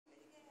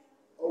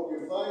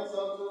thanks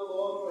unto the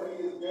Lord, for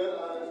he is good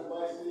and his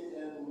mercy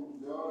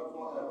endureth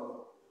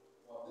forever.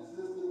 For this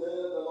is the day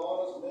that the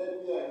Lord has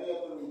made. We are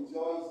here to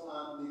rejoice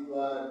and be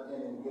glad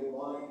in him. Good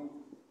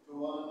morning to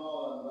one and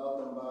all, and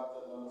welcome back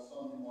to another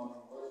Sunday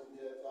morning worship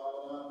here at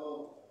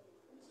Tabernacle.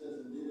 It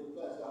says, indeed, a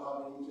pleasure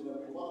having each and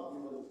every one of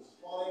you with us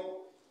this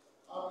morning.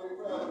 And we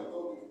pray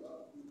before we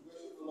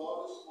worship the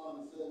Lord this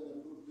morning, saying that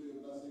we will be a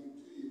blessing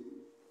to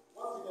you.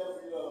 Once again,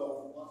 for you that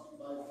are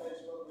watching by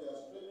Facebook, we are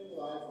streaming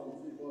live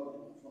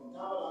from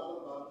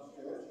Tabernacle Baptist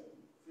Church,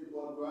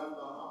 Freeport, Grand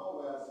Bahama,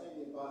 where our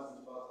senior pastor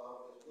is Pastor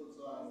Alfred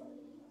Woodside,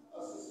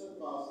 Assistant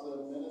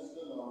Pastor,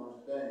 Minister Norris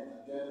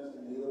Bain. Again, it's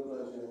indeed a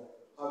pleasure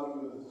having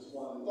you with us this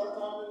morning. At that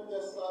time, we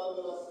get started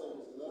with our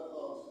service. So let's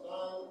all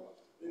stand.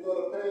 We go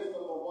to page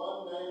number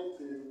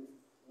 192.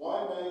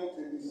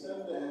 192, we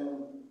sing to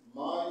him,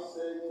 My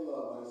Savior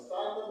Love. I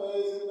stand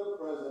amazed in the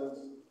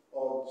presence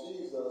of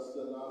Jesus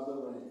the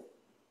Nazarene.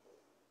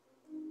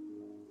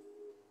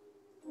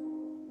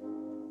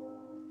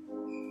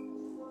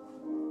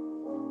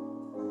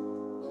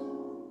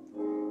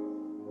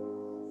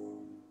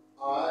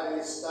 I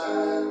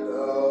stand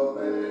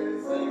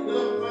amazed in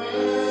the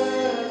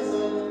presence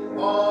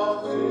of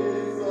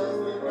Jesus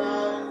the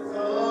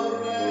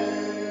Nazarene,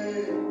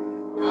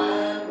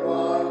 and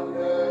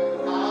wonder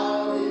how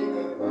he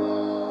could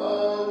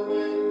love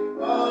me,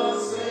 a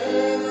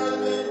sinner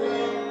that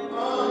went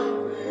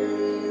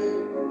unclean.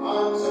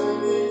 I'm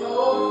singing, oh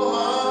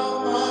how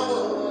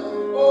marvelous,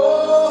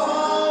 oh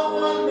how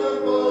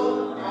wonderful,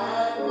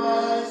 and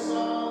my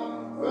song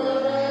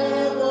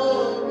forever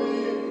be.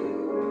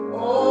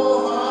 Oh,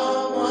 how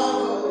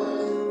marvelous,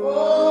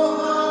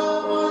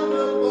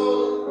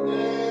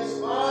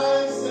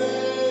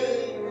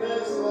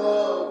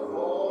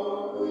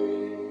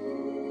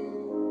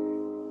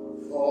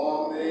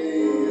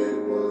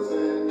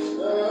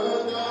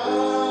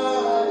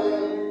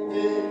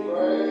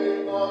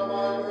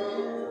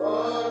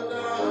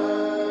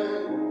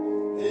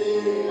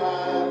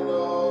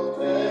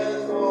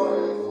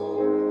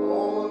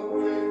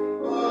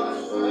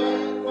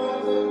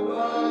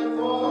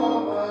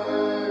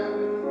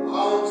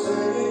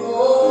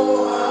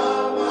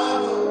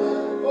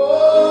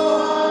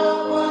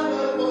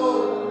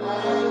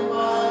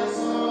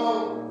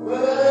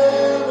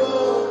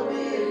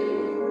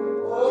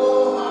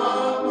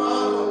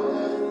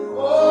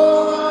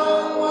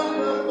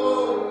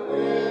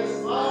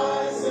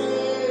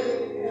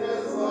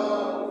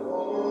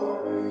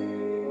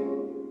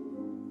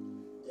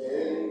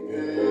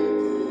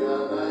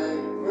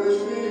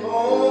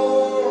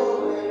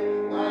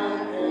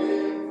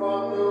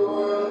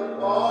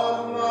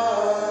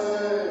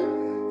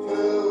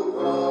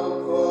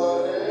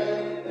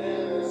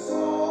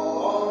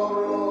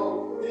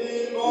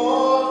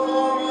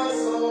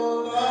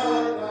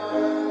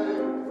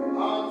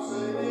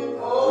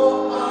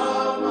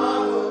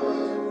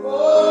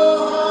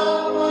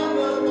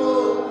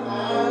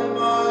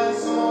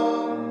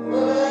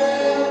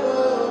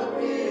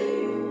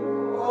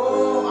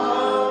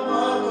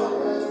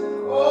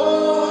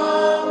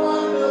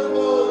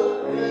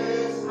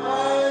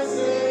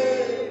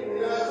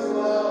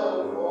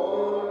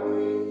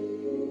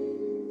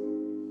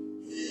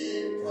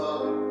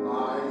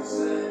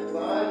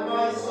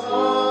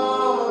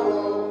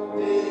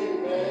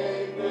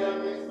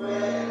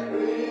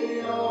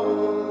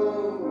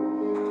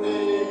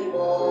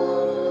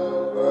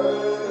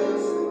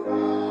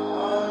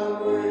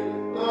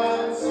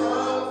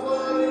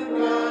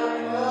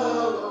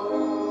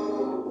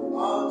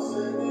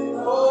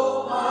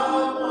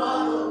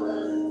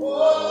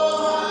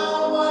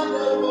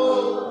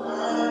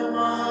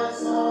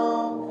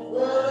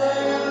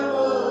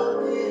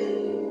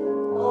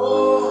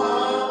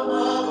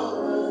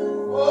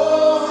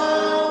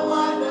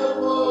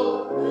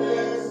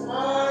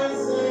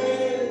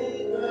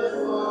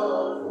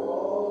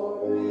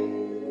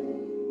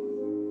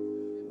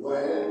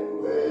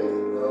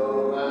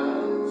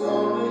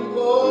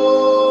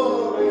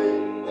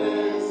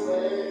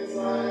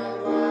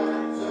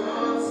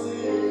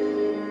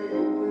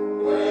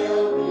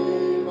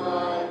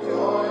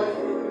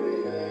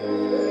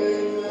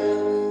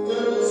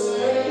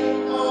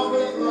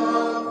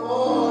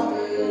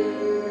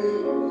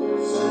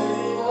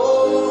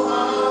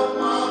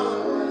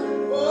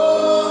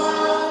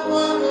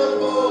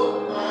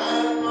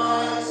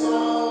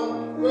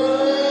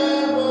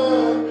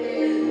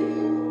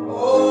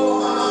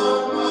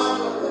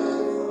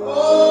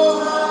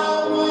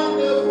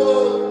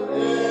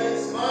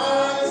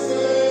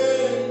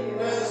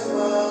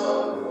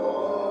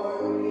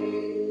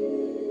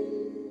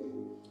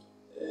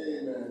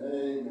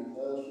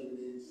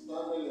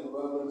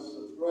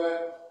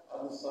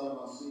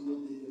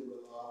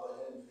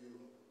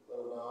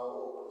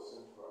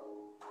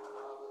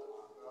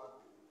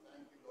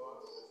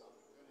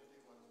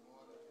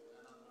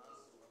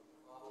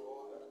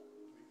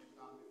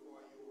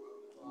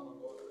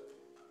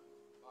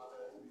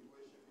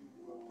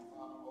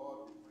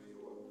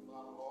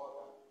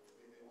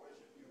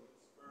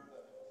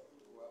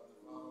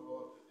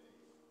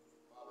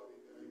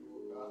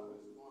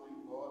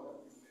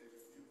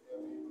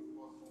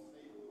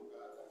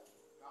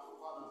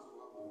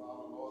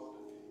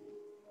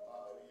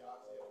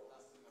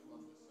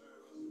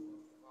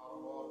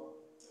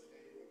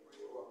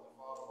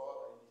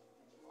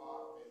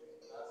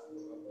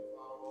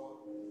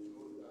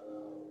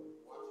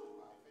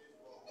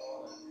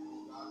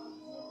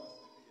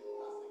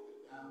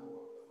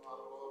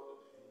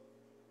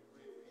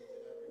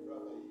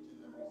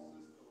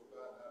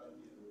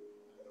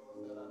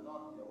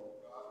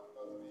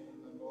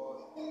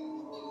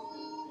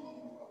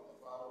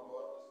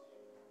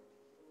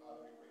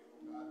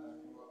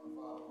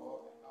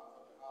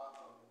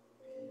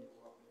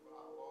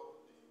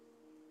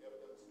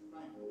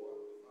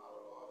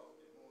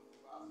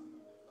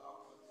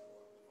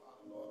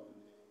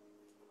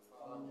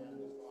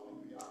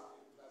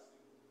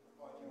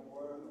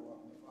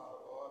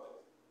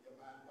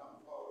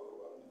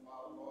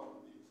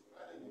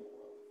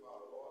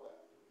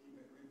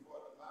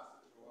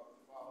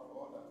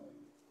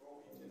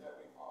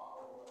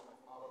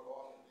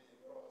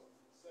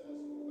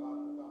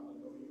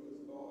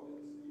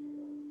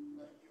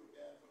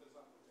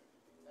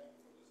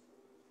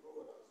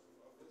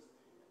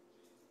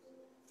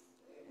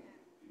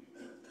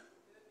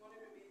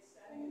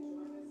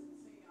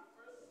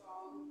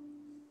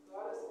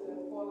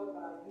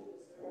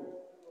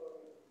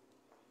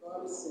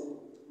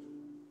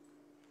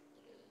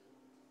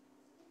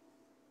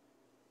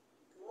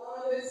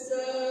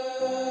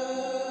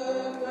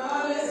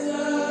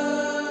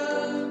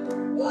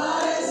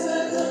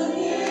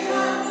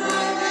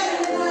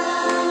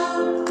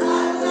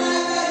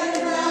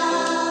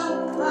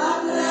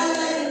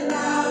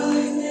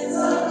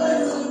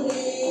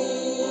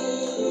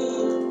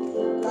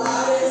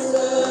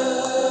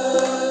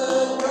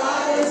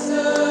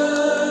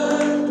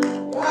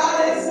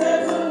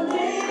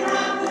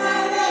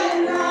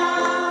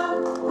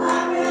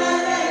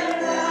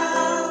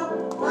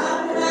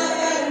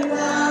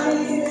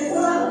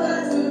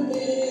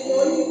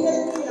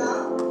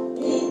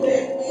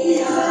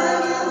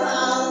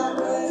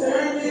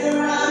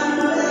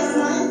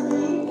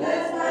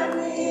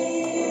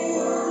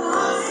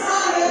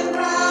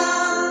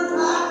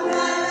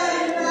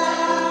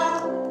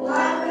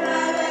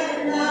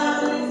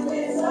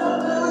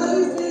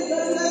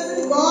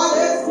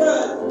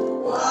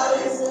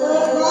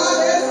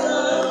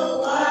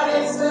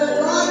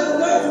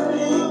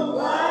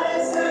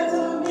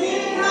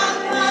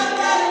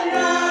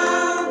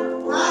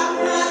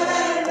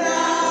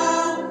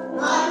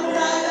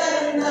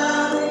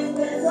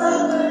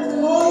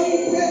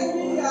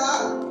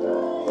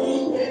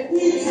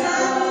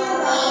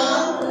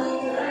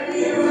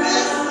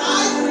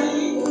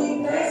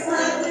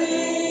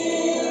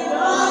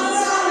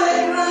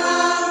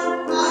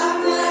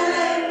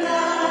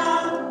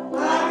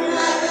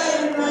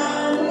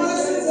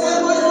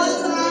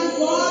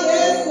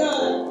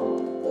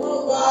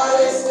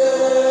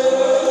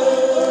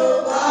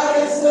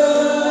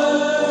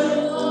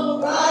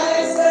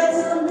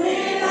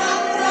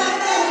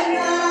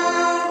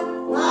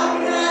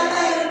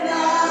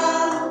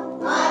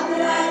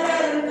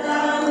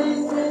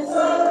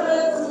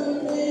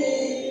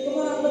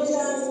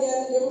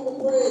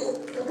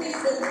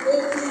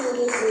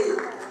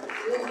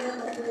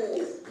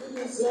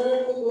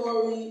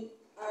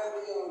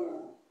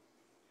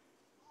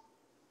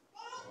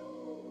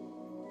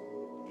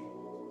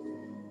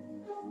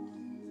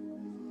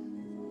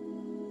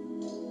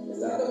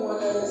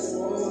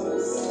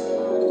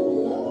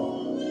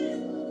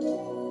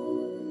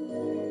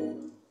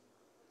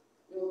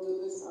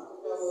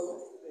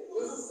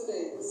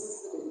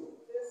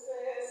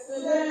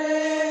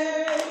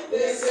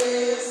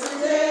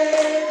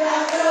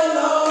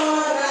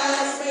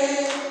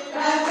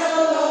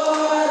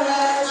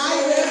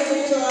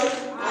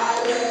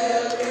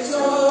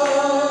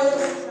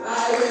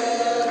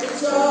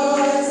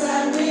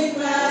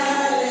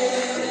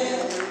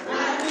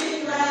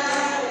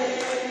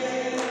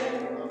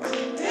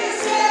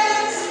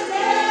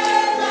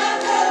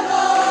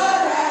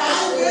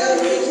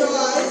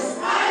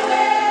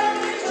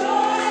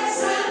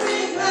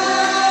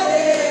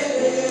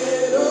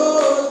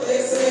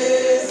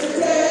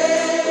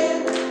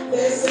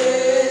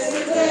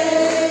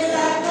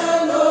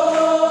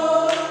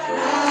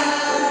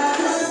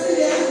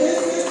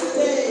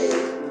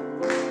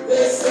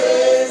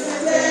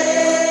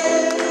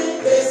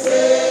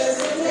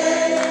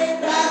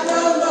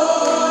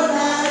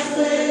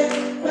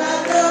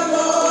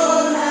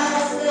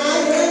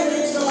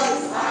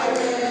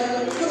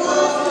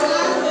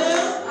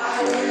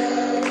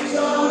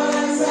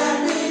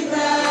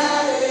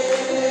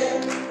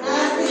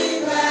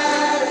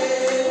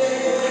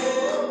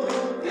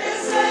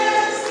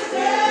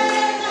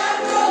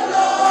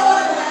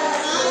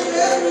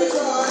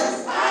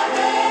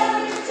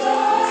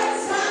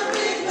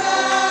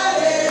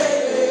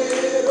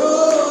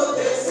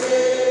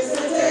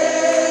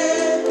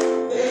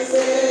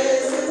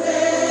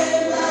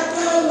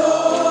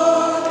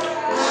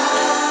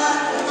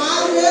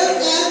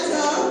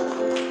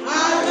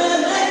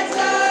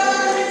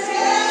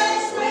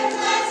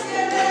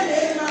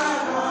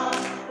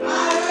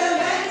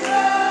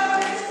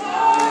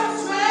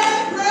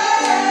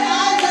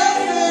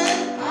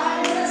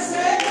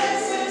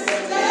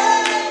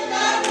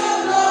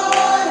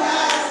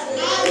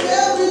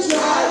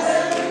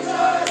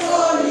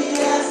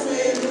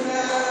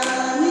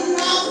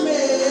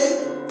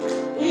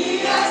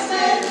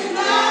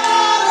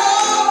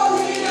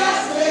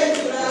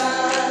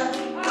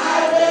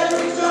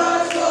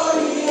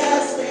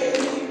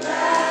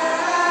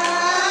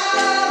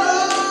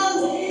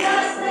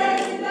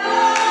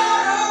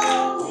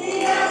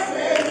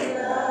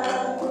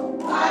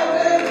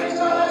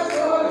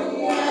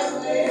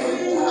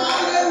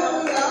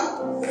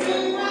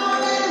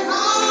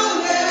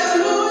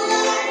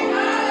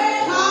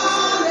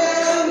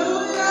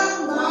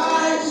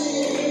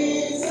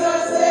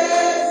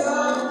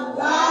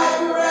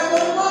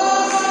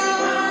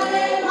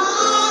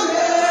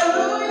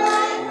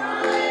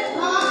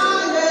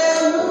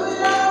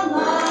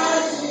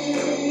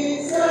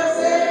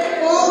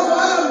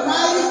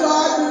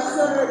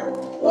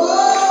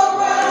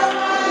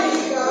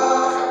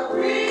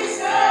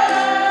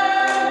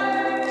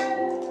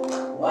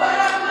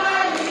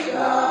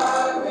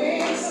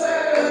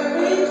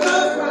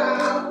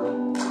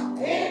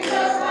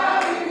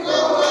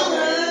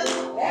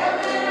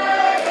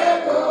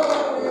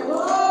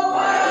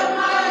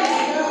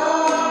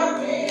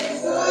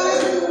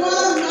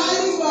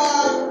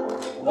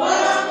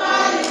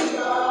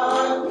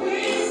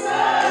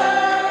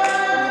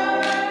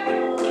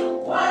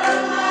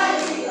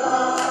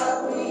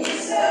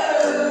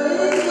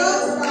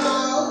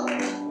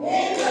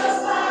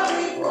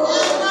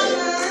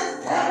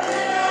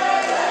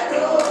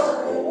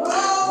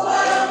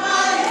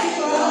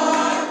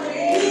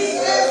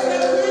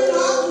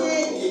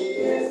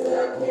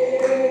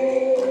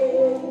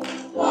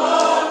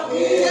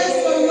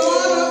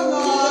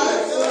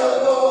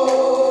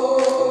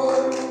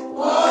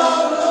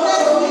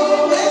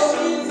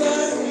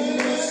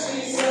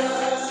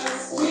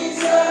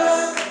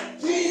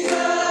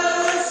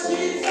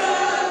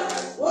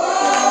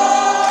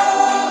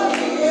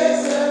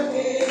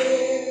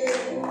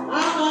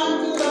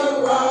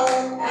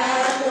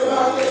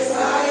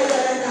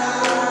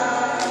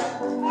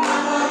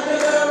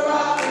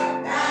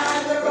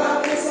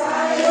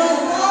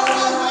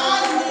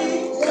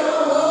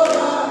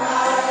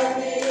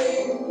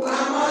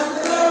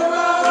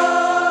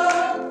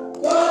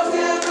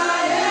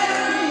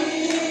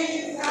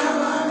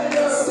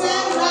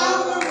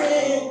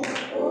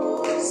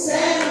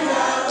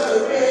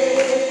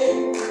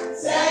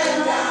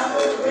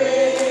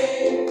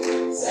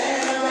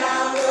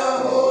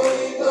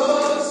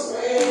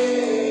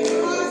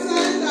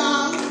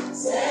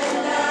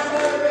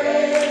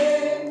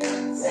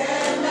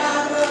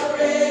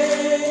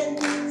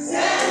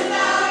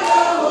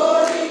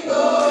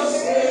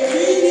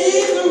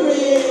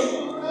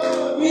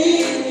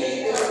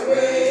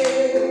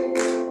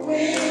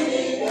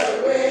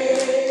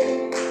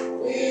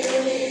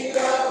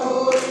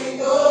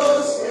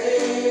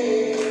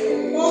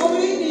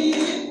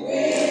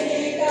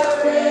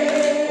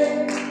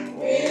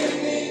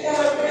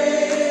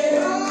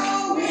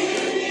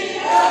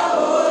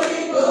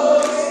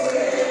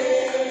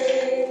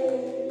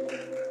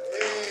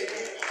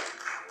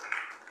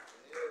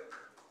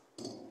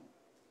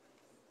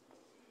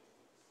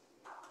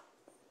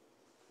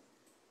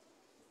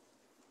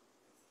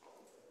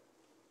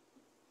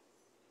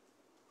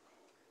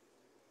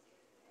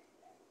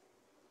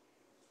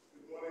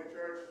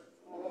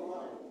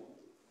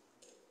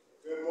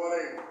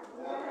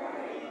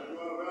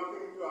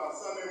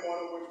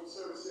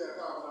 service here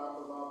at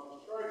Tabernacle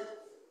Baptist Church,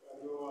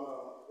 and we want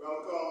to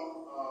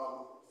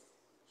welcome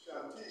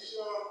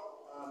Shantisha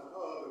and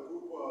her, the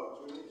group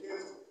of junior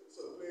kids.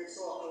 So playing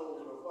soccer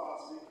over the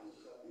past week.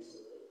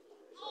 Shantisha.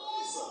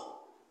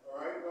 All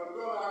right, I'm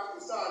going to ask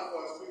you to stand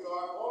for us, please.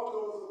 All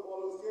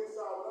those kids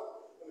stand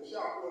up, and the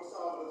chaperone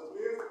stand with us,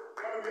 please.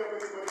 Why do we have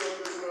anybody else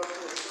visiting us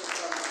for the first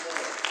time this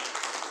morning?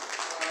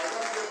 All right,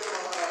 let's give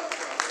them a hand,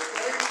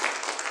 okay?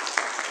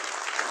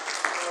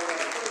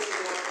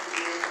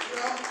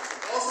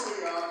 Also,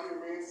 we are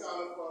remain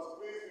silent for us,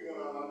 please.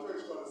 Our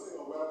church is going to sing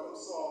a welcome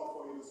song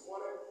for you this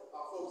morning.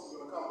 Our folks are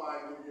going to come by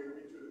and give you a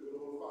read through the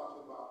good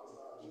old-fashioned Baptist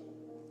action.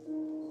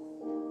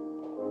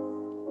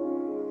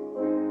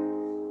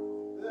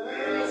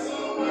 There's a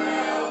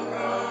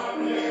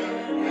welcome here.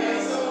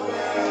 There's a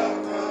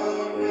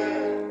welcome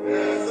here.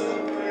 There's a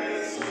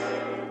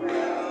Christian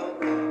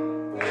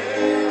welcome.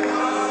 Hey,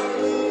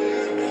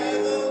 hallelujah.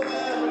 There's a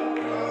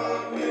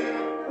welcome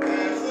here.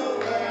 There's a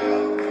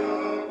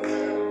welcome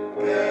here.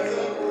 There's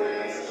a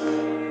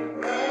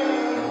Christian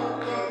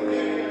welcome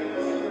here.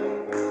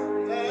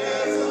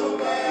 There's a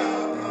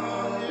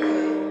welcome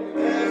here.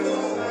 There's a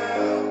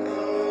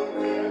welcome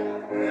here.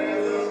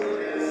 There's a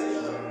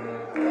Christian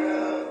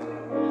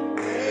welcome.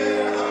 Hey,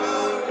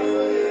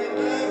 hallelujah.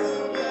 There's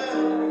a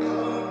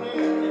welcome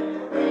here.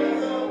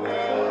 There's a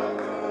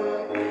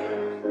welcome here.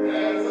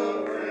 There's a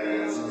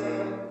Christian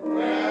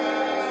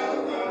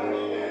welcome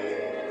here.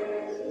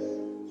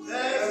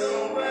 There's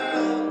a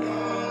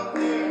welcome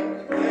here.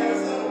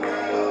 There's a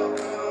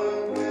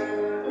welcome here.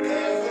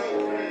 There's a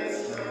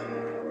Christian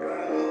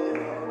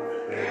welcome.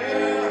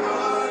 Hey,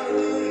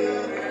 hallelujah.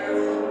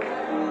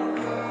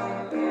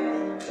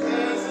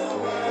 There's a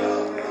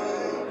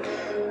welcome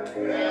here.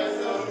 There's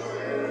a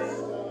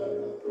Christian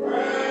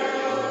welcome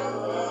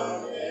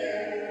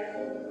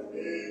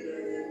here.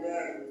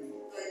 Amen.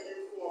 Thank you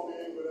for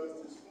being with us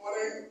this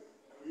morning.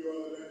 We want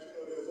to let you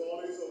know there's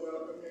always a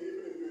welcome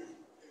here, even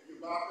if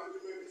you're back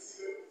with you, maybe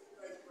see it.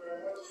 Thank you very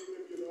much.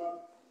 Even if you're not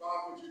back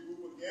with your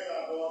group again,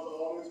 our doors are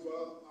always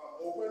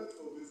open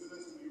for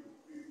visitors, and we'll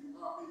be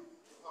happy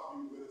to have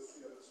you with us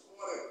here this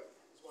morning.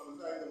 Just want to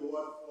thank the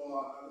Lord for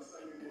another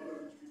Sunday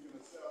morning which we can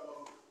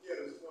assemble here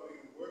this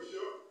morning in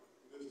worship.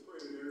 We just pray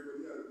that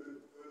everybody had a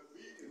good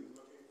week and is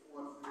looking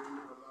forward to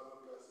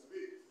another blessed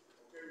week.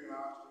 Okay, we're going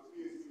to ask you to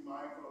please be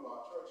mindful of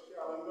our church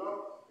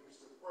calendar. It's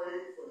to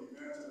pray for the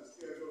events that are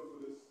scheduled for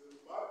this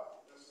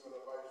month. Just want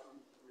to invite you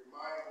to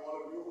remind all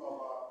of you of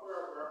our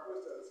prayer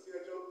breakfast that is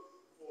scheduled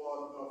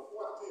for the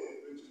 14th,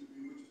 which will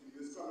be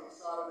this coming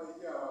Saturday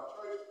here at our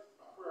church.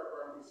 Our prayer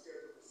breakfast is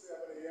scheduled for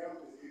 7 a.m.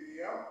 to 8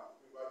 a.m.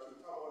 We invite you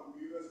to come on and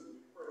be with us as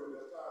we pray with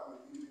that time.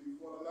 And usually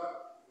before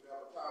that, we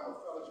have a time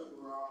of fellowship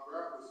around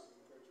breakfast.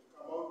 We encourage you to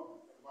come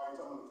out, invite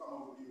someone to come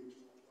out and be with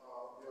you.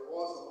 There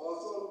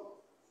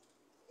also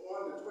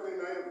on the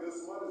 29th of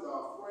this month is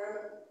our Friend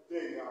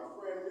Day. Our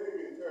Friend Day,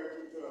 we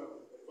encourage you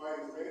to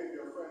invite as many of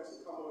your friends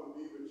to come out and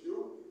be with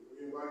you.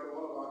 We invite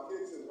all of our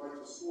kids, invite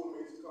your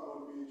schoolmates to come out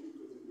and be with you,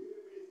 because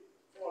immediately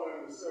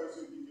following the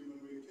service, we'll be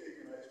giving away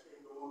cake and ice cream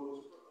to all of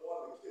the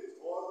kids.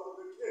 All of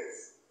the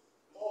kids.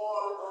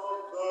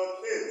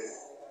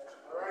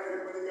 All right,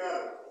 everybody got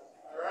it?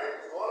 All right,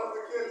 all of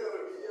the kids that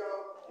will be here,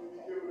 we'll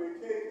be giving away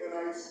cake and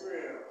ice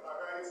cream. All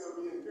right, so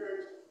we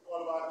encourage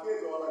all of our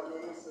kids, all our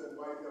juniors, to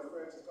invite their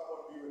friends to come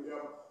and be with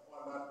them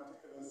on that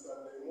particular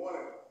Sunday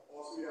morning.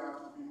 Also, we have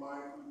to be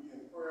mindful to be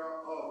in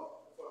prayer for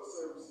the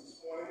service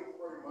this morning.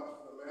 Pray much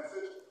for the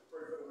message.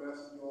 Pray for the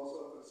message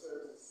also for the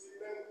service this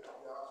evening.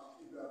 We ask you to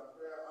keep that in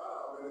prayer on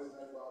our Wednesday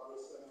night Bible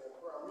study and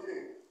prayer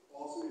meeting.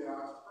 Also, we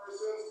ask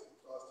persons,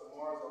 because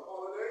tomorrow's a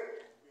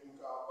holiday, we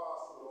in our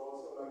pastor would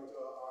also like to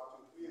ask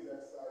you to please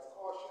exercise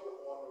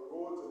caution on the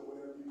roads and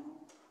whenever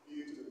you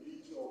be to the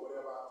beach or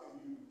whatever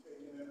activity you're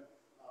taking in.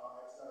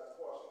 Exercise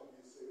caution to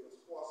be as safe as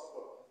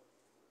possible.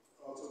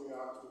 Also, we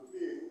have to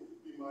please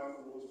be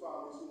mindful of those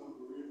families who are in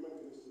bereavement.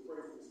 We need to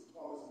pray for Mr.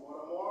 Thomas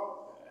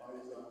Motamore.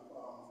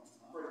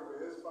 Pray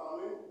for his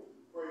family.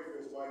 Pray for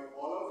his wife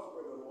Olive.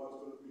 Pray the Lord's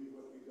going to be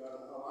what we got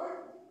in her life.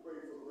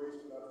 Pray for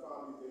grace for that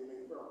family. They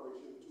make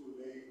preparation to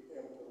lay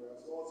him to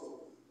rest.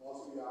 Also,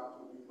 we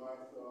have to be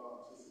mindful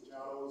of Sister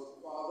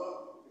Jano's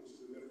father. We need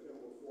to lift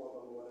him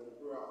before the Lord in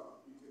prayer.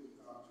 We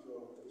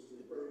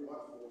can pray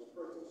much for those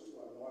persons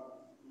who are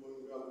not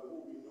doing well, and who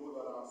we know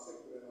that are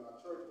sick within our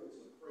church. We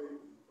need to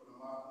pray for the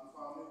Martin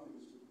family. We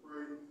need to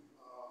pray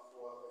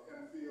for the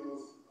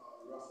Henfields,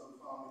 the Russell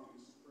family.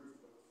 We need to pray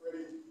for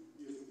Freddie.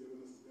 He has given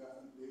us a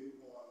definite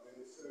date on when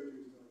his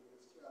surgery is going to be,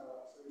 his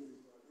cataract surgery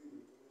is going to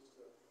be. We need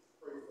to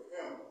pray for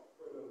him.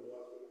 Pray that the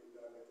Lord's will be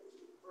done. We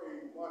need to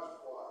pray much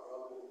for our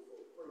elderly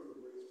folk. Pray for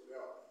grace for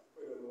them.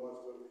 Pray that the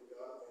Lord's will be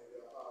done in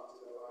their hearts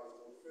and their lives,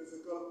 both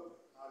physical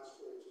and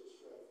spiritual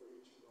strength for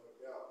each one of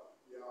them.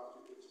 We ask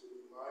you to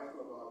be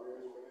mindful of our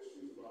various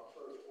ministries of our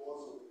church.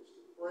 Also, we need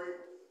to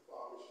pray for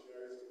our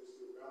missionaries. We need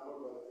to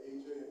remember Brother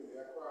AJ and the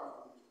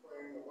aircraft he's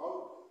praying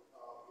about.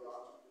 We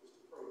ask you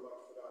to pray much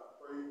for that.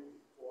 Pray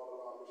for all of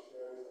our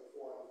missionaries and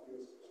foreign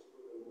fields. We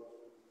pray that the Lord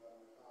will be done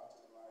in their hearts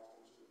and lives.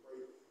 We need to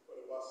pray for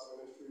the bus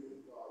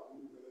ministry, for our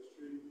youth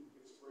ministry. We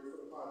need to pray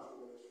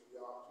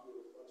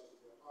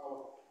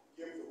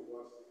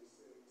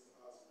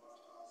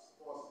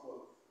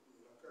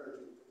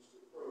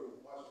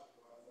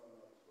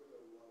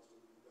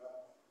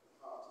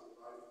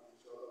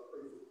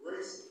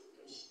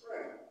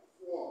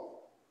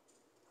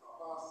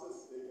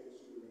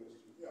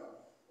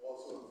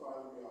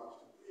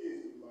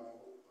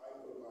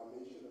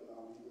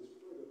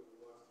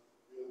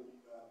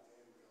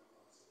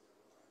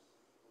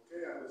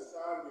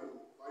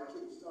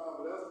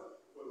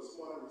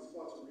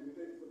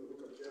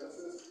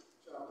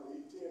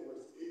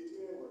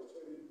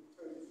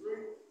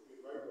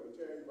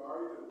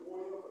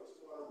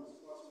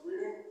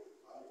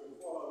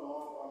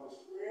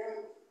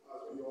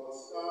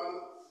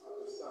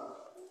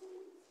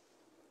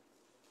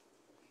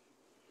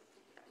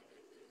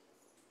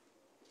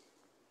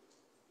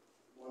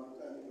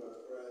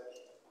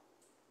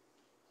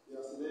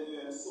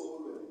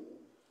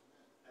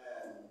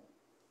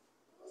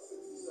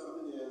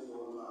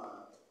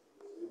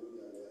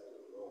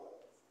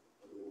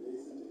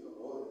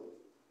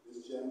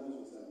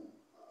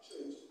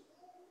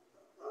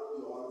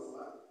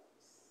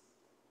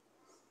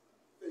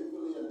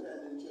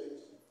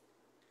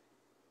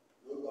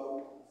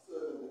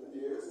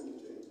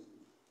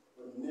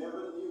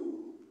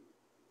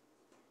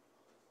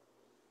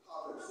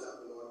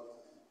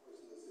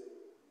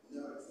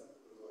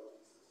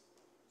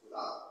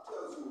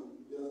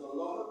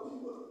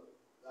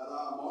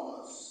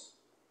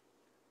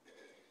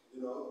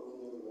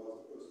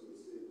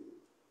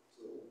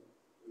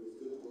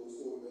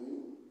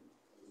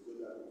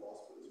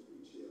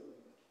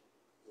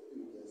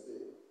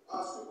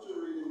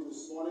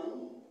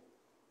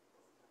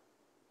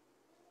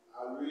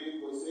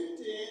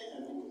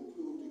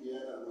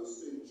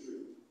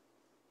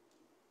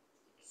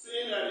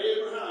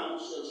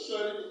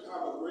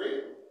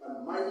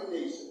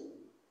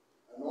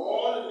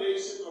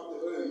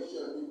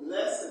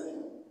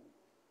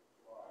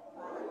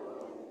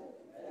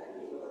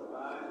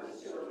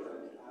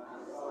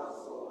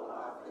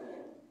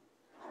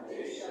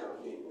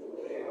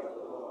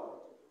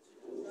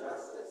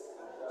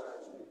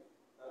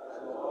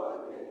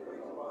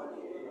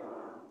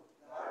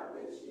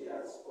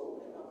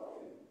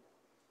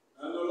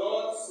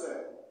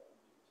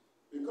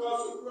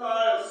the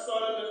cry of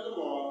Sodom and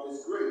Gomorrah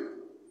is great,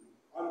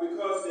 and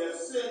because their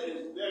sin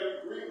is very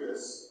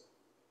grievous,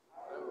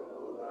 I will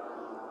go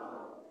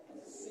down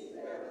and see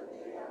whether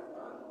they have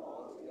done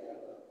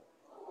altogether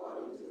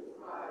according to the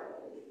cry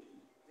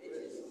which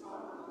is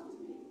come unto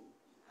me,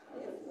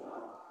 and if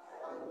not,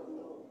 I will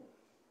know.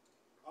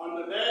 And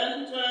the men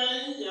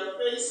turned their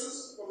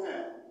faces from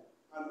him,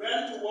 and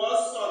went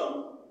towards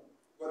Sodom,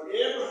 but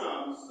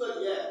Abraham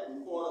stood yet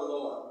before the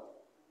Lord.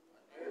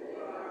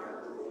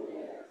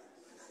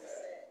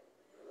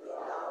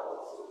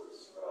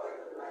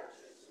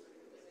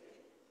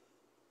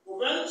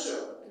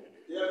 Peradventure,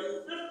 there be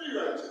 50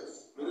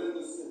 righteous within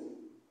the city.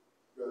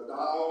 Wilt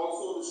thou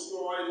also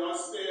destroy and not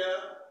spare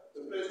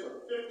the place for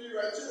 50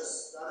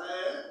 righteous that I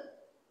am?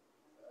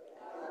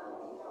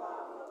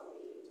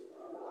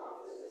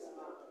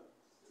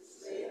 To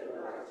slay the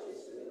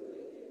righteous with the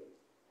wicked,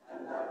 and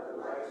that the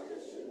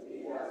righteous should be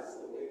as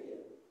the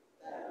wicked,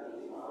 that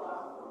be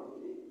far from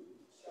thee,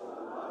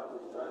 shall not the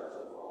judge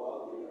of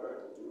all the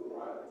earth do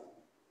right?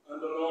 And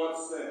the Lord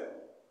said,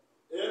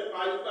 if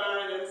I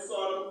find in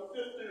Sodom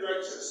 50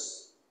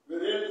 righteous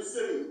within the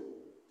city,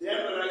 then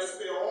will I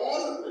spare all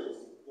the place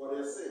for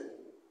their sake.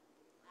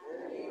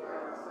 And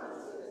Abraham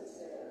answered and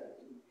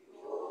said,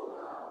 behold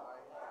now,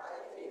 I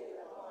take it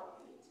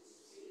upon me to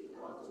speak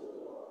unto the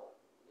Lord,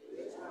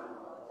 which am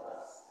but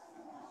dust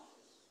and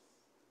ashes.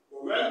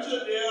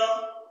 Peradventure there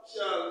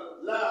shall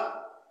lack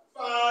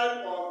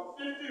 5 or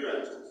 50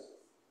 righteous.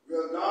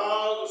 Wilt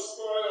thou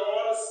destroy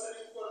all the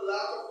city for the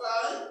lack of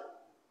 5?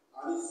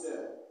 And he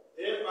said,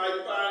 if I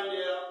find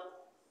there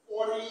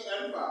 40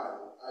 and 5,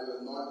 I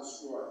will not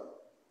destroy it.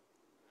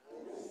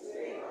 And he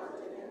spake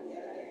unto him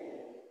yet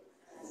again,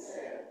 and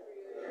said,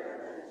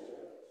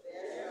 peradventure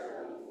there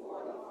shall be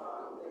 40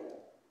 found there.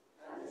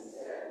 And he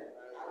said,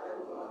 I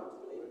will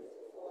not do it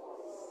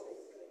for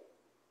 46.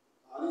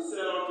 And he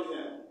said unto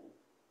him,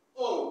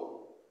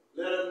 oh,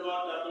 let it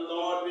not that the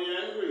Lord be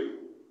angry,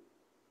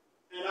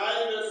 and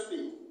I will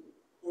speak.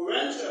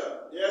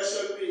 Peradventure there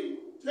shall be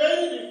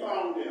 20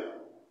 found there.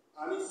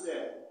 And he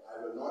said,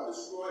 I will not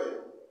destroy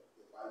it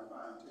if I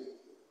find 20.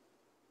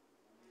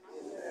 And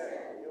he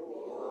said,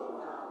 behold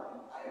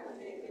now, I will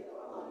take it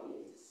upon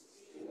me to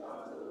speak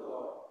unto the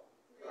Lord.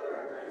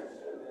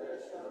 Peradventure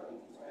there shall be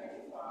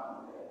 20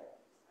 found there.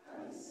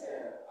 And he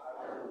said, I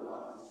will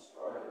not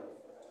destroy it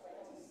for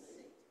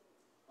 26.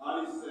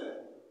 And he said,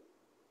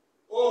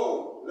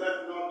 oh,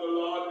 let not the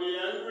Lord be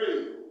angry,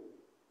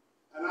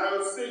 and I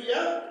will say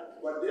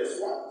yet but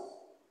this once.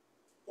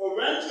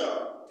 Peradventure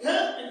 10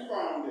 be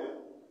found there.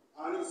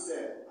 And he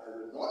said, I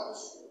will not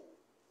destroy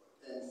for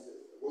 10 6.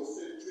 Verse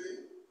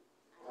 3.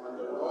 And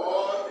the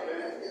Lord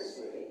bent his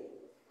way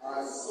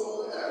as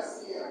soon as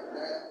he had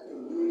met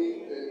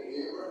communing with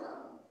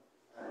Abraham.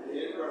 And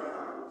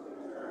Abraham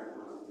returned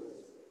unto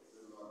his way.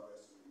 The Lord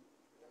bless you.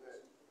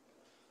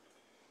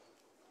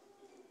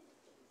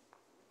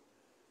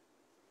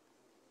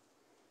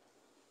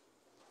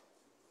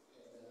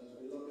 As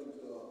we look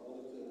into our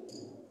bulletin,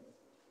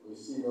 we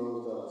see those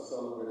that are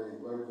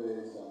celebrating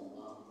birthdays and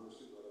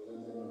anniversaries.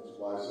 Lyndon and his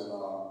wife and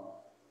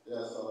they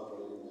are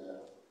celebrating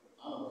their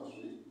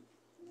anniversary.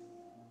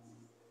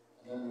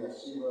 And then we have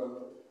Sheba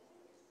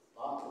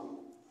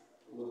Barkley,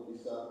 who will be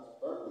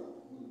celebrating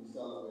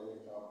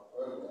her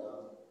birthday.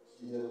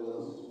 She here with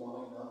us this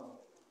morning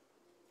now?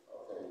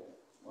 Okay.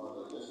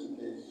 Well, just in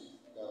case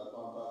you got a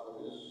contact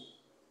with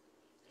this,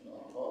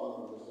 call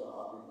them and wish her a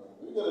happy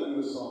birthday. We're going to do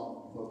a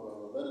song for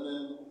Brother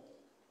Lyndon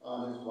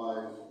and his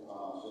wife,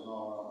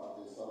 Sonora, as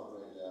they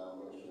celebrate their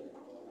anniversary.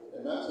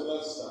 Amen. So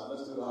let's stand.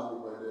 Let's do the happy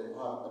birthday,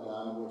 happy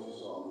anniversary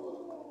song.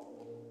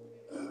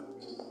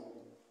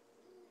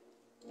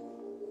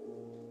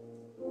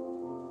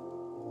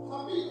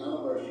 Happy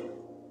anniversary.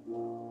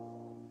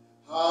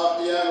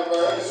 Happy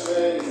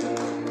anniversary.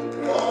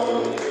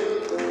 Oh, you.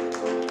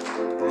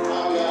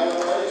 Happy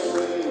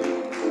anniversary.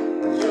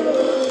 To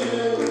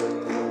you.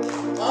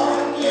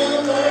 Happy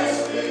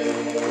anniversary.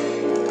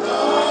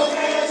 God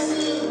bless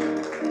you.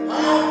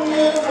 Happy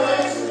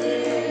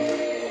anniversary.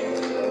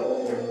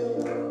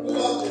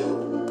 Love you.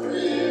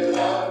 We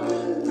love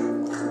you.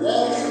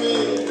 Yes, we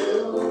do.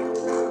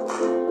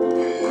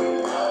 We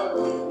love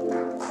you.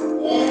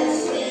 Yes,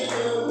 we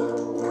do.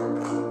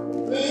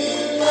 We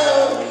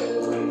love you.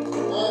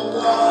 And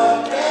God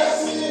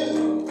bless you.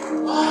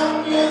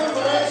 Happy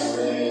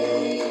anniversary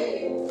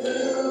to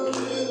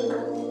you.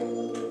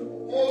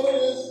 Heaven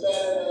is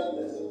better than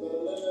this. It's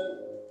better than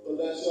but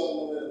let y'all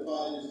know where the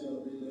party is going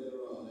to be later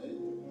on.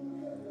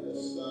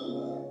 Just stand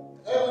up.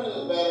 Heaven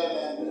is better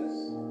than this.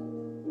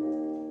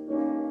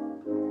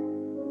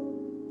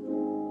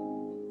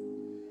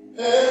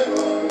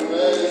 Heaven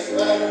is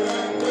better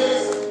than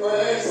this.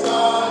 Praise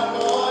God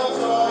for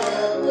joy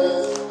and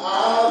bliss.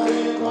 I'll be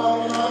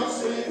walking on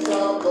streets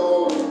of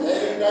gold.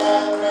 Ain't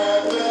that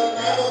will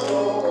never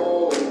grow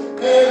old.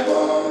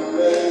 Heaven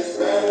is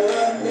better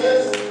than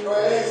this.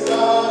 Praise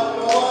God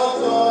for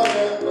joy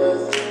and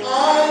bliss.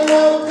 I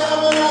know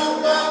coming up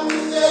about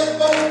this day,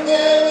 but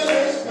heaven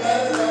is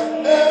better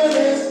than, heaven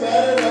is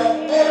better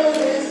than,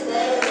 heaven is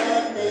better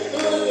than this. Do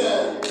it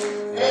again.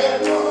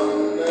 Heaven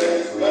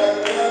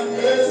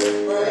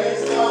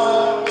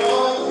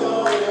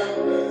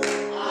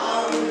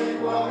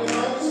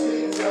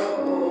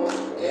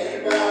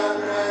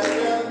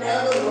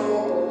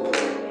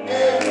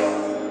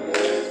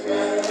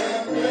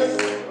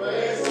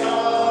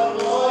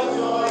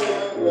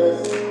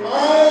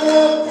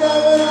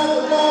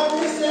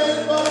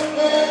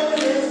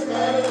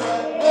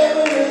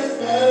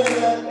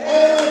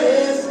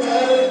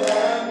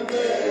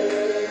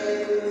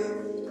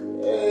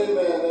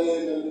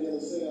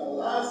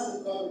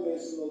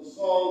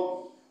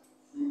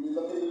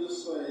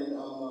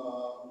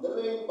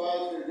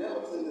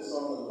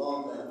song a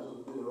long time. This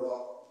would be the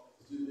rock.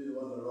 This would be the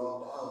one that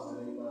rocked the house.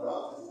 And my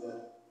rock is that.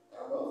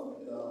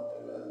 Well, you know,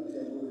 I really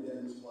can do it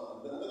again this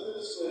morning. But let me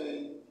just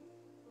say,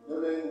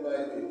 living by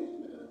faith.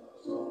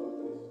 Song like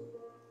this.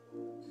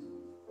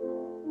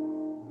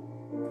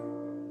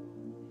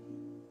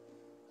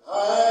 I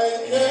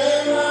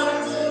cannot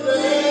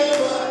today,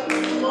 but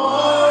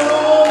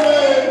tomorrow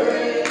may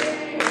bring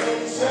the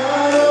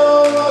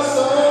shadow of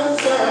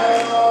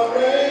sunshine or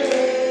rain.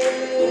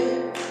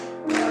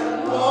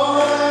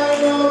 Lord, I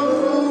know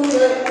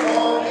rooted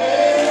on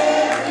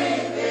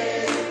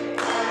everything,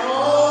 and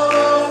all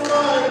of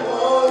my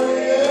glory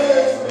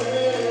is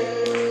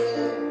made.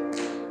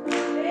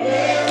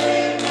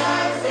 Living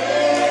by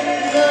faith,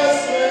 yes,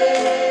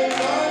 living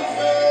by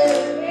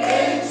faith,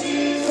 in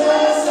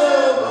Jesus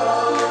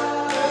above.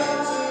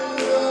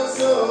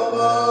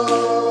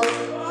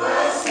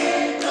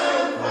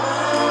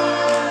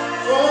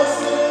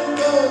 Trusting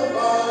and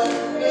find,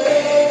 it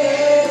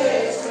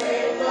is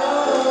great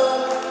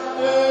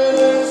love, it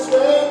is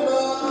great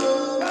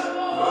love.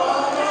 From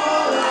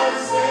all I've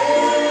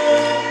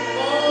seen,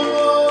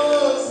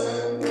 almost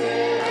and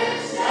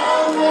it's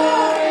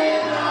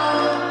shouting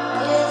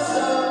out, it's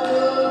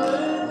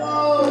shouting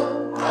out.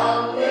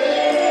 I'm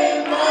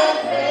living by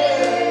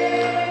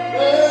faith,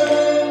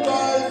 living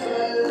by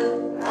faith.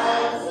 I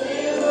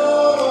feel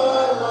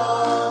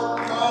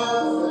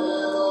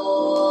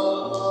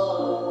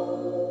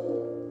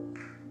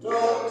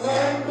the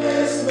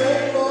tempest may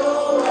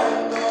blow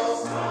and the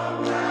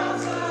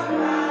storms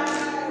arise,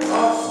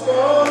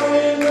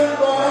 obscuring the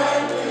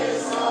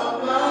brightness of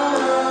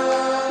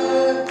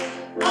light.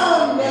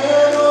 I'm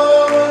never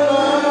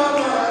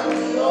alone, I'm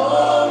the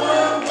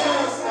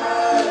overcast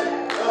sky.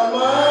 The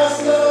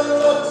Master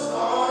looks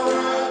on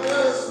at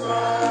the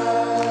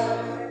sky.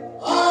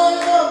 I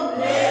am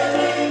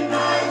living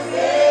by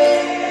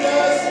faith,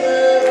 yes,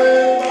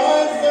 living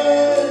by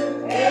faith,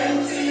 in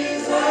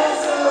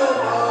Jesus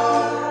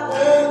above,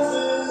 in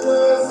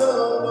Jesus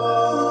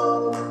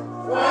above.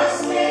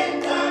 Trusting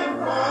and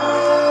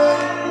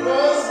find,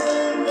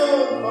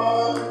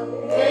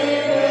 in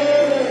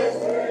His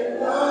great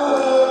love,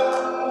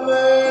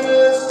 in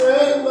His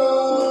great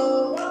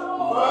love.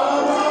 From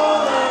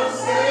all I've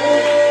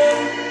seen,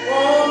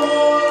 from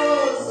all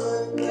I've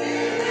seen,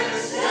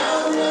 it's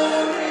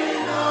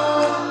sheltering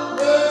out,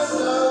 it's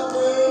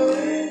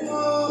sheltering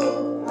out.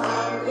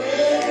 I'm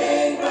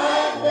living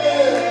by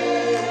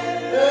faith,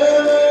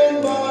 living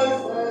by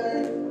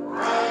faith.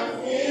 I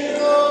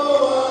feel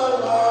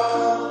alive,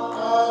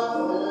 I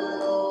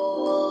feel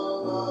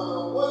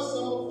alive. What's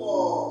number 4?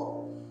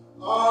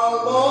 Our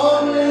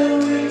Lord will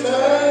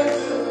return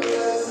to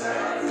His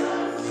hands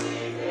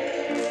unseen.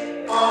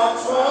 Our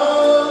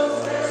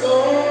trust is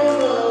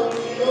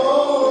only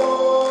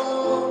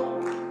yours.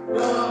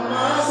 The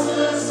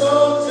Master so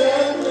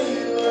gently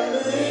will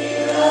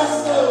lead us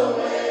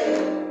away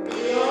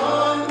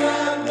beyond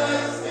that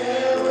next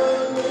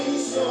heavenly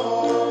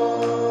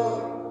shore.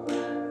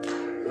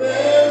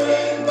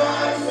 Living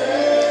by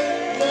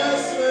faith,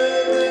 yes,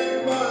 living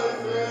by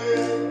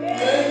faith,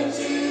 in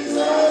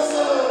Jesus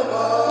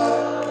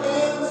above,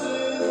 in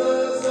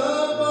Jesus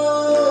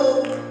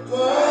above.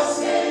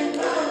 Trusting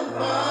and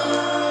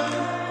find,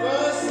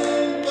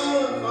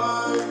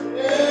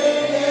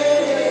 in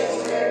His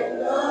great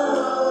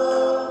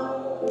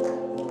love.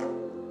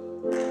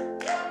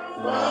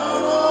 From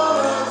all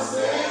I've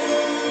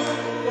seen,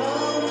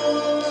 from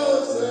all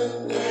I've seen,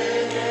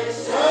 it's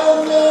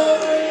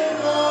sheltering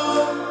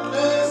out,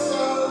 it's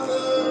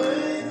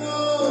sheltering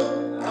out.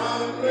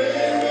 I'm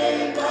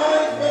living by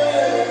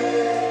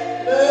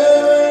faith,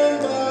 living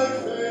by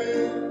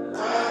faith. I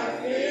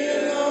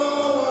feel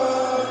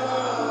alive,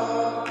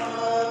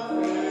 I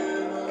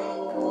feel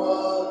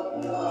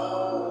alive.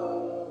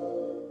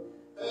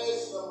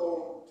 Page number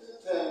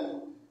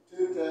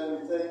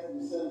 210, we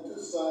sing 2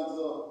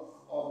 stanzas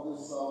of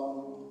this song.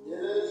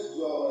 It is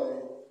joy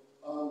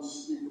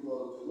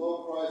unspeakable to know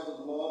Christ as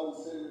Lord and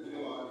Savior of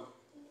your life.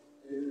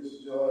 It is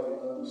joy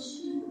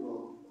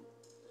unspeakable.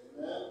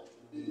 Amen.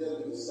 Be there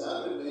to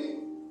stand with me.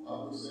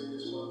 I'll be saying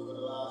this one for the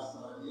last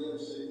time. Here,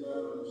 say that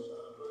when you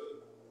stand. Pray.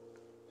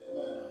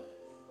 Amen.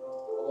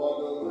 All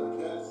those that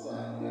can't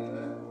stand.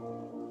 Amen.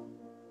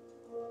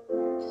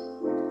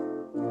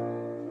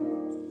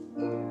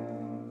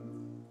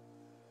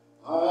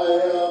 I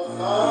have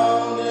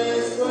found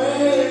His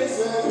grace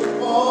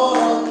and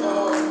all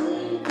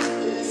complete.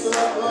 He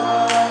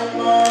supplied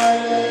my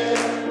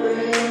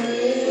every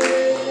need.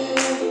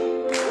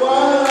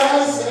 While I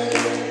sing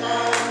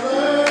and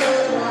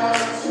learn how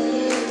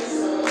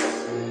Jesus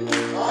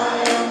speaks, I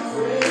am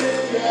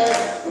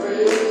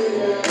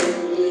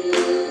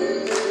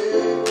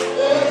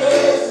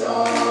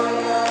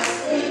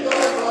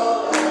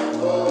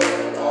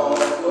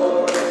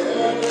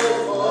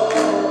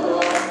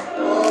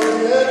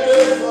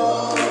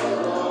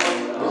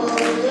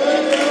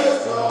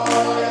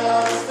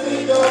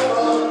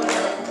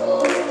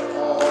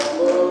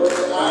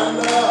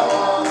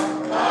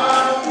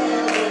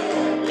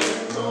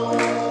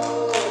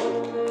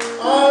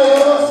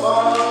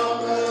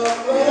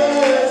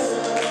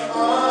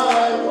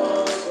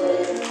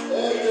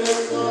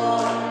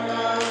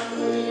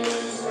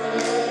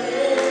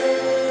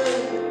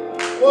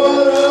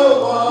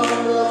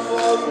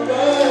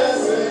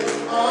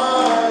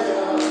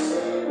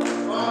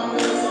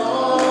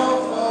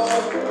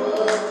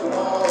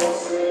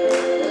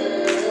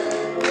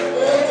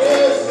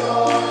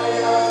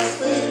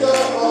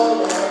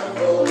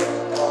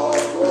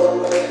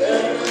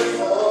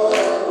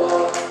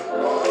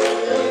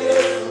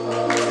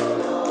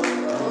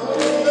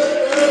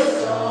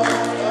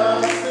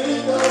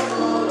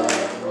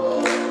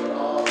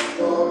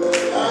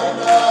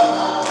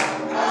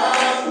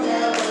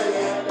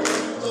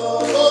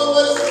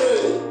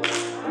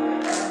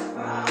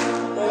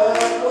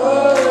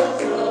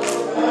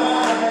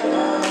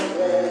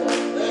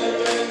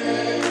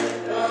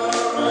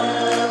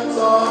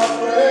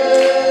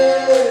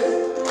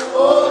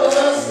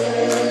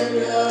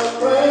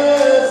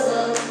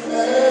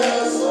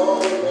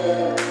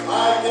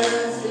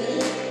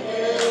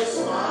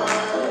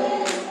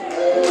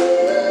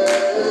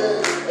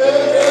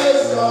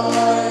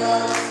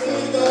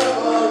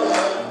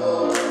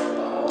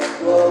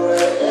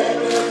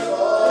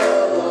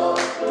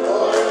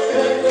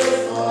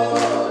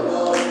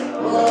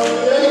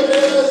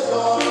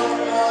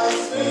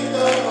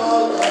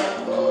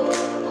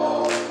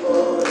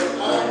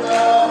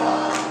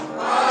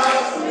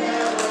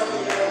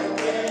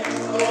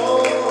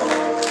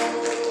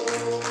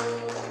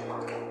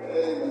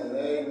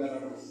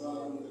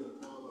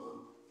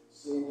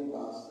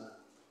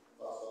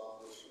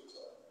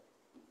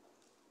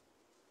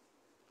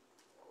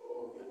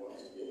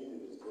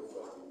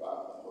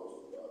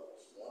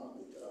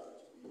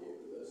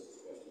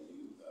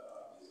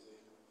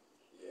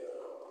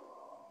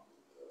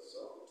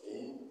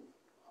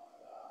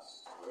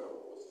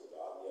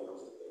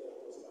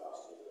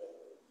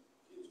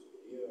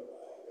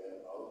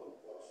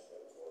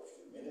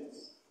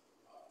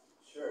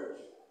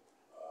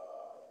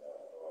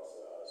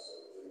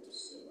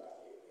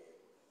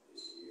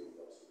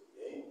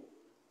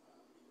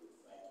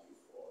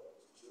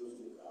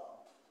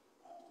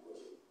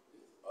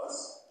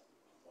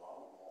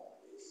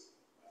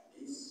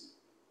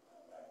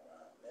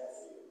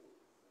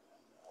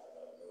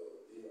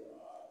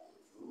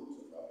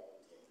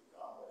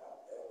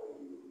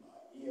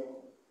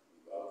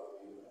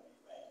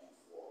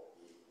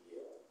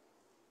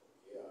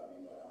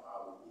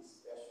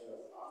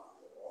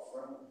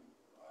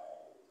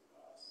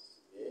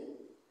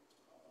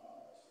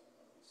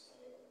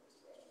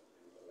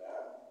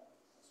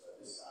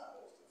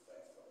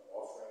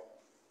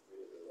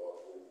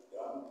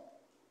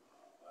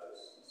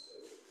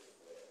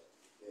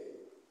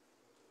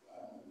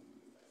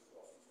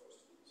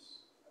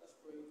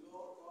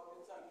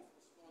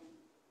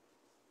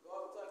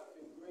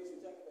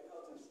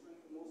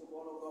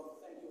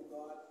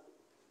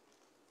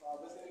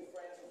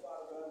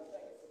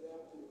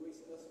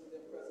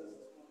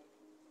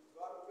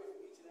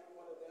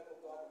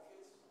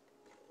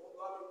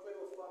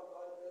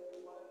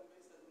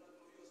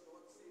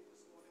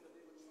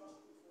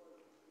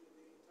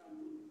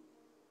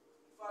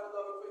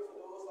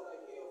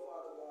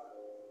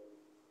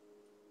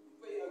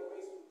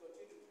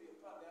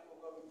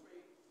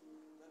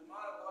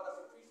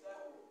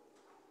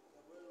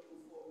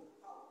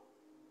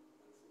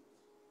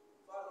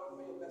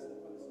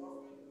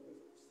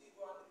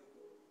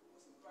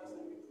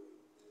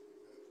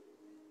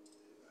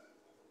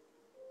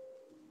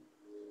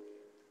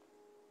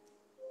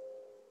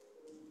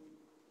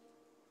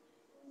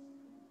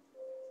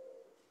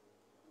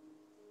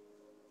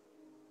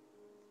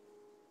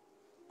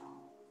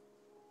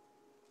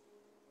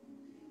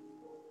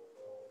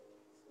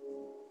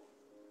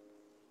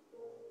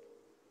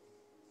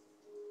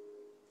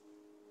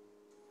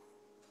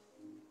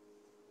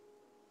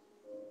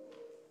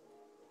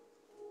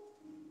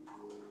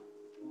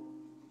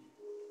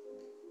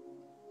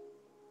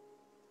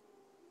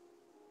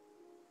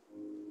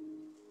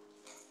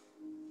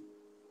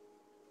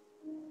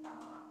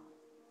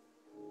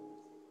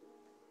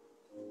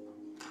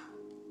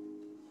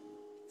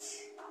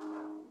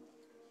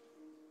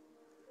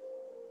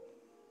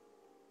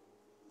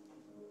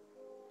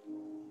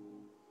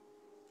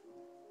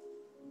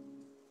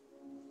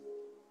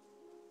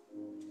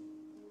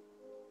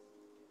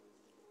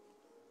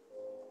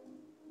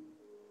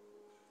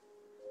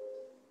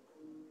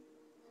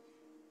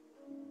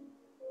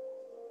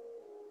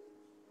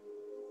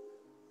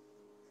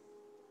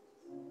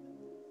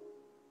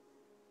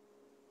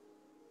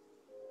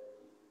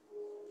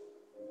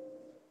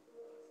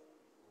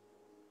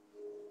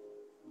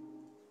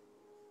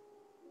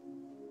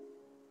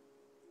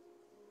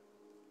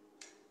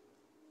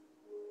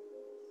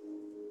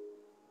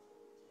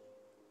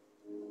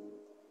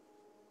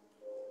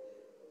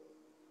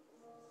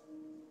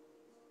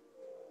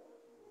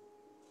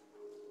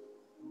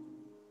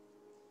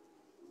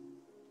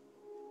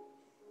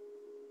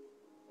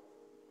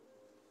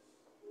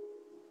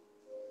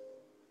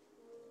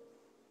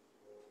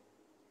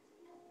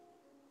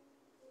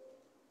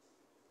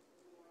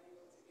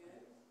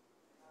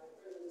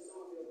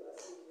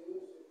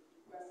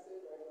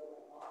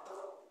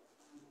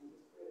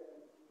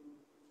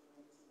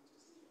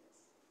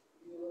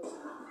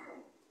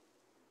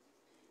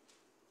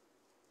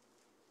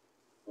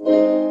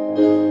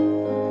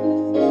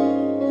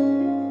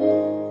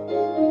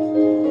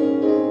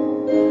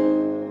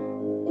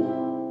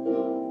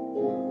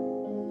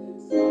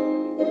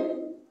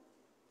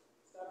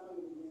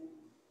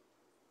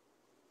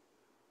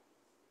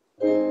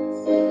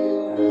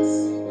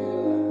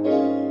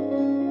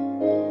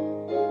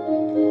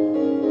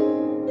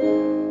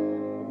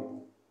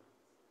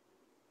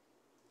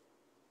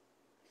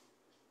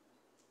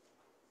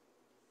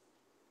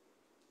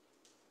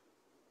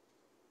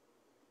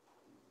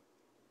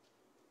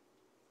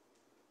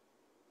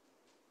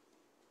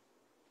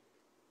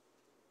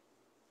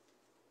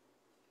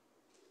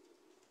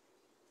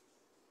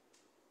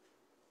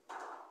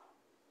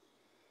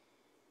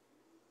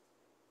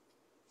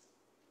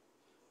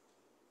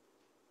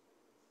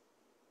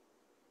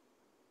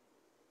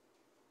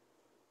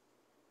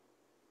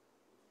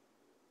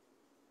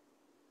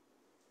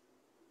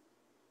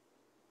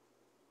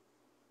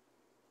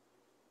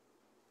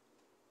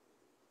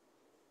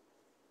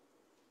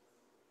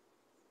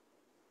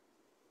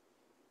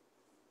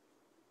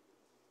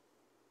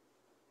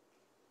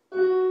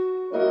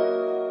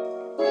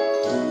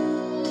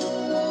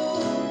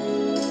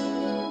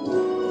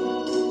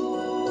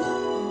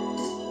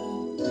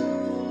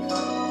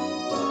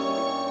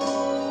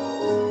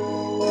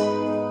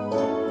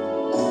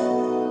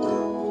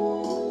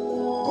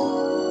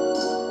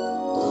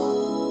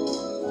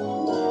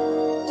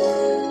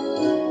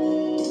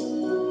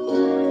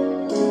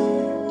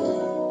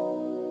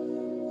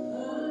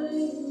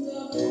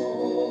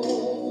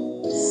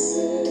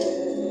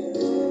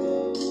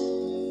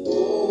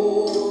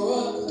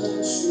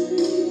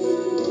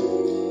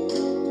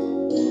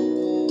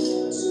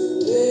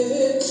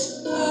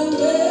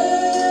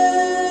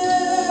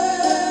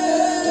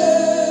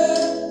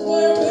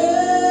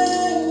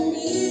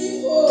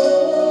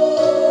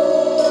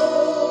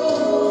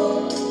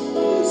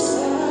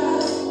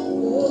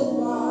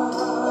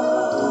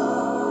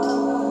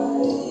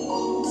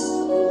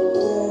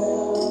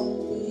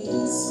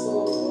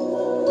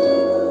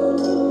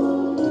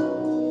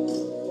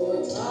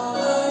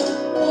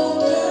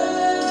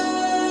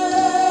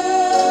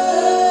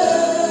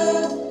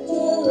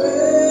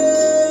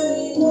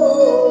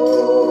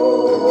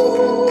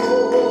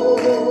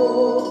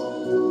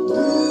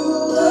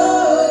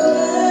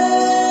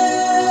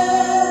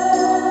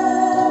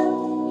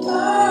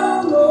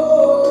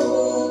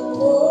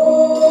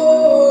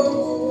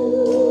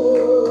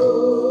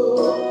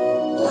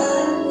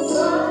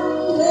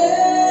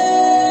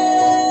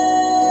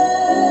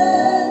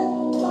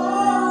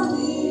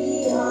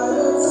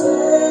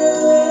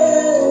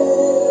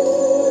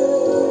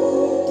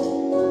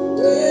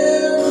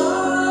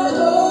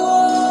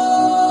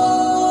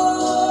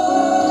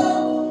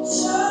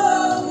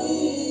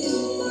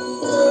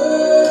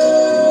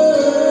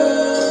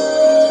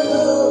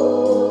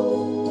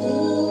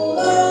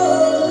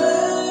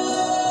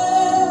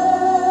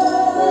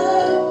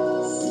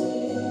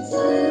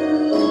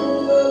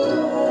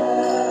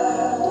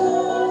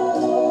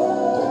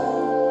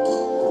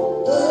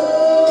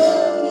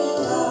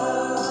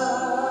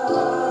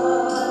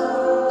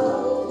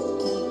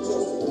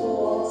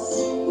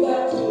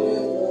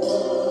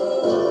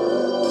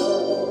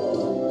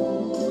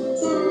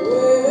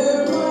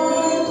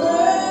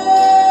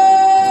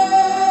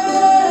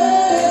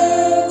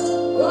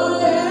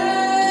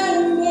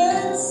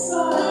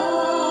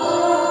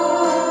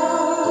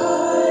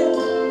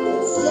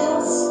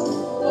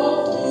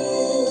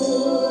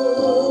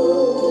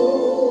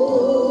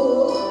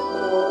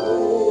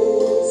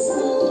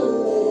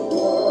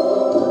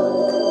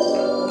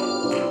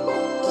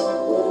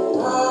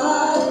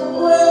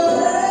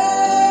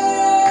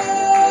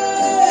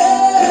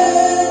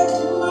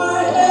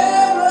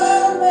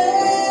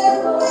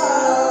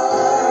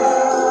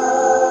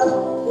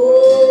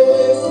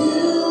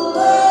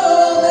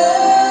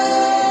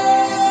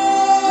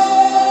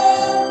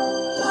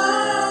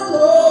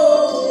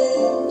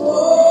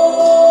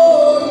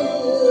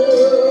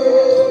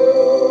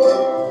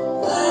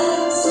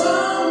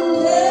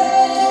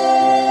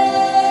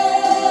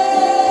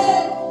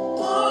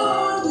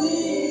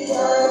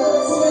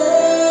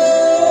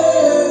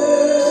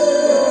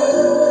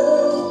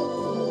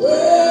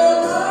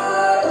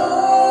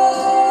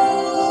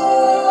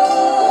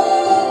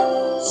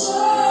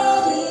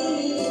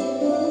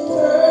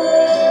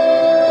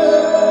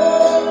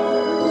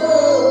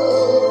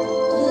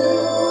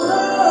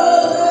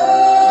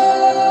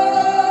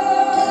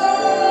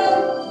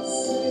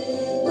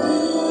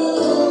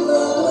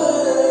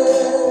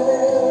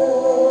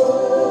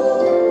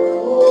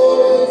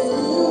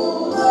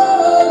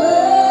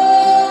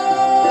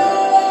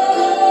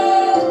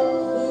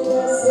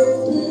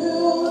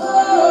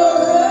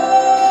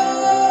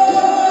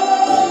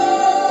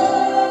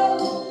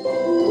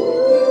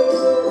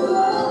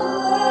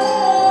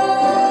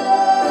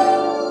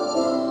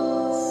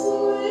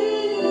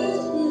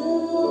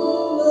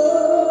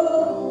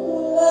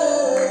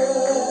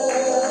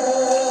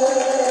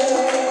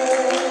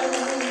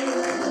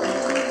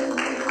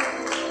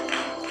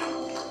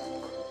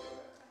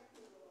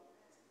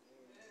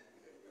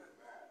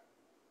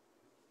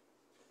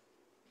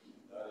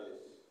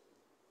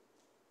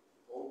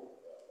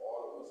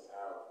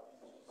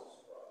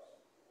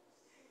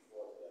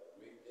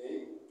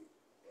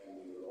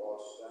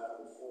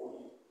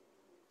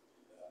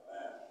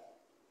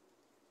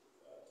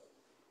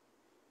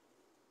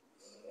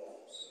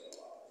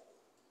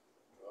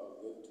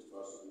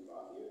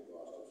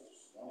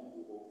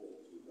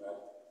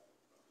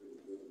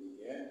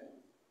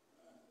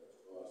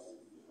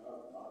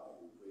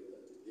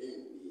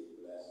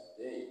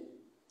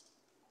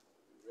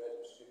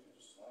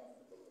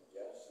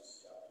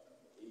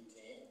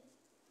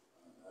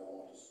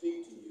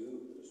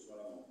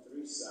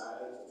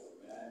sides of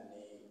a man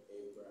named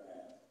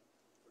Abraham.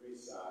 3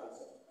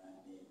 sides of a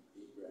man named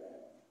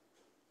Abraham.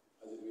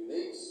 As it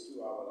relates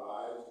to our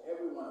lives,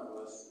 every one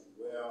of us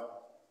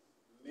wear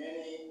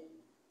many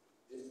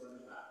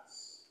different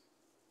hats.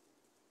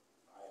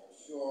 I am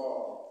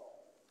sure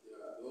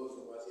there are those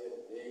of us here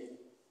today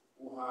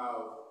who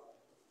have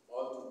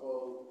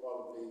multiple,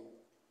 probably,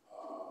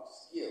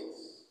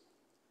 skills.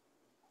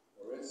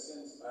 For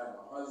instance, I am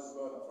a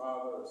husband, a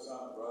father, a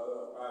son, a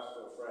brother, a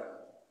pastor, a friend,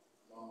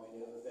 among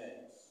many other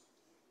things.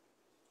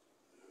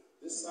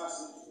 This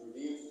passage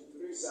reveals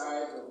 3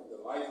 sides of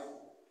the life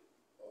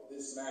of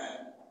this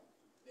man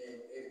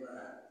named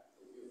Abraham.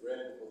 If you've read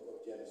the book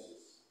of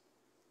Genesis,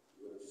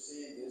 you would have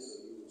seen this,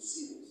 or you will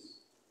see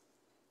this.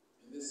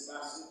 In this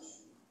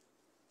passage,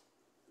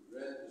 we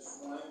read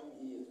this morning,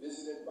 he is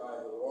visited by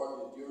the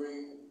Lord.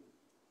 During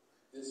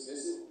this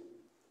visit,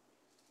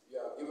 we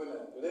are given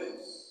a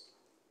glimpse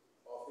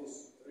of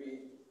his 3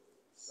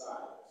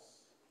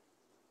 sides.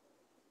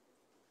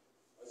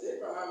 As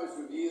Abraham is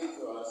revealed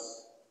to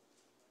us,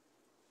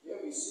 here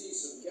we see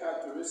some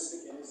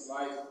characteristic in his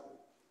life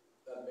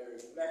that may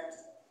reflect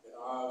in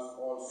ours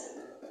also.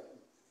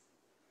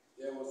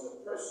 There was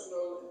a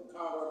personal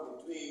encounter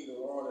between the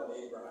Lord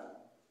and Abraham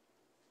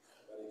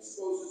that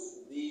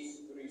exposes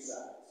these 3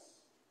 sides.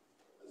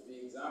 As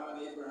we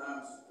examine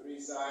Abraham's 3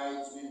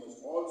 sides, we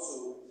must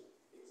also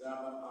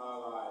examine our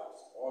lives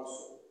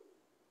also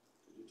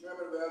to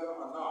determine whether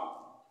or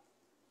not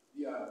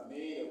we are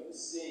made of the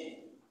same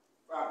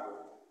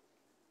fabric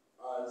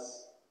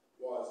as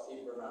was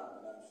Abraham,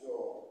 and I'm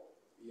sure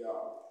we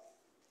are.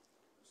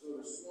 So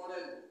this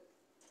morning,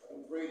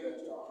 I pray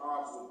that your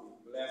hearts will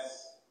be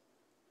blessed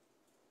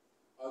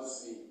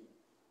as we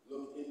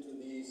look into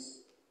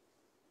these,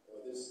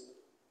 or this,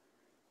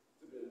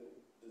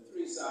 the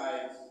 3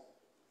 sides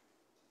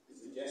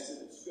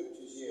suggested in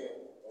scriptures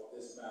here of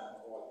this man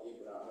called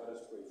Abraham. Let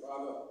us pray.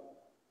 Father,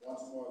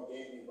 once more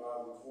again we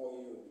bow before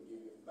you and we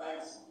give you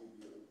thanks, we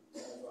give you,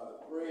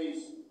 Father,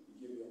 praise, we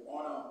give you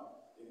honor,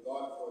 and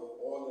God,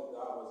 for all that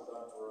thou hast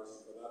done for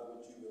us, for that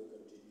which you will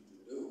continue to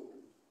do.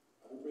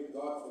 I pray,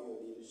 God, for your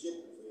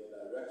leadership and for your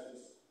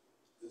directions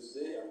this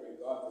day. I pray,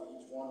 God, for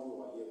each one who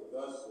are here with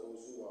us,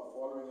 those who are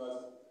following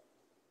us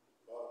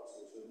on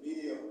social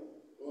media.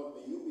 Lord,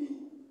 may you be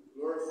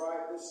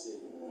glorified this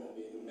day.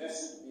 May the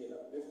message be an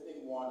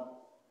uplifting one.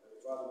 And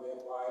Father,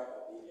 whereby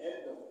at the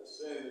end of the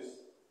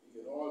service,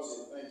 we can all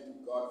say, thank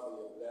you, God, for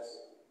your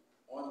blessing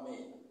on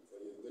me,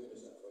 for your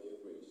goodness and for your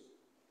grace.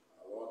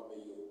 Lord,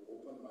 may you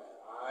open my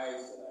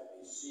eyes that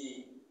I may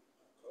see,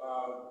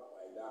 cloud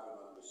my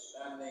dark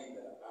understanding,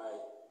 that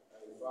I,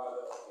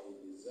 Father, may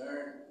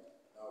discern.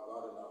 Now,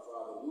 God and our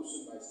Father,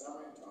 loosen my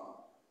stammering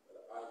tongue,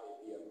 that I may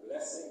be a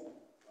blessing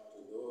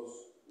unto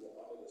those who are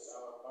under the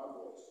sound of my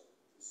voice.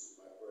 This is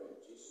my prayer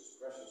in Jesus'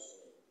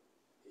 precious name.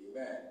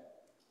 Amen.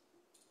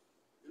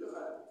 We look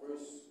at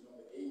verse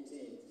number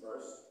 18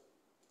 first.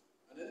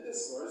 And in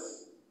this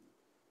verse,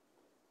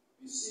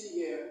 we see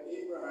here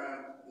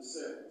Abraham the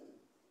servant.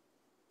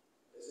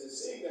 It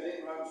says, saying that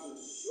Abraham should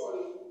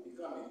surely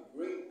become a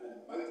great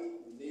and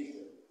mighty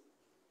nation,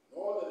 and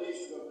all the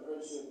nations of the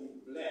earth shall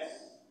be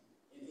blessed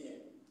in him.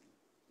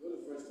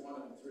 Notice verse 1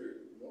 and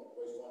 3.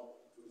 Verse 1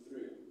 through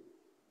 3.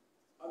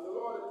 And the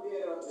Lord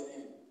appeared unto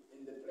him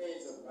in the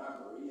plains of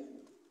Mamre,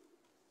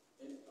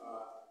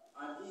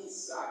 and he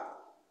sat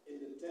in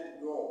the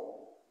tent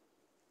door,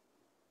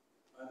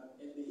 and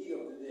in the heat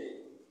of the day.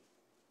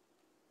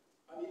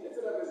 And he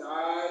lifted up his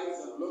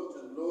eyes and looked,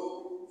 and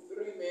lo,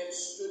 3 men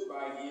stood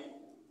by him.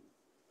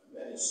 And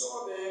when he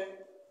saw them,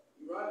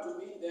 he ran to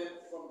meet them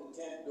from the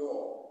tent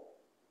door,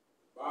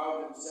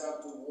 bowed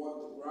himself toward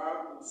the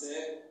ground, and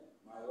said,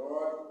 My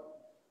Lord,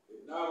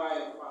 if now I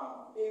have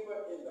found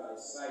favor in thy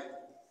sight,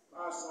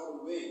 pass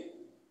not away,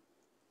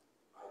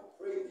 I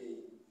pray thee,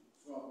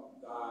 from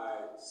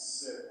thy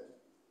servant.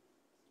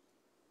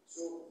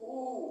 So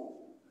who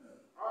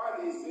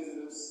are these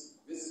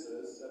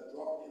visitors that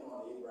dropped in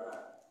on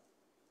Abraham?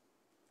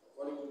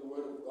 According to the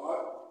word of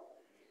God,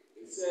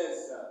 it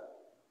says that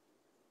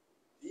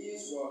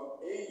these were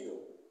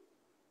angels.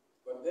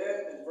 But then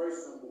in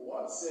verse number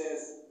 1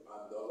 says,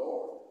 and the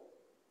Lord.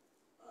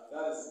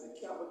 That is the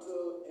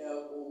capital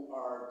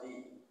L-O-R-D,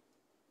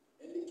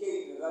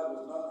 indicating that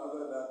was none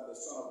other than the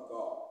Son of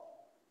God.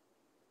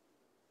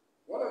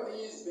 One of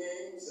these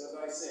beings, as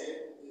I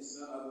said, is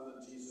none other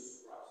than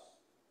Jesus Christ.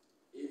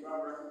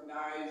 Abraham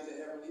recognized the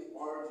heavenly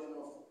origin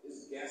of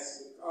his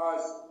guest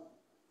because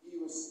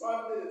he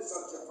responded in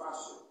such a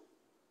fashion.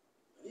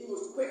 And he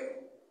was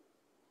quick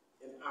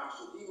in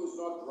action. He was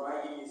not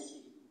dragging his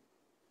feet.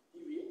 He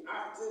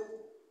reacted,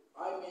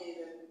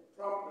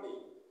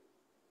 promptly.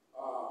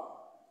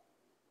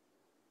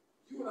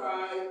 You and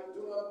I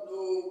do not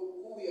know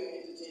who we are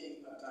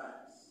entertaining at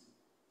times.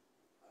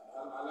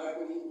 I like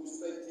what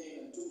Hebrews 13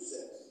 and 2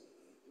 says.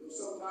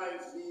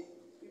 Sometimes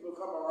people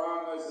come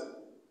around us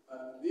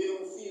and they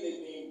don't feel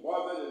like being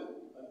bothered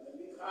and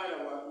we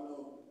kind of,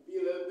 be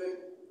a little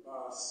bit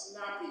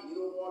snappy. You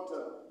don't want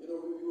to, we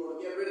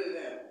want to get rid of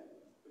them.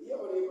 But hear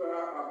what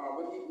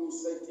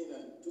Hebrews 13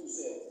 and 2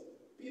 says.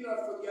 Be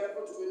not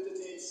forgetful to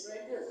entertain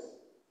strangers,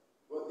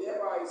 for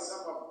thereby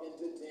some have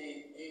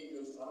entertained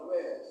angels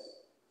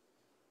unawares.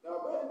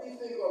 Now, when we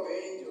think of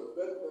angels,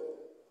 when we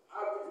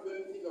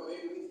think of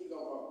angels, we think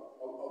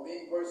of a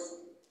main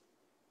person.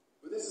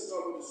 But this is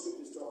not what the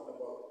scripture is talking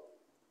about.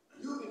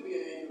 You can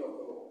be an angel of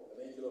the Lord,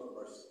 an angel of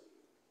mercy.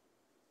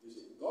 You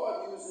see,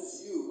 God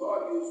uses you,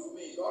 God uses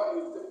me, God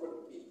uses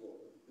different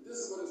people. And this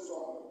is what it's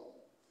talking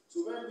about.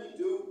 So when we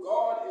do,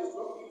 God is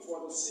looking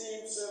for the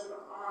same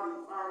servant heart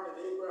he found in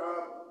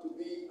Abraham to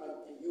be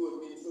in you and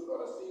me. So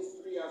notice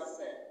these three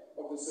aspects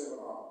of the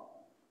servant heart.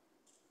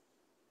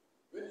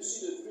 When you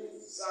see the three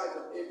sides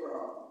of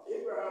Abraham,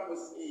 Abraham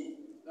was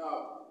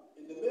now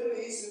in the Middle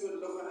East we would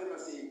look at him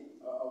as a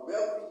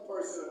wealthy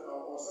person,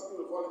 or some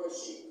people call him a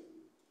sheik.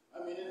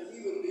 I mean, and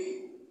he would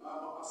be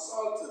a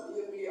sultan.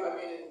 He would be,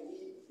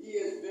 he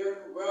is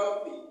very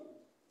wealthy.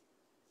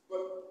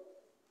 But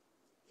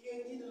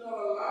he did not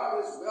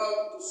allow his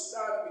wealth to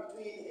stand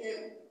between him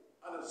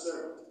and a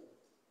servant.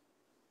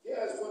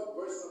 Here's what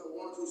verse number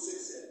 1 through 6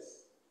 says.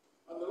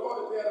 And the Lord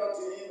appeared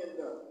unto him in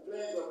the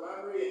plains of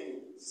Mamre,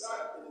 and he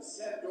sat in his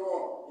tent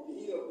door in the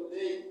heat of the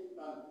day,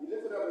 and he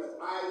lifted up his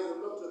eyes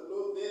and looked, and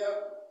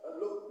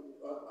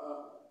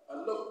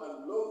lo,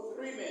 lo,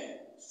 3 men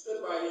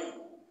stood by him.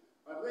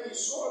 And when he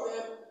saw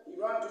them, he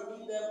ran to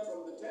meet them from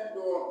the tent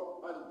door,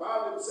 and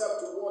bowed himself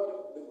toward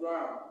the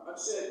ground, and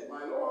said,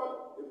 My Lord,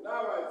 if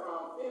now I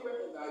found favor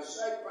in thy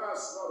sight,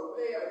 pass not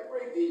away, I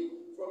pray thee,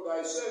 from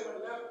thy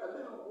servant. Let a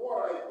little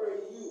water, I pray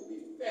you, be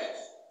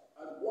fetched,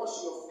 and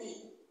wash your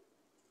feet.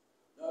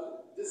 Now,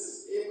 this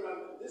is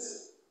Abraham. This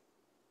is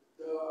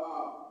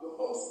the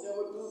host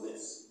never do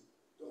this.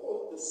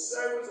 The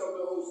servants of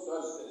the host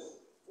does this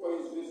for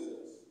his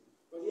visitors.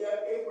 But here,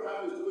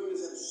 Abraham is doing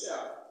this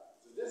himself.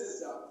 So this is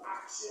the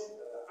action,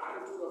 the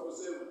attitude of a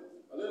servant.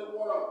 A little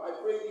water, I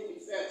pray thee, be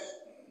fetched,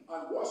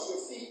 and wash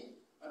your feet,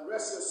 and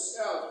rest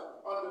yourself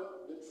under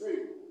the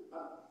tree.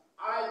 And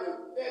I will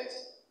fetch,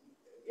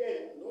 again,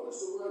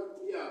 notice the word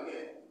here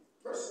again,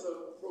 personal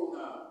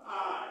pronoun, I.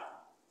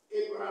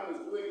 Abraham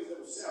is doing this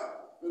himself.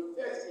 Will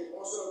fetch a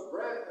morsel of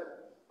bread and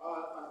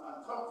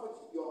comfort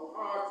your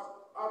heart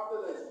after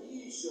that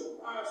ye shall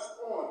pass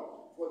on.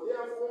 For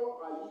therefore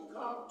are ye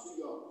come to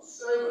your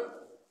servant.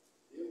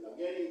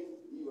 Again,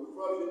 he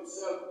referred to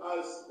himself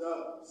as the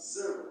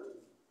servant.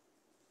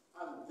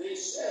 And they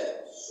said,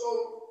 So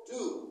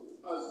do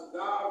as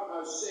thou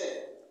hast said.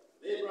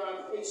 Abraham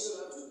hastened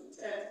unto the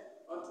tent,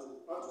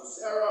 unto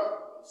Sarah,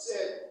 and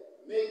said,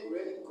 Make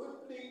ready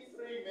quickly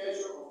 3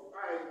 measures of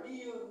fine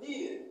meal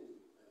needed,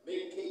 and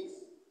make cakes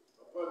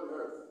upon the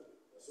earth.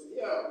 So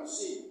here we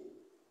see,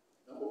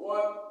 number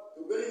 1,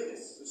 the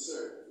willingness to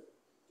serve.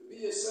 To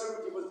be a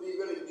servant, you must be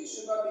willing. You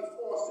should not be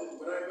forced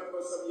into it. I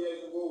remember some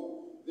years ago,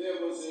 there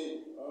was a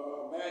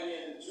man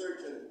here in the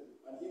church, and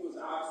he was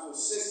asked to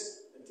assist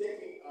in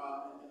taking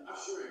and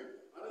ushering.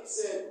 And he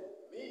said,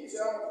 me, he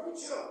said, I'm a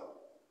preacher.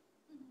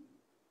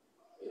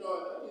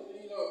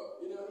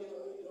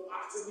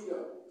 Asking me to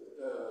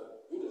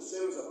do the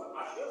service of an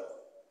usher.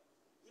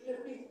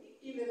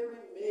 He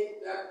literally made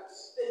that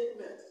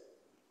statement.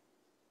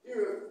 He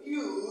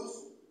refused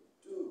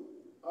to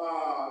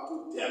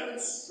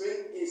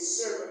demonstrate a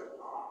servant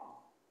heart.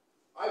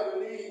 I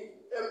believe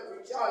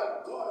every child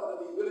of God ought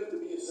to be willing to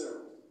be a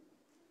servant.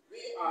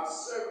 We are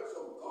servants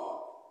of God.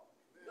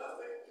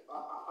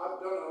 I've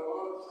done a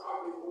lot of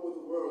traveling over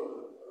the world,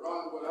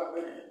 around the world. I've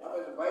been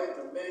invited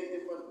to many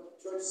different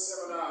church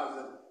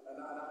seminars, and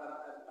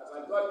as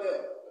I got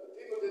there,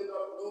 people did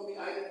not know me,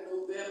 I didn't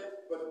know them,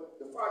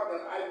 but the fact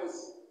that I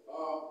was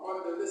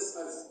on the list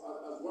as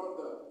one of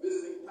the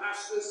visiting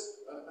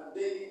pastors, and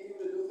they need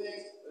people to do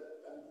things,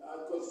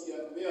 because you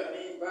have to wear a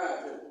name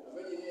badge, and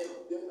when you hear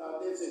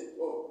they say,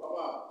 oh,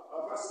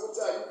 Pastor, what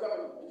time you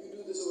coming and you do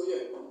this over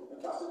here? And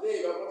Pastor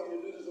Dave, I want you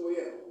to do this over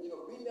here. We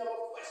never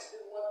question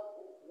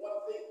one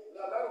thing.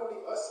 Now, not only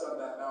us done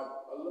that now,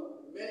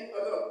 many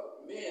other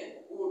men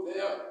who were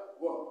there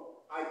were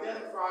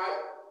identified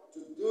to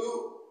do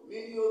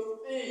menial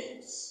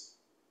things.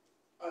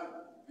 And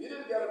we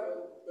didn't get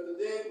them, but the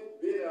day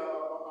being a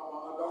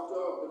doctor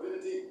of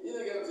divinity, he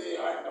didn't get them to say,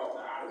 all right,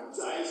 Dr. Adams,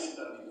 I should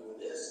not be doing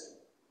this.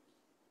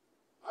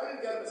 I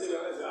didn't get them to say,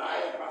 I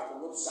am Pastor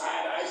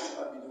Woodside, I should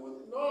not be doing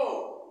this. No.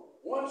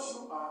 Once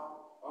you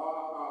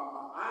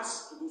are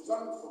asked to do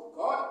something for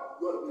God,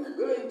 you ought to be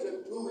willing to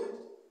do it.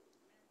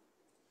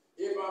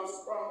 Abraham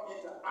sprung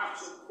into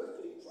action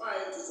quickly,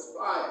 trying to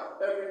supply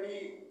every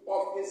need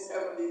of his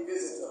heavenly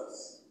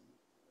visitors.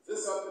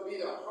 This ought to be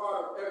the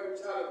heart of every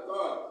child of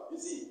God. You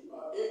see,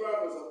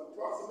 Abraham was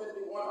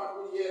approximately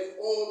 100 years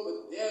old, but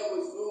there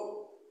was no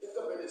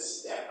hiccup in his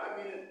step.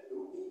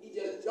 He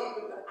just jumped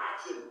into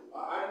action.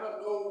 I do not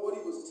know what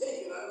he was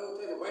taking. I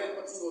don't know what type of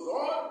vitamins he was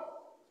on.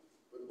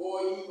 But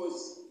boy, he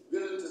was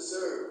willing to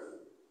serve.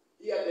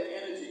 He had the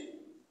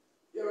energy.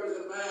 Here is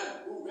a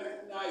man who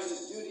recognized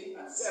his duty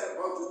and set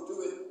about to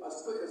do it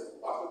as quick as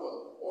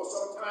possible. Or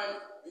sometimes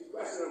we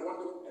question and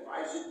wonder if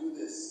I should do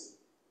this.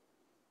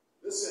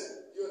 Listen,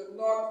 we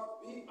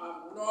are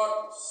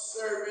not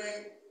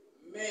serving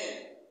men.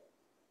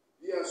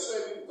 We we are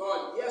serving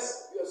God.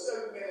 Yes, we are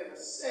serving men in a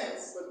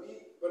sense,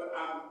 but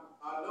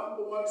our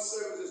number one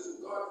service is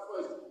to God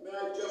first. May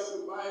I just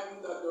remind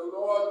you that the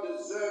Lord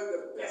deserves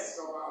the best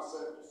of our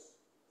service.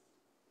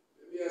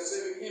 We are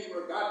serving Him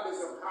regardless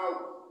of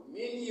how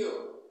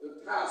menial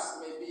the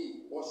task may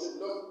be, or should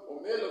look,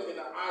 or may look in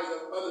the eyes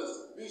of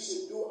others. We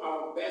should do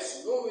our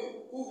best,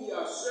 knowing who we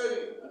are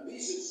serving, and we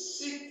should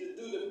seek to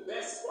do the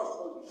best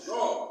possible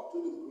job to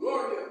the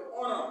glory and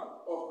honor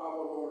of our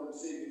Lord and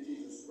Savior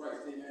Jesus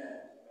Christ.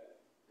 Amen.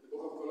 In the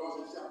book of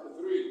Colossians chapter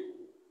 3,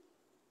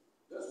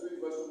 let's read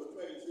verse number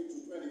 23 to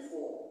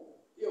 24.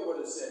 Hear what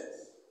it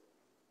says.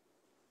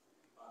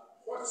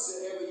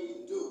 Whatsoever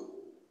ye do,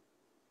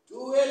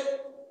 do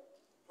it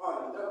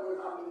heartily. That word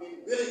heartily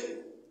means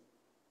willingly.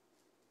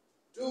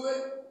 Do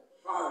it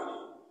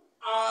heartily,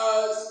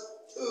 as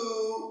to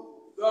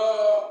the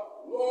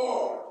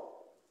Lord,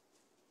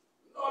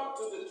 not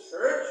to the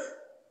church,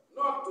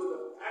 not to the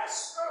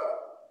pastor,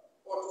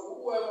 or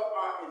to whoever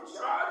are in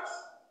charge.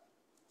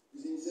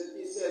 He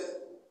says,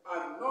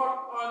 and not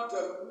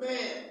unto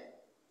men.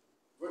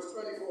 Verse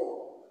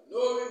 24.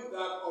 Knowing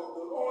that of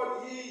the Lord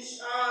ye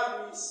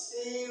shall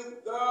receive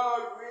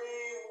the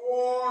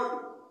reward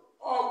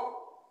of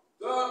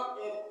the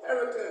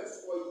inheritance,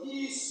 for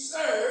ye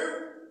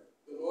serve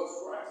the Lord's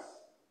Christ.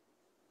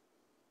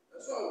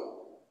 And so,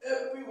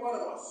 every one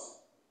of us,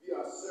 we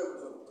are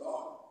servants of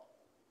God.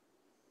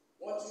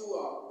 Once you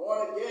are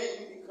born again,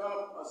 you become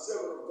a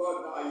servant of God.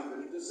 Now you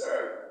ready to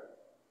serve.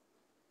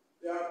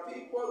 There are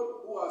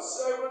people who are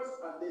servants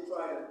and they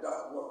try to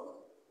duck work.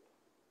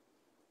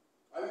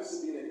 I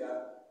used to be like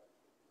that.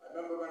 I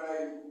remember when I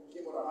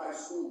came out of high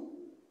school,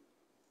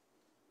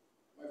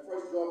 my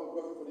first job was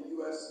working for the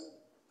U.S.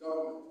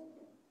 government.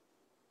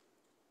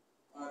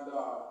 And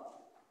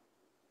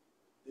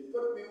they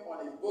put me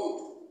on a boat,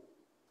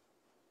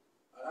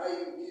 and I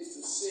used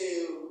to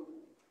sail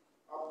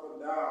up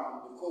and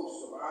down the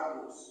coast of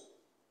Andros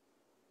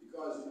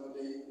because,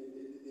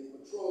 they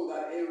patrol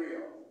that area.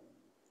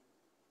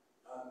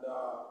 And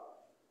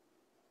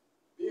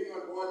being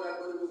on board that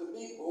boat, it was a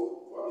big boat,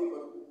 probably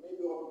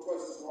maybe over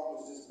twice as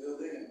long as this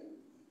building. And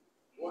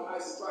one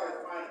night to try to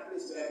find a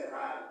place where I could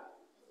hide.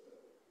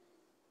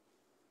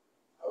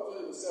 I was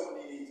only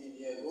 17, 18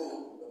 years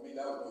old. I mean,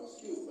 that was no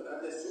excuse, but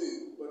I just show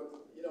you.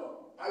 But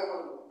I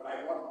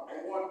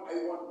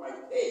want my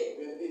pay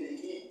when they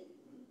came.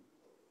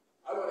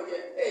 I want to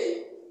get paid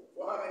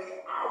for how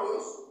many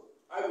hours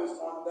I was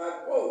on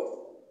that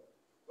boat.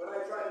 But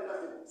I tried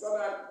nothing.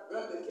 Sometimes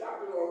when the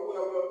captain or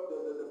whoever,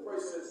 the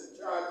person that's in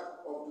charge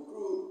of the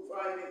crew,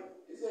 find me,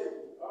 he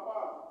said,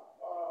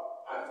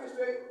 I just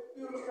think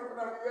you were looking for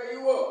nothing where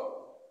you were.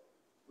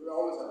 But I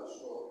always had a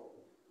story.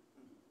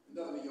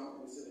 None of the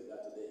young people say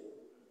that today.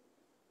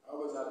 I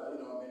always had,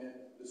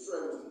 the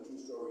story wasn't a true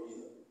story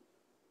either.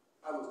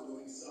 I was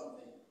doing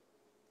something,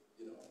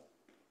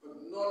 but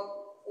not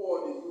for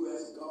the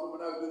U.S.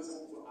 government. I was doing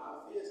something for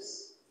our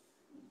affairs.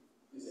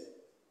 You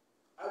see,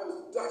 I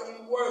was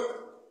ducking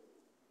work.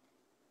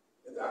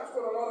 And that's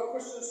what a lot of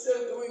Christians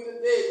still doing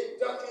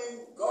today,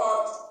 ducking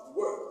God's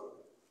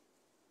work.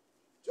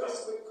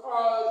 Just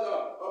because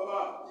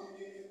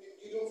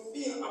you don't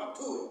feel up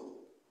to it.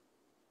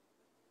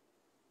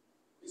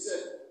 He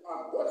said,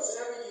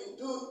 whatsoever you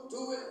do,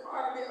 do it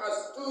heartily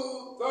as to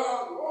the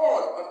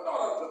Lord, and not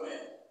unto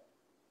men.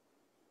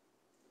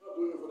 You're not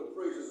doing it for the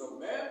praises of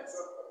men.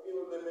 Some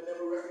people may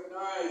never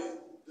recognize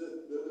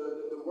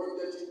the work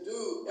that you do,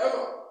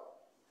 ever.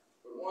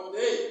 But one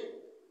day,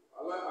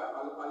 I like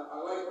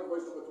what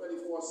verse number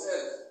 24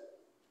 says.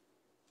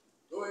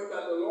 Knowing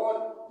that the Lord,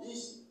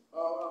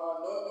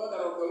 know that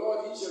of the Lord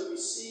ye shall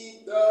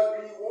receive the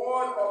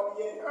reward of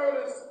the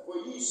inheritance, for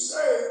ye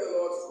serve the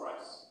Lord's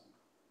Christ.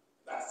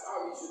 That's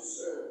how we should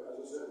serve as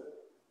a servant.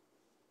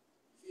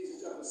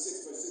 Ephesians chapter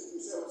 6, verse 6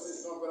 through 7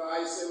 says, not but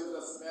I serve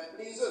as man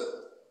pleasers,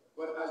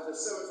 but as the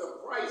servants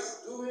of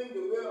Christ, doing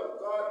the will of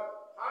God.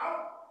 How?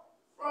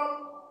 From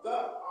the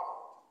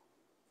heart.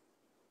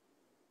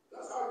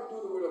 That's how we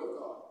do the will of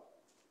God.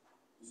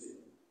 You see,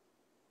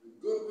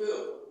 with good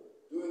will,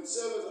 doing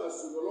service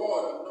as to the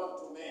Lord and not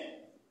to man.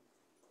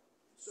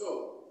 So,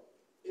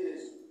 it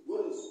is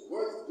what is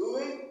worth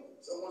doing.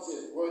 Someone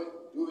says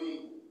worth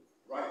doing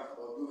right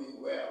or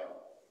doing well.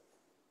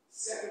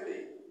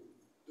 Secondly,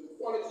 the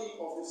quality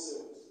of the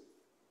service.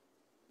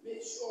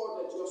 Make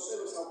sure that your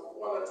service has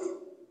quality.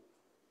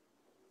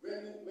 When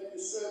you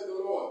serve the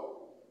Lord,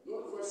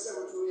 note verse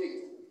 7 to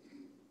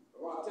 8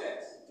 of our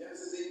text,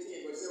 Genesis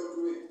 18, verse 7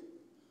 to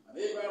 8. And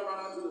Abraham ran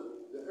unto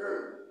the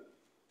herd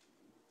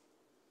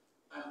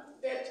and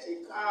fetched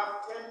a calf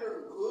tender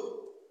and good,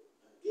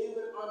 and gave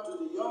it unto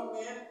the young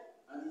man,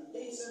 and he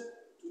hastened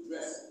to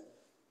dress it.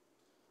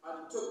 And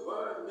he took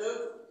butter and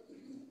milk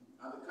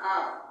and the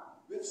calf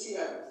which he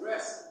had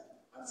dressed,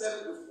 and set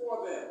it before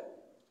them.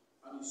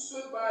 And he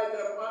stood by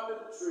them under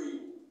the tree,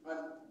 and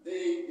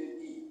they did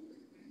eat.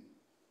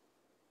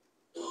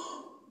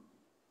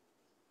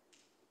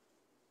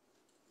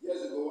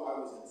 Years ago, I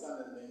was in San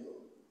Domingo.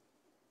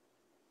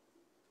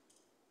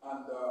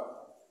 And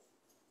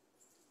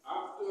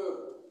after,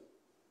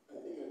 I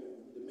think in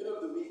the middle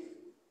of the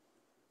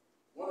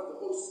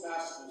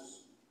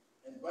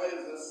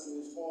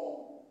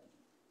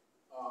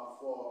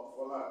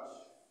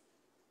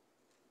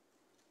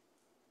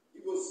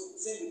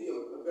seemed to be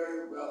a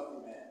very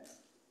wealthy man.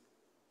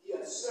 He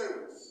had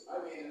servants.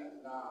 I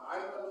mean, now, I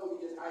don't know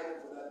if he just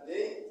hired them for that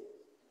day,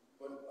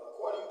 but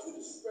according to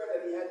the spread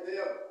that he had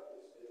there,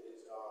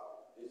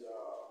 his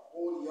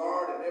whole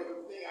yard and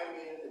everything, I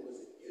mean, it was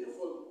a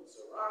beautiful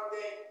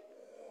surrounding.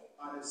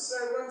 And his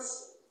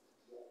servants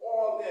were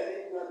all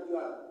there. You had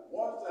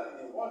one standing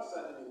there, one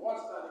standing there, one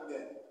standing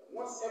there.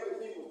 Once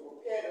everything was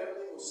prepared,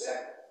 everything was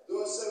set,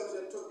 those servants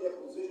that took their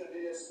position,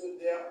 they just stood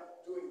there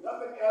doing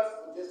nothing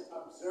else but just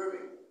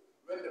observing.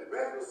 When the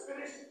bread was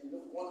finished, you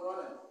looked one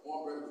run and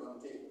more bread was on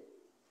the table.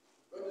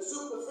 When the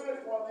soup was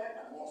finished, one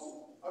man and more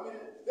soup. I mean,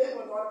 they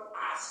were not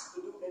asked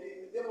to do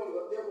anything. They were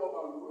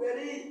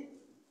already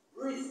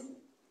briefed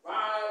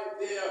by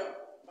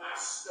their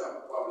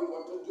master, probably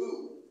what to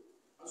do.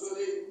 And so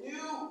they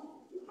knew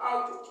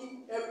how to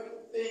keep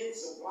everything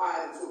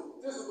supplied. And so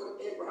this is what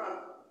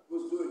Abraham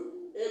was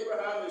doing.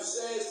 Abraham, it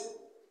says,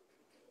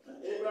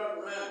 and Abraham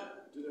ran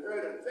to the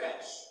herd and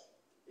fetched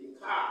a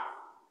calf,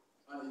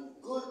 and he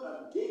good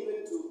and gave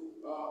it to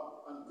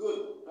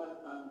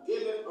and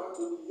gave it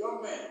unto the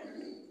young man,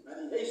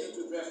 and he hastened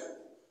to dress it.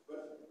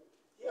 But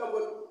here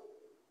what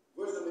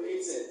verse number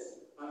 8 says,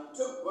 and he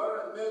took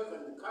butter and milk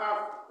and the calf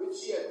which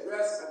he had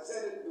dressed and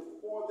set it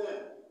before them.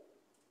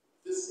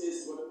 This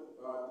is what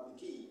the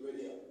key right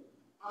here.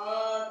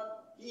 And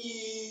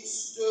he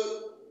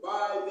stood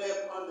by them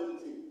under the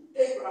tree.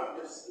 Abraham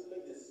just stood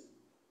like this.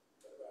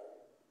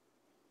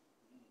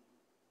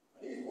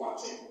 And he's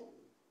watching.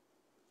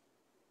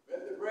 When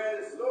the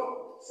bread is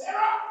low,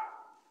 Sarah!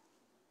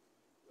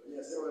 Well,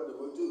 yeah, Sarah had to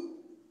go too.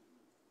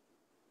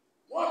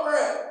 More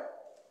bread.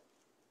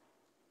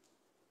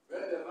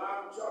 When the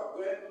lamb chop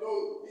went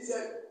low, he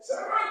said,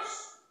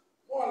 servants,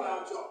 more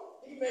lamb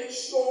chop. He made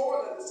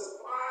sure that the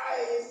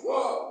supplies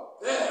were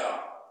there.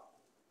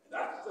 And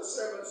that's the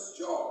servant's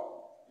job,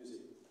 you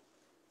see.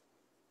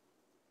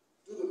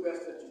 Do the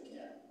best that you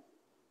can,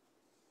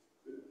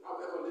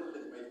 however little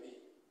it might be.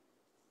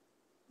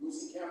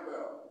 Lucy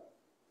Campbell,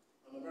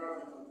 an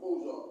American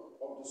composer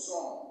of the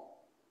song,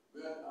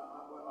 when I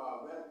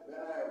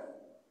have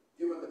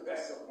given the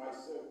best of my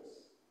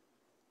service,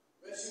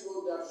 when she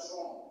wrote that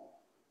song,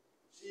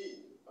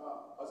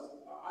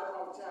 I don't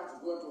have a chance to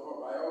go into her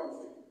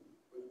biography,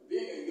 but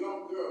being a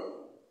young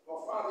girl, her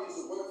father used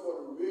to work for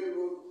the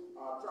railroad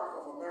track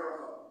of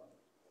America,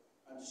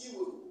 and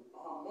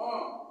her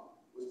mom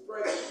was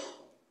pregnant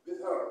with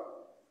her,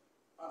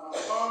 and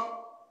her mom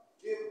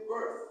gave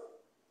birth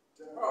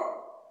to her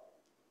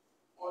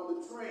on the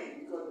train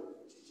because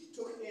she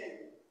took in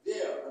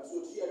there, and so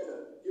she had to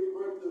give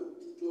birth to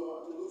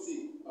Lucy,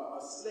 a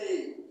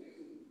slave,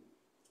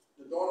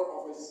 the daughter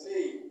of a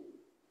slave,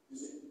 you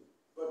see.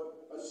 But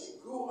as she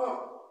grew up,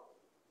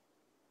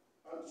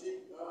 and she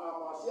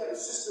had a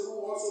sister who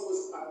also was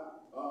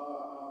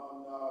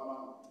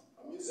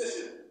a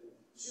musician.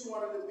 She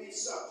wanted to be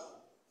such.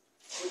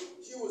 But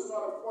she was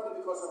not afforded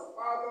because her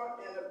father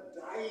ended up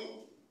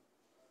dying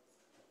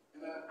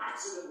in an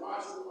accident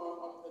while she was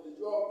on the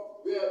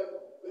job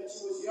when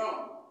she was young.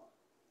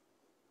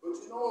 But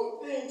you know,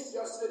 things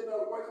just did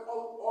not work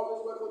out,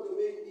 always work out the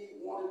way we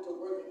wanted to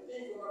work, and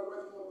things were not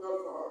working out well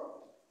for her.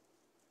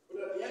 But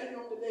at the end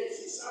of the day,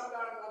 she sat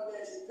down one day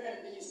and she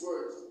penned these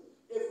words.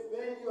 If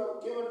when you have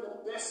given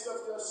the best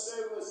of your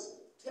service,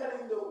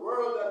 telling the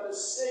world that the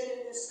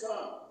Savior is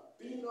come,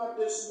 be not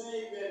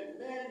dismayed when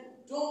men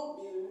don't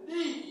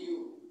believe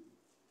you.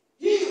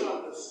 He'll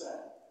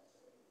understand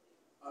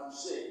and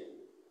say,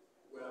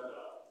 well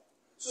done.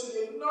 So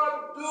you're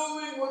not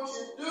doing what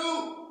you do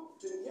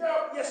to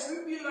help. Yes,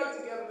 we like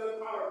to get a little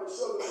power on the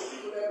shoulder of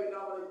people every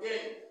now and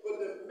again, but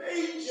the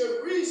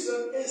major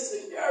reason is to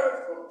hear it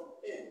from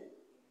Him.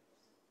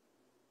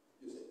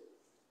 You see,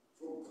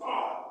 from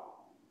God,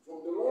 from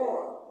the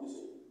Lord, you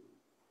see.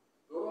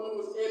 Not only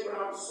was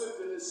Abraham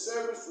swift in his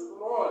service to the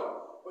Lord,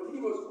 but he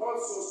was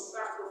also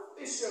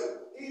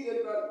sacrificial. He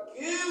did not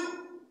give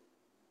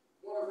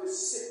one of his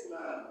sick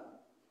lambs.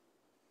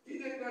 He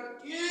did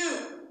not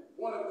give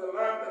one of the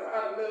lambs that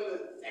had a little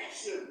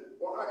infection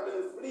or had a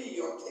little flea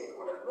or tick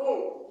or whatever.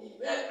 No, he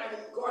went and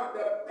he got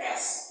the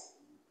best.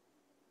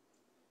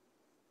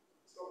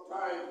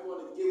 Sometimes we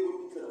want to give what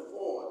we can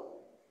afford.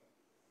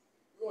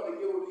 We want to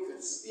give what we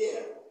can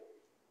spare.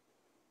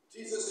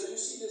 Jesus said, you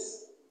see this?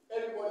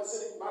 Everybody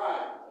sitting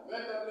by. And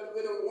when that little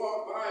widow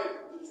walked by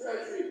the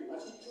treasury and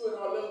she threw in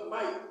her little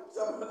mite,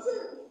 someone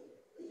said,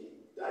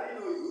 that ain't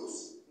no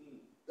use.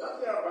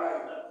 That can't buy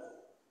nothing.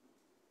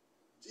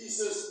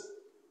 Jesus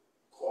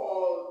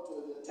called to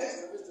the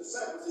attention of his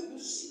disciples and said, you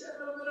see that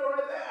little widow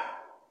right there?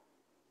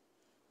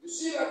 You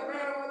see that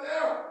man over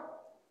there?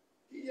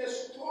 He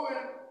just threw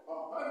in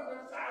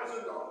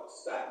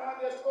 $100,000. That man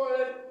just threw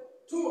in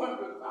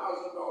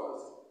 $200,000.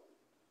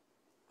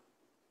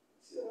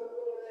 See that little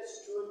widow there? She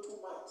threw in 2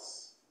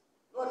 mites.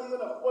 Not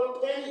even a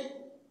full penny.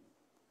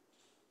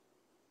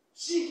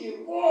 She gave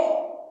more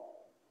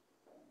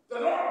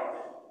than all of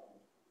them.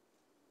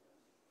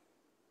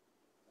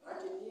 I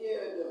can hear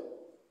the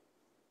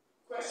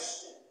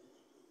question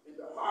in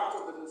the heart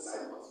of the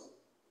disciples.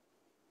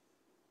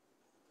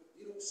 But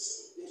you don't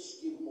see that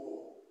she gave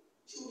more.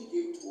 She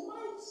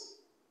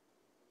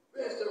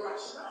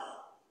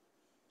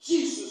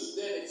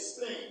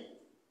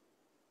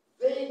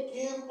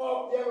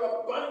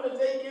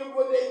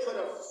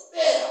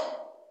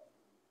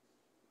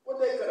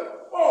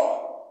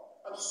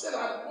still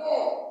had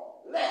more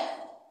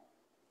left,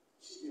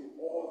 she gave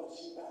all that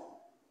she had.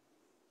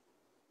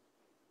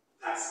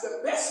 That's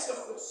the best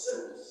of the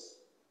service.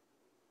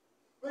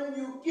 When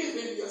you give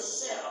in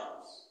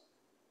yourselves,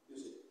 you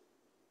see.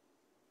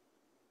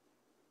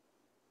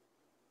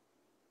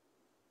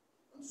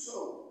 And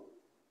so,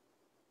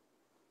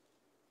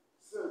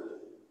 thirdly,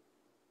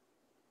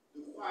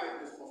 the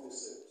quietness of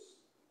his service.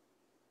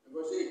 In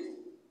verse 8,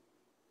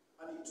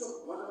 and he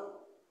took butter,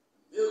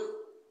 milk,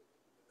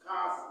 the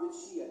calf which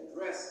he had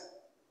dressed,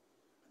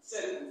 and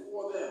set it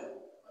before them,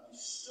 and he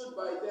stood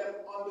by them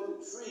under the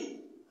tree,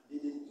 and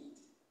they did eat.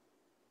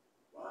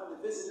 While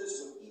the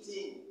visitors were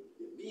eating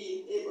the meal,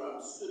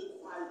 Abraham stood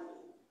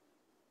quietly.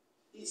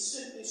 He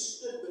simply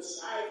stood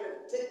beside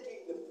them,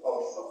 taking the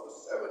post of a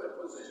servant,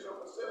 the position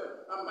of a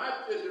servant.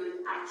 Imagine the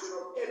reaction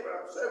of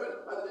Abraham's servant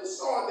as they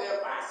saw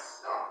their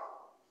master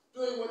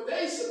doing what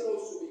they're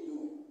supposed to be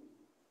doing.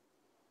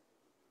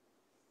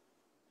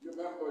 You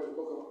remember the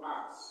book of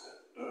Acts.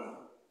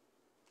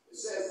 It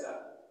says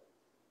that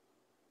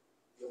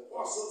the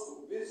apostles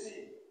were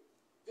busy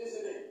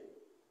visiting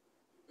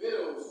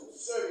widows and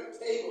serving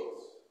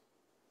tables.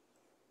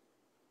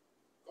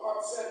 God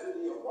said to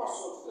the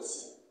apostles,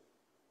 listen,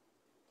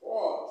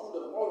 Paul, through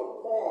the mouth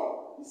of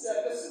Paul, he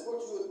said, listen,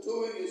 what you are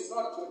doing is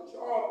not your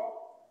job.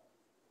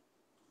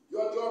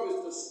 Your job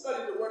is to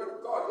study the word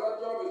of God. Your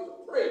job is to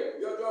pray.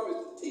 Your job is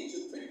to teach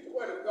and preach the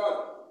word of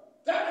God.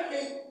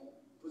 Delegate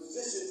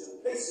positions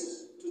and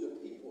places to the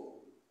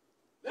people.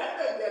 Let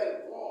them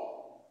get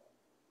involved.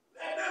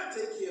 Let them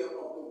take care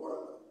of the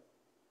work.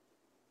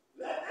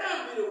 Let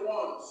them be the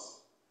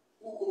ones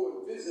who go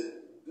and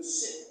visit the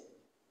sick.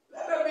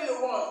 Let them be the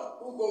ones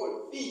who go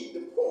and feed the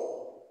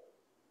poor.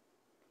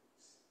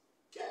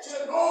 Get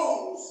your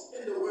nose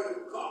in the word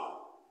of God.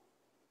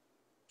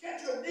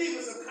 Get your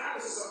knees and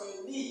calluses on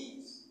your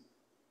knees.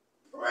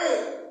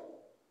 Pray.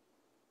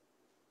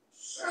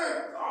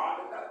 Serve God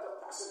in that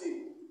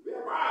capacity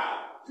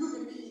whereby you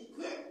can be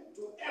equipped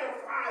to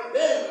edify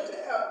them and to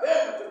help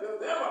them and to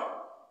build them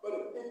up. But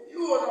if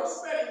you are not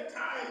spending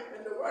time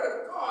in the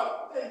word of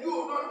God, then you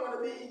are not going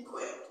to be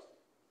equipped.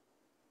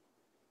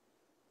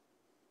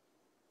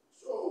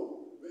 So,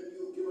 when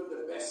you've given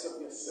the best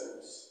of your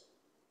service,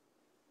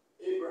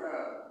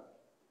 Abraham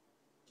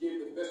gave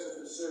the best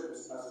of his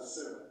service as a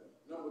servant.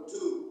 Number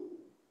two,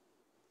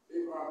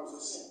 Abraham was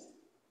a saint.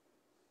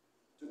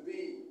 To be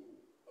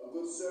a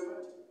good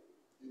servant,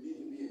 you need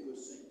to be a good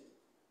saint.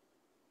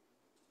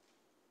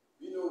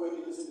 You know, when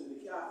you listen to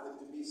the Catholic,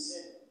 to be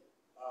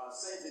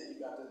sainted, you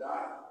got to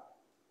die.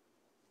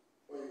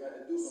 Or you got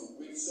to do some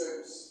great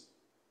service.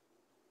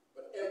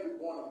 But every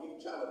born-again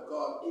child of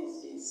God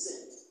is a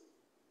saint.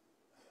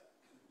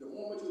 The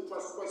moment you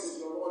trust Christ as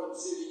your Lord and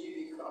Savior,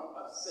 you become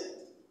a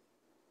saint.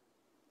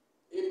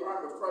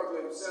 Abraham referred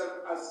to himself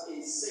as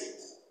a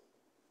saint.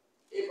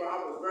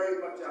 Abraham was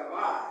very much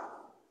alive.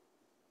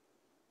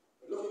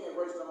 But looking at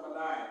verse number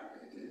 9,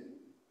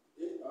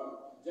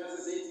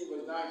 Genesis 18,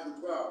 verse 9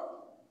 through 12.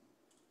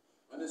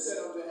 And they said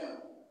unto him,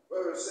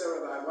 where is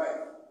Sarah thy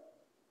wife?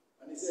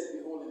 And he said,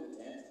 behold, in the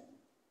tent.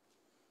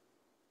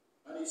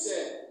 And he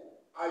said,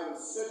 I will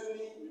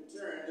certainly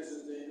return, this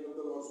is the angel of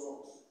the Lord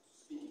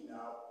speaking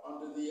now,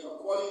 unto thee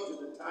according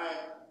to the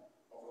time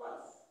of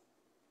life.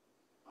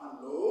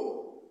 And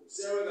lo,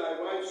 Sarah thy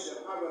wife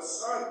shall have a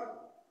son.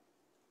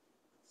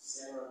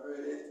 Sarah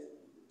heard it,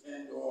 the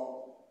tent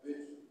door which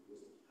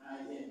was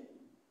behind him.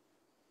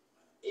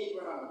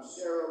 Abraham and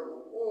Sarah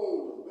were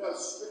old and well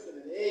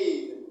stricken in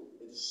age,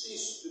 and it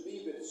ceased to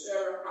be with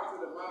Sarah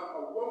after the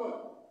manner of woman.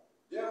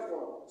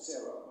 Therefore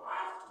Sarah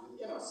laughed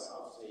within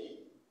herself, saying,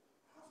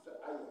 after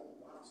I am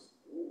waxed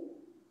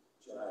old,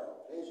 shall I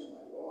have pleasure,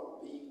 my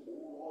Lord, being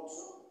old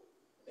also?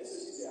 And so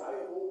she said, I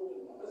am old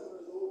and my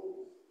husband is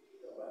old.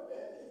 You know, my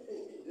man,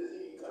 this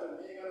ain't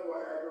cut me, ain't got no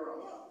wire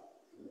around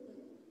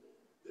here.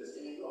 This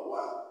ain't go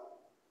what?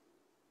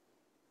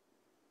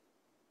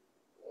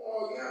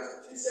 Oh,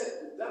 yes. She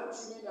said, is that what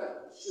you mean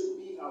that should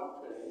be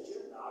our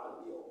pleasure now that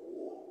we are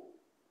old?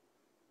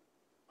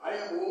 I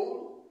am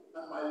old,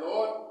 and my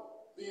Lord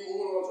being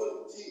old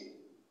also.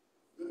 See,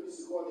 you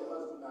used to call your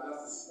husband now,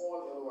 that's the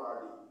small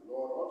L-O-R-D,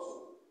 Lord also.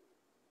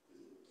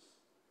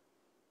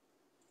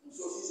 And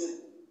so she said,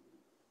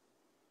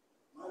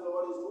 my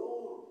Lord is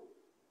old.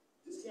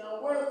 This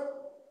can't work.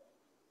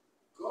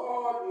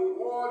 God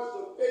rewards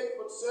the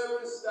faithful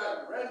service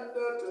that render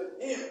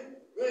to him.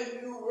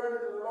 When you render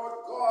to the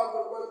Lord, God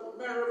will work a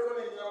miracle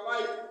in your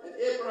life. In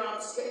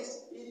Abraham's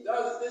case, he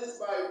does this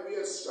by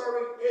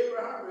reassuring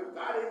Abraham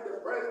regarding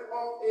the birth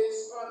of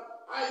his son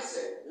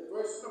Isaac. In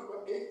verse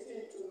number 18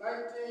 to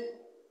 19,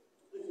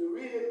 if you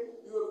read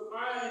it, you will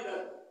find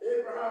that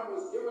Abraham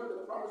was given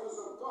the promises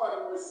of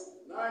God in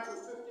verse 9 to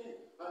 15.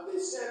 And they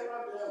said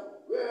unto him,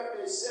 where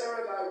is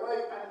Sarah thy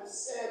wife? And he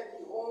said,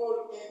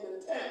 behold, in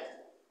the tent.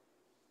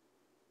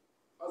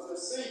 As a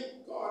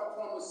saint, God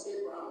promised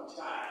Abraham a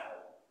child.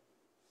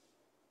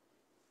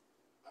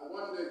 I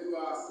wonder if you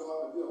have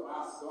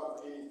asked God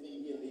for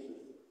anything here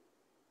lately.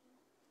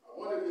 I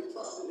wonder if you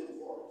trusted him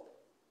for it.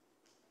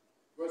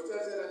 Verse 10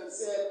 said, and he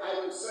said, I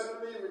will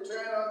certainly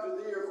return unto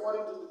thee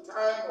the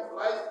time of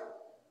life.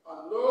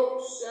 And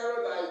lo,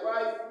 Sarah thy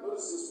wife,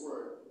 notice this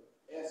word,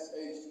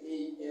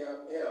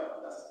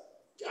 S-H-A-L-L, that's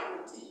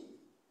guaranteed.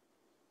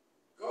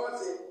 God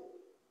said,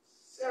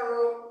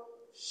 Sarah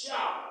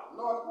shall,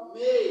 not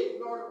may,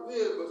 not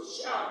will, but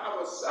shall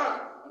have a son.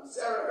 And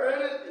Sarah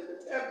heard it in the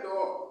tent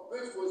door,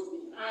 which was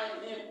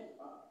behind him.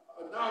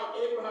 Now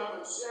Abraham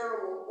and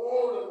Sarah were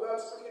old and well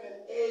stricken in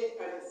age,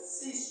 and it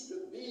ceased to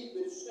be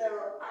with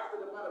Sarah after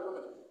the manner of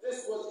women.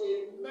 This was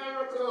a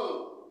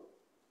miracle.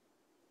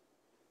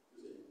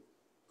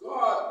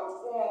 God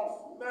performs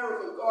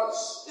miracles. God's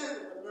still in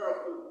the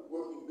miracle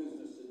working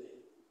business today.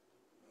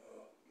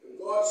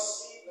 God,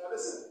 now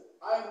listen,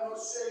 I'm not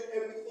saying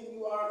everything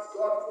you ask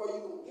God for you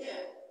will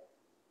get,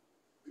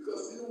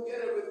 because we don't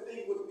get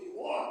everything what we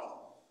want,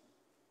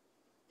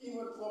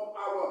 even from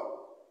our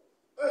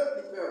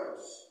earthly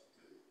parents.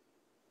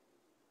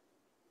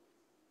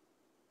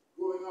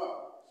 Growing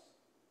up,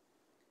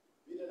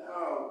 we didn't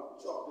have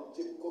chocolate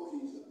chip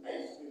cookies and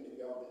ice cream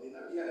together. We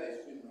had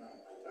ice cream around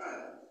my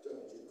time,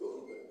 chocolate chip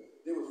cookies, but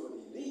they was for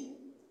the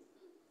elite.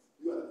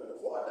 You had to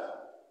afford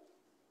that.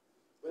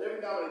 But every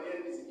now and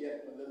again, we used to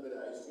get a little bit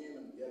of ice cream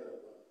and get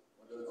a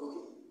little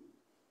cookie.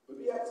 But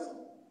we had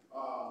some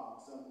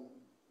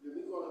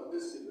we call them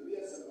biscuits, but we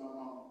had some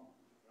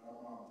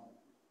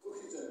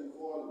cookies that we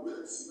call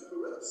Ritz.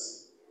 Remember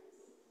Ritz?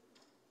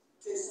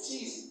 Tastes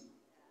cheesy.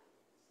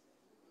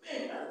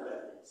 Man, I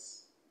love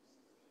this.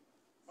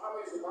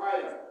 Mama used to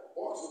buy a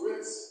box of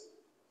Ritz.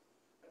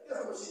 And guess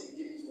how much she could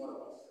give each one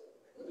of us?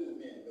 When did the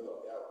man build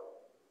up that way?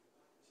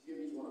 She gave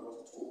each one of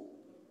us two.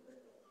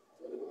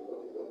 So it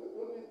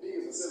wasn't as big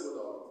as a silver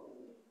dollar.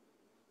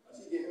 And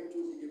she gave him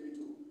two, she gave me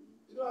two.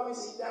 You know how we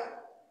see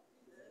that?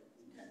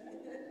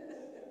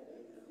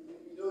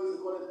 You know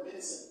we call it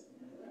medicine.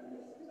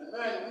 And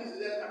man, we used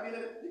to that,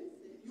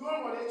 you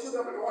don't want to chew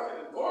up and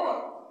water and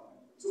gone.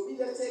 So we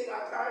just take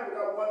our time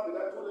without two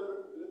little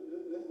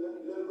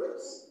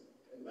Ritz.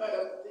 And man,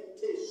 that thing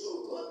tastes so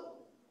good.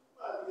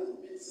 Man, we just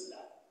mincing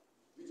that.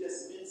 We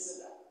just mincing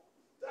that.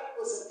 That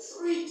was a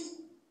treat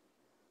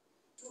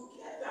to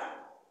get that.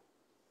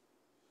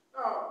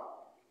 Now,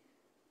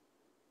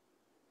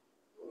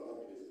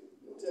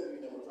 don't tell me you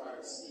never tried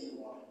to steal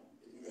one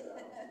if you get out.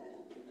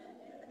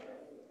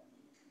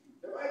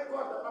 If I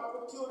got the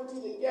opportunity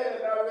to get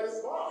it out of its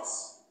box,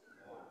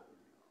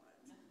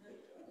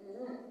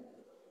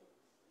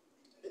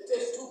 it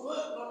tastes too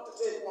good not to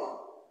take one.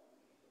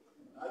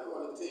 I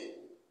call it tea.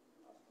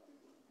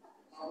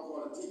 I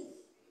call it teeth.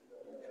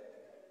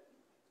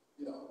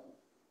 You know,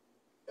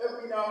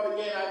 every now and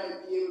again I may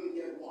be able to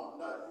get one.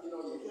 Not, you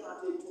cannot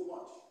take too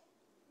much.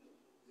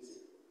 You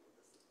see,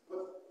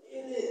 but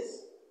it is.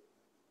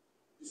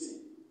 You see,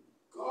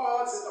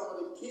 God said, "I'm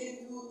going to give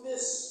you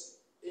this,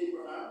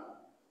 Abraham."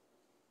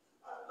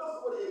 I love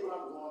what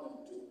Abraham wanted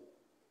to do.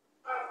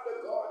 After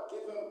God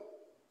gave him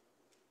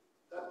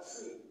that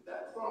treat,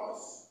 that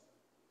promise.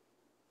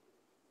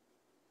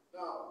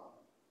 Now,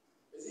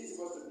 it's easy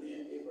for us to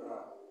blame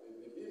Abraham.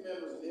 If we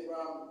members of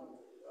Abraham,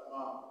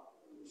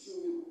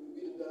 sure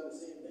we'd have done the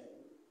same thing.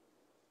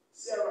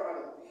 Sarah had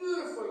a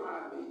beautiful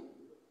handmaid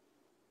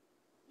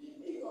named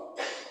Hagar.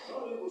 Not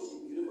only was she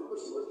beautiful, but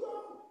she was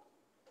young.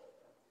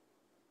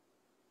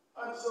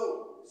 And so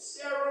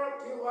Sarah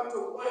gave her to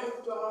wife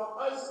to her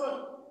husband.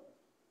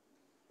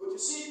 But you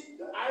see,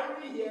 the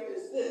irony here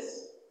is this.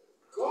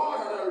 God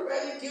had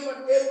already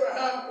given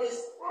Abraham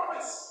his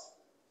promise.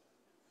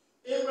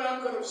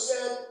 Abraham could have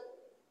said,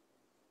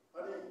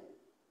 "Honey,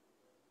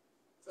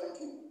 thank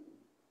you,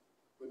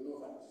 but no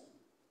thanks.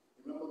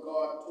 Remember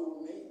God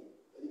told me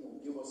that he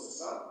would give us a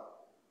son?"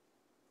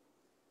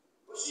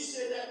 But she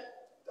said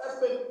that's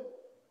been,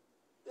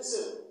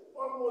 listen,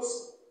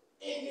 almost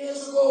 8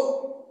 years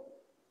ago.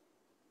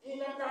 Ain't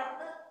that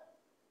happening?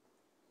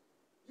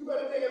 You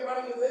better take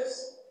advantage of this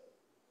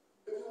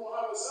if you want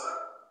to have a son.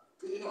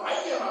 Because I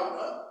can't have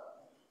none.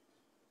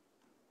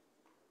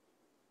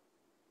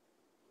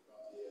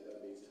 Yeah, that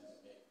makes sense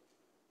to me.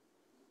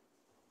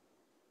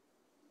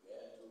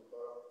 Man took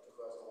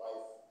her as a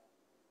wife,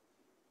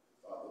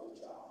 fathered a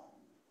child.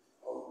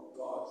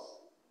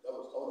 That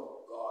was out of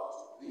God's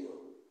will.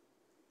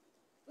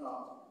 Now,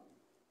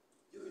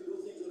 you can do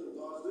things out of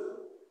God's will,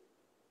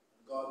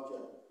 and God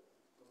can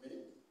permit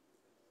it.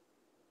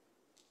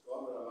 God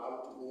will allow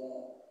it to go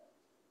on.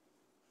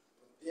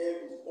 But there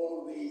is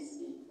always a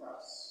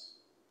price.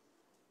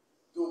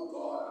 Though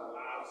God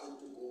allows it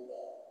to go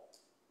on.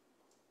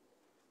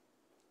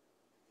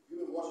 If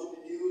you've been watching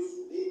the news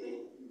lately,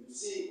 you will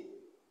see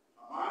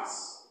Hamas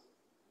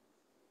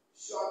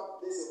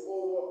shot, they say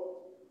over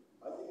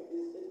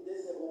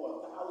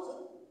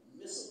 1,000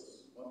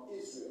 missiles on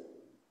Israel.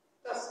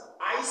 That's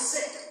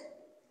Isaac.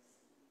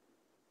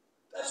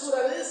 That's who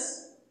that is.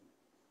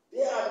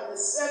 They are the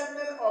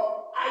descendant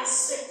of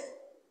Isaac.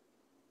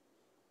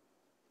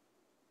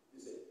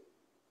 You see?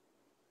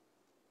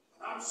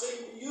 And I'm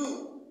saying to you,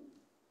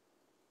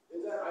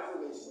 is that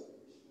isolation?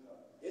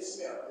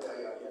 Ishmael.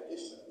 Yeah.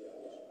 Ishmael.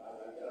 Yeah. I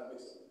gotta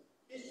mix it.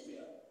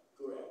 Ishmael.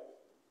 Correct.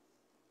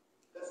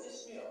 That's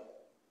Ishmael.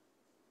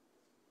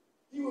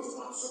 He was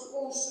not so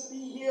supposed to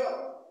be here.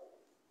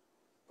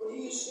 But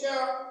he's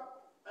here,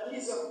 and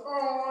he's a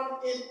thorn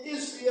in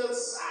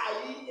Israel's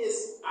side. He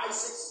is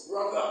Isaac's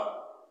brother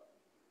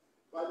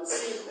by the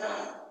same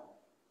time.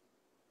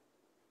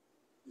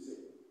 You see,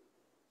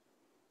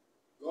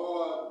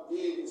 God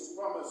gave his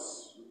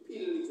promise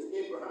repeatedly to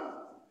Abraham.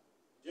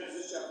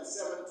 Genesis chapter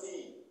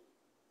 17.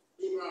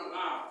 Abraham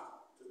laughed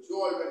for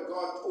joy when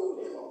God told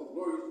him of the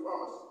glorious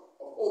promise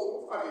of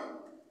hope of having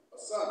a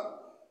son.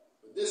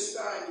 But this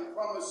time he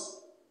promised,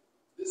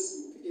 this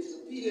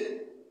is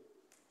repeated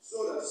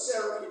so that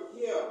Sarah can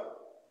hear.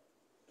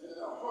 And in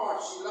her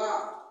heart she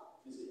laughed.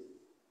 You see,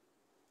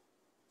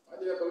 my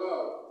dear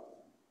beloved,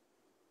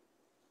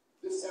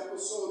 this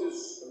episode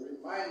is a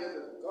reminder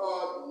that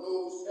God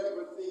knows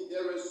everything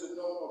there is to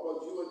know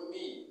about you and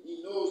me.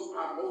 He knows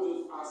our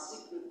motives, our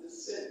secret to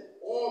sin.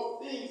 All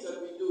things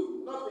that we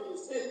do, nothing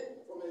is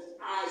hidden from his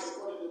eyes,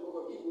 according to the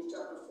book of Hebrews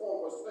chapter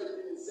 4, verse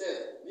 13. It says,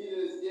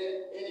 neither is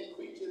there any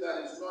creature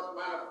that is not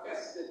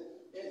manifested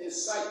in his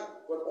sight,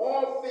 but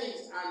all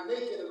things are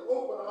naked and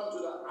open unto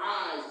the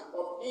eyes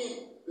of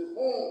him with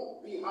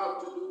whom we have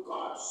to do.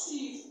 God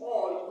sees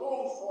all, he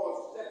knows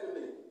all.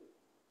 Secondly,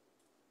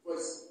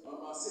 verse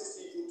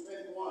 16 through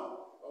 21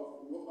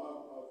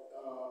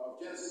 of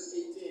Genesis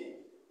 18.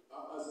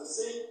 As a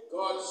saint,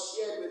 God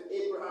shared with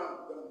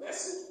Abraham the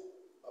message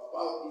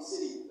about the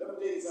city. Let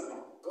me tell you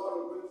something. God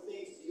will bring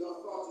things to your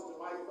thoughts, into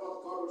my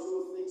thoughts. God will show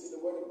us things in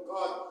the Word of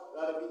God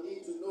that we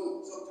need to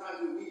know. Sometimes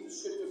we read the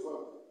scripture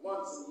for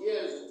months and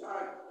years and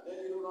time, and then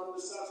you don't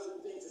understand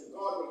certain things, and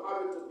God will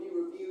have it to be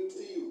revealed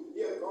to you.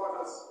 Here,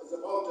 God is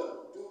about to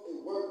do a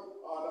work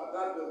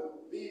that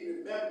will be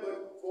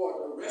remembered for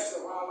the rest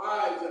of our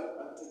lives.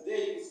 And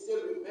today we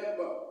still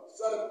remember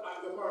Sodom and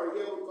Gomorrah.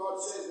 Hear what God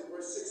says in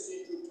verse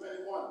 16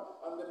 through 21.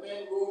 And the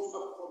men rose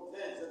up from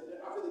thence, and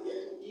after they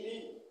get to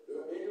eating,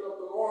 the angel of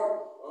the Lord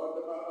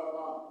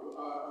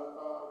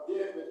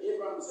there with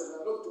Abraham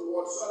said, and look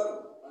towards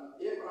Sodom. And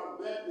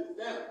Abraham went with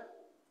them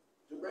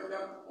to bring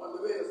them on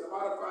the way. As a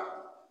matter of fact,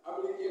 I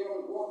believe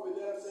Abraham would walk with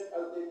them as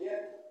they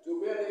get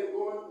to where they're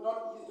going. He's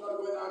not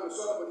going out of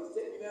Sodom, but he's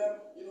taking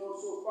them,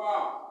 so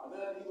far. And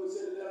then he would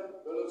say to them,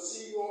 well, I'll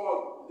see you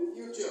all in the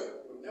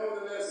future. But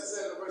nevertheless, it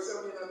said in verse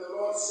 17, and the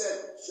Lord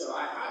said, shall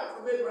I hide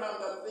from Abraham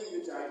that thing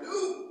which I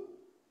do?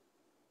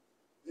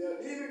 They're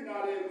leaving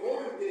now, they're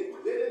going. They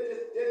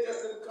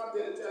just didn't come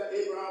there to tell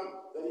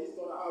Abraham that he's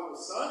going to have a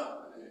son.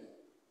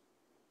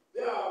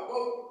 They are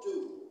about to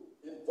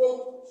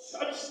invoke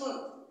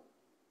judgment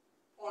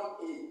on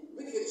a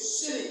wicked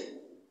city.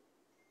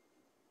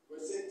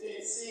 Verse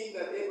 18, seeing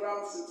that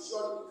Abraham should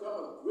surely become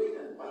a great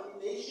and mighty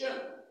nation,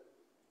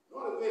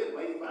 not a great and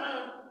mighty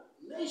man,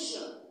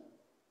 nation.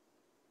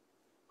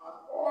 And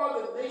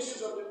all the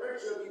nations of the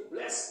earth shall be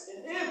blessed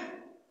in him.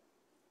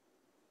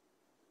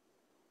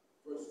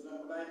 Verse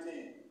number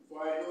 19,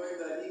 for I know him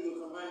that he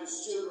will command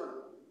his children,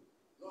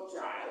 not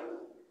child,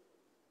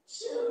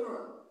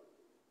 children,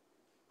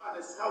 and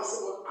his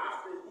household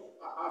after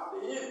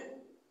him.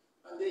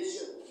 And they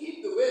shall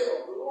keep the way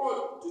of the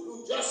Lord to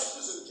do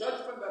justice and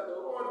judgment, that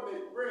the Lord may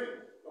bring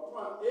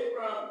upon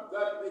Abraham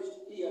that which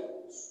he had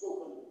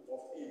spoken of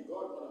him.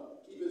 God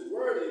will keep his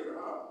word,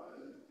 Abraham.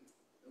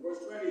 In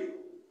verse 20,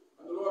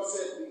 and the Lord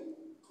said,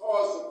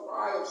 because the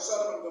cry of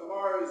Sodom and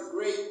Gomorrah is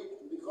great,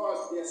 and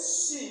because their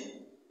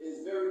sin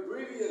is very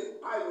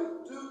grievous, I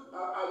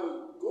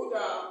will go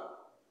down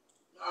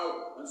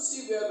now and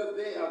see whether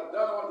they have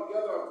done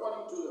altogether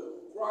according to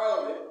the cry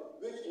of it,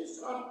 which is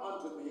come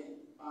unto me,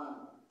 and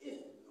if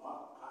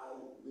not, I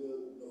will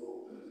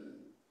know.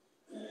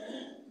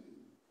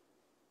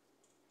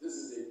 This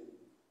is a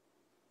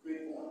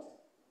great point,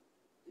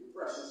 a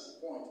precious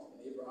point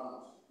in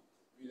Abraham's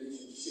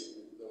relationship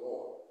with the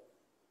Lord.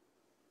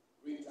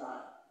 Great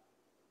time.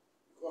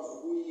 Because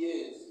of who he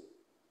is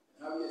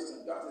and how he has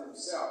conducted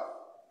himself,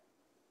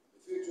 the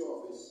future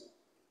of his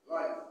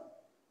life,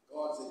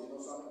 God said, you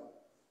know something?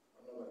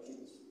 I'm not going to keep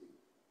this for you.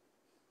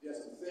 There are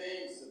some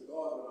things that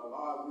God will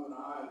allow you and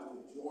I to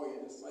enjoy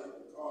in this life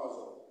because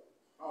of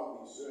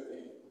how we serve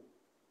him.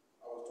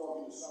 I was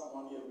talking to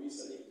someone here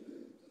recently,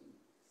 and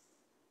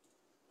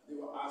they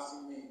were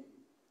asking me,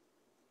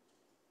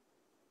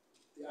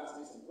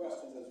 some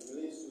questions as it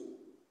relates to,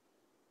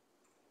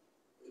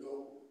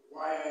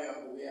 why I am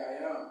the way I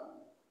am.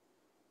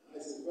 And I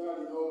said, well,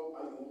 the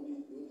only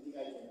thing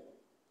I can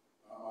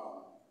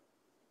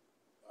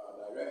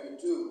direct you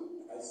to,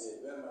 I said,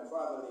 when my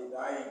father lay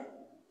dying,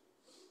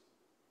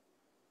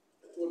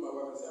 I told my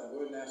wife, I said, I'm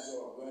going now, so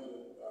I'm going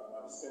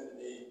to spend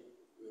the day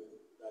with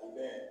Daddy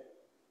Ben.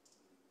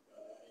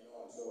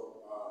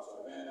 So I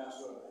went down,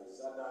 so I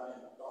sat down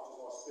in the doctor's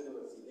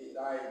hospital as he lay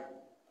dying,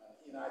 and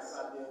he and I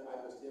sat there.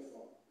 I was there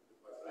from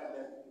my friend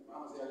left.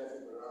 Mom was there,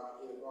 left around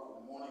 8 o'clock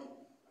in the morning.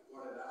 I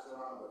got to that's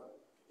around about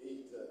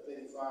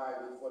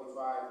 8:35,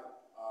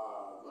 8:45.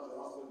 Got to the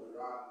hospital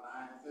around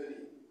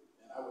 9:30,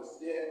 and I was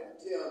there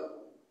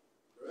until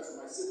the rest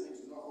of my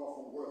siblings knocked off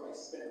from work. I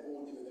spent the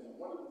whole day with him. And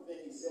one of the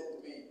things he said to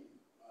me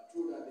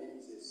through that day,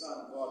 he said,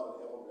 son, God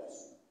will ever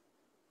bless you.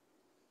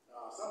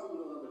 Some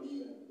people don't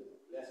believe in the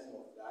blessing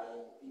of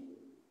dying people.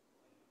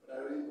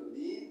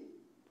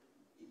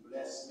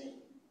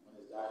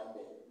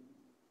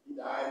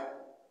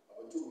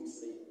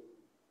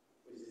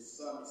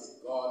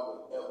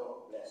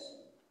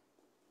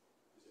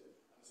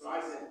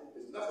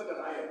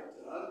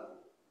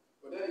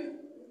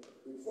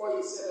 before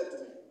he said that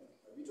to me,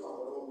 we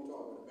talk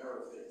about the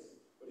marital things,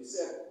 but he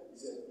said,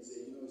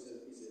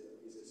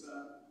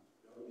 son,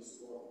 never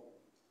used to walk.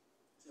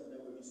 He said,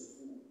 I've never used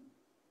a fool.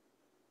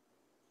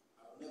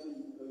 I've never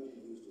even heard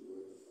you use the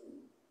word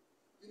fool.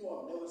 You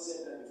know, I've never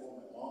said that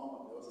before my mom.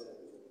 I've never said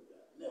that before my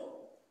dad.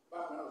 Never.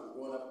 Back when I was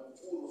growing up,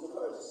 fool was a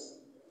curse.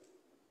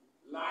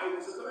 Lie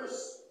was a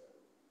curse.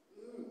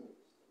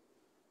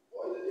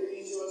 Boy, the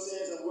day you were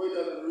saying some words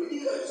that are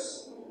really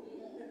curse.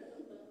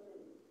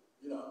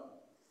 You know.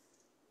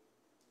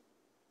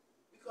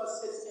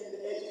 Because it's in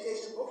the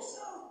education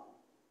books now.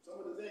 Some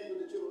of the things that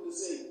the children will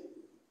say,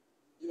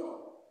 you know,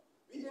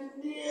 we didn't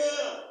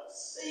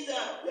say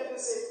that. We had to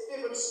say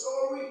favorite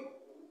story.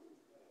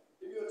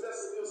 If you were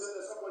testing yourself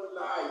that somebody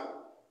lied.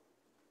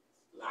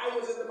 Lie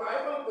was in the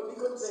Bible, but we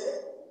couldn't say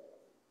it.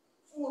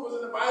 Food was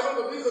in the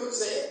Bible, but we couldn't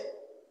say it.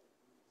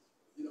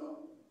 You know,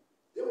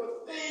 there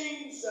were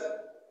things that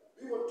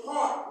we were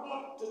taught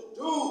not to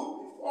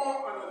do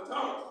before an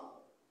adult.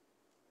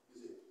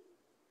 You see.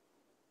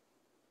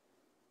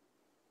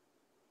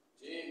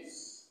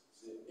 James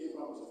said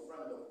Abraham was a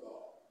friend of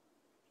God.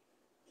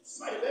 In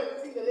spite of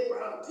everything that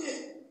Abraham did,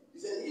 he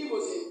said he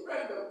was a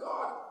friend of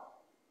God.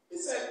 He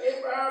said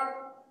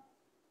Abraham,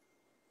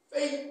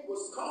 faith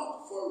was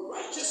counted for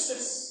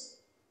righteousness.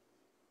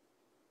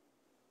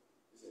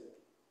 He said,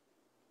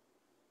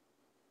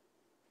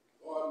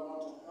 God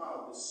wants to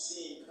have the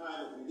same kind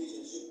of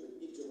relationship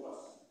with each of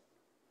us.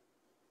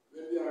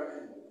 When we are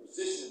in the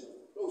position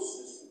of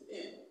closeness with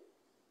him,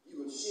 he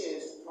will share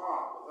his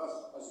heart with us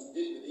as he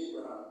did with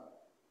Abraham.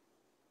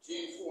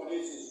 James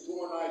 4:8 says,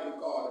 draw nigh to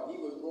God, and he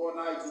will draw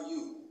nigh to you.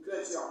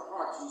 Cleanse your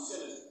hearts, ye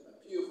sinners, and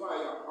purify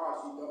your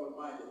hearts, ye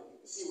double-minded.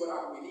 You see what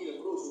happened? We need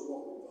a closer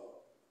walk with God.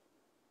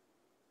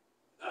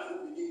 That's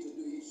what we need to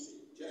do each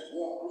day. Just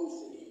walk close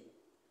to him.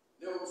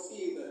 Never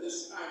feel that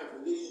this kind of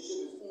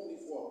relationship is only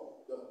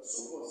for the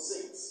super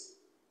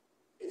saints.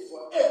 It's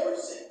for every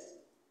saint.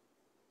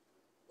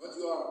 But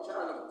you are a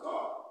child of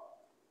God.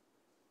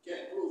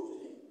 Get close to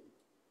him.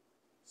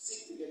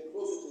 Seek to get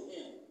closer to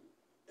him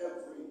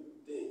every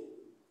day.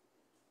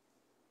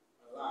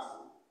 And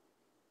lastly,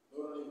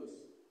 not only was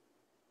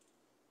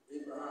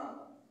Abraham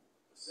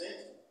a saint,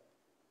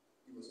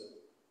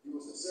 he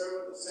was a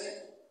servant, a saint,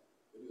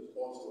 but he was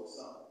also a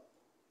son.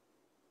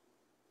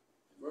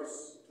 In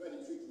verse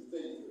 23 through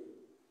 33,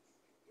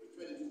 verse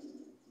 22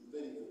 through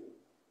 33,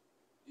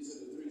 these are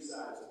the three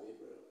sides of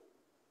Abraham.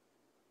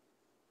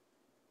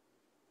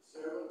 The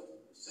servant,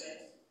 the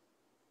saint,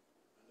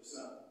 and the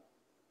son.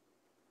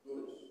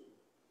 Notice.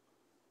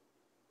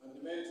 And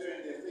the men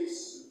turned their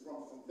faces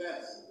from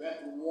thence and went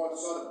toward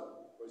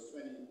Sodom, verse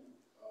 22.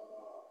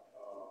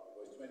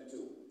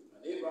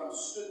 And Abraham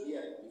stood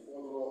yet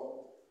before the Lord.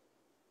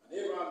 And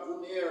Abraham drew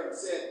near and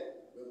said,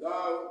 wilt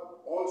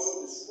thou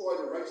also destroy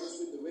the righteous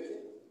with the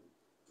wicked?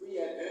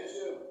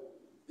 Pre-adventure,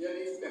 there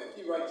be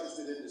 50 righteous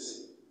within the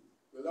city.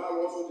 Wilt thou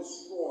also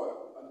destroy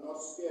and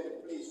not spare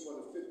the place for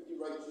the 50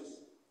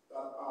 righteous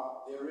that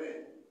are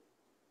therein?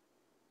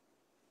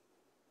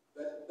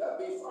 That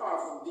be far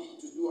from thee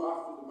to do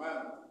after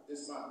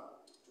this man,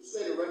 to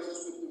slay the righteous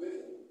with the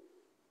wicked,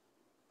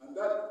 and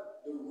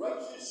that the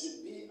righteous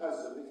should be as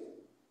the wicked.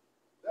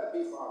 That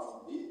be far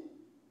from thee.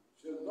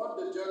 Shall not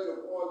the judge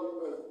of all the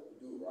earth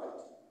do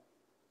right?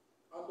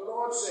 And the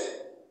Lord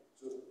said,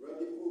 so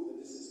rightly prove that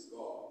this is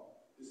God.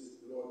 This is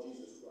the Lord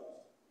Jesus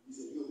Christ. He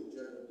said, you're the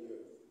judge of the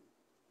earth.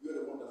 You're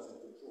the one that's in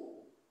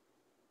control.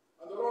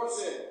 And the Lord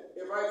said,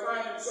 if I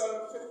find in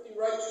Sodom 50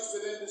 righteous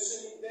within the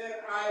city,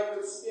 then I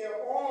will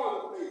spare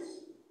all the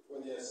place for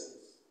their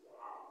sins.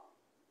 Wow.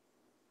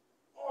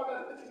 All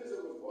that wickedness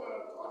that was going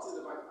on, God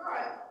said, if I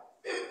find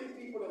 50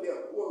 people in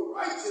there who are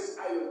righteous,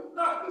 I will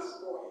not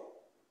destroy it.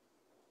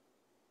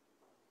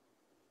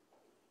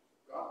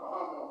 God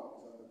Bahama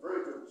is on the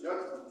verge of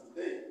judgment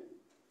today.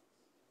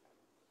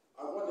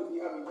 I wonder if we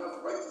have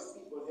enough righteous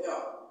people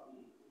here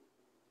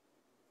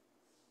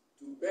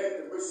to beg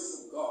the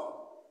mercies of God.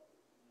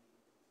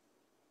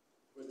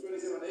 Verse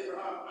 27,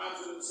 Abraham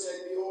answered and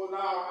said, behold,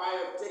 now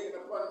I have taken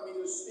upon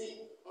me to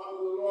speak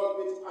unto the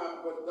Lord, which I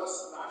am but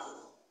dust and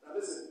ashes. Now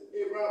listen,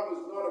 Abraham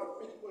was not a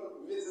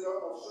frequent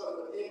visitor of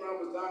Sodom, but Abraham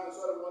was down in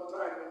Sodom one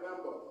time,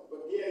 remember.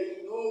 But there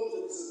he knows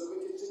that this is a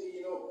wicked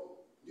city,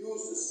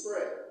 news to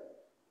spread.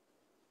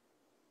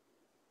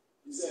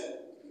 He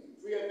said,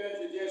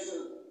 pre-adventure there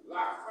shall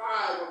lack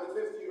 5 of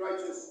the 50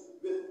 righteous,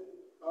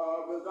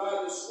 will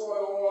God destroy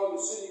all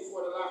the city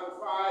for the lack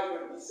of 5?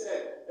 And he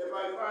said, if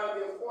I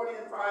find there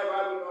 40 and 5,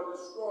 I will not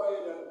destroy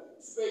it. And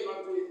spake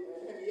unto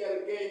him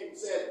yet again, and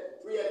said,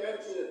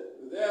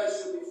 pre-adventure, there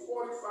shall be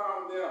 40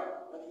 found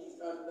there.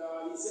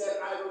 And he said,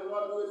 I will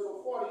not do it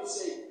for 40's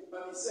sake.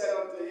 And he said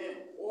unto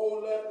him, oh,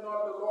 let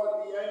not the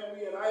Lord be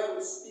angry, and I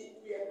will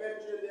speak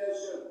pre-adventure, there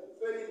shall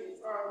 30 be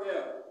found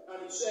there.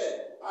 And he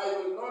said, I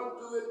will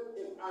not do it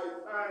if I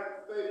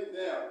find 30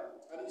 there.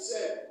 And he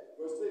said,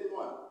 verse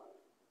 31,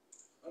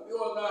 and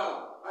behold,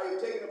 now I have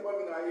taken upon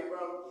me now,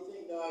 Abraham, you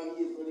think now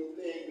he is really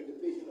playing with the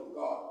patience of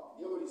God.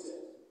 Hear what he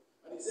says.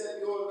 And he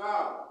said, behold,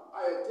 now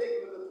I have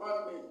taken it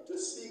upon me to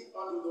speak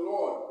unto the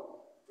Lord.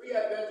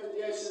 Pre-adventure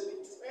there shall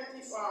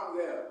be found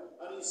there.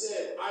 And he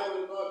said, I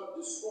will not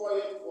destroy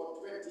it for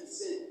 20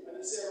 sake. And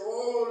he said,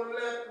 oh,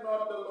 let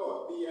not the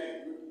Lord be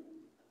angry.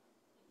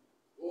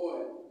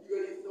 Boy, you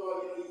really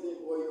thought, he said,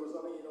 boy,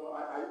 something,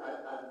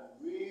 I'm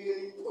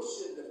really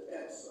pushing the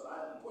pencil.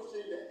 I'm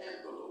pushing the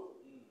envelope.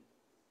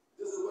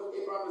 This is what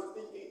Abraham is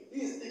thinking. He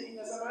is thinking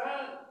as a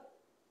man.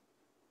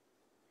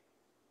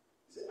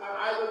 He said, and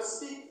I will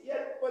speak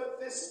yet but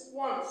this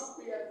once,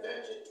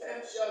 peradventure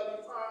 10 shall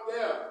be found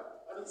there.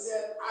 And he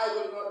said, I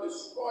will not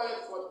destroy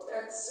it for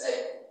 10's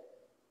sake.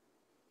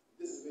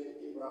 This is where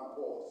Abraham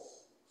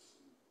paused.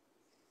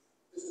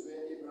 This is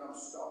where Abraham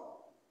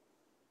stopped.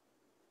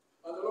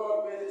 And the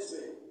Lord made his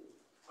way.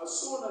 As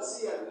soon as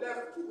he had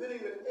left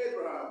communing with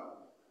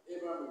Abraham,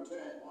 Abraham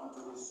returned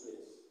unto his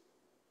place.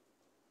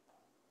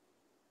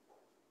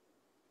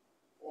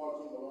 Paul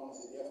came along and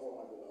said,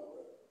 therefore, my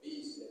beloved,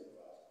 be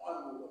steadfast,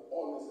 unmovable,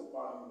 always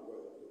abounding in the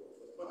word of the Lord.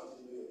 For as much as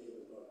you know your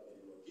neighbor is not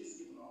in the Lord. Jesus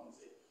came along and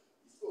said,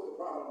 he spoke a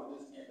proverb of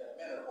this and that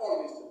man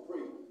always to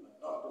pray and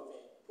not to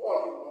faint. Paul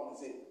came along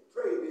and said,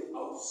 pray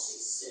without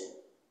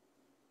ceasing.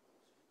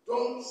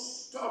 Don't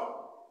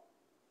stop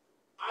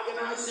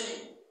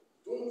agonizing.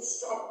 Don't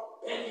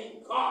stop begging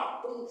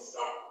God. Don't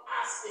stop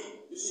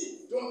asking. You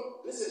see,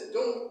 don't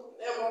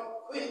never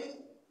quit.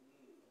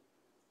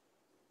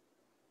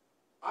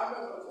 I'm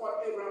not going to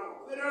call Abraham a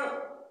quitter,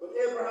 but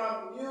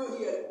Abraham knew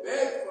he had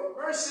begged for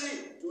mercy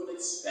to an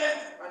extent,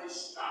 and he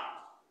stopped.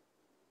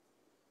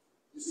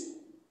 You see,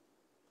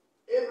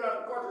 Abraham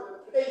got to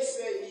the place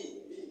where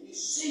he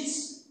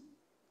ceased.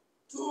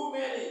 Too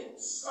many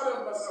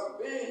Sodom must have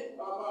been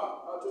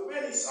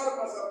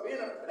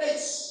a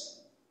place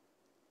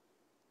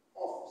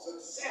of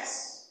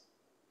success.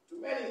 Too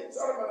many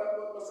Sodom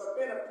must have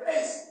been a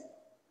place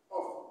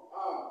of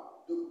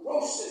the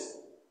grossest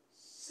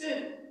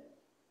sin.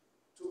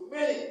 Too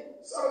many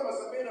Sodom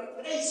must have been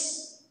a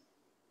place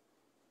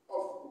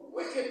of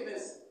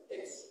wickedness,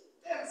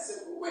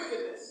 extensive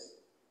wickedness.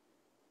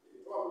 They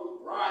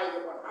probably bragged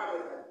about how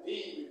it had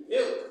been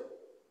rebuilt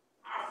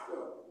after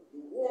the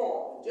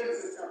war in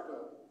Genesis chapter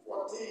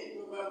 14.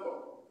 You remember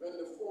when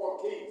the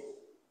 4 kings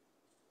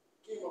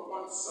came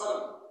upon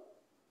Sodom.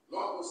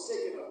 Lot was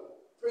taken a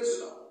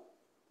prisoner.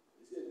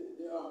 They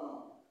said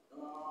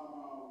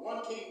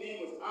one king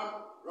named was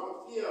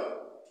Ramphia,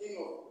 king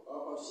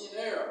of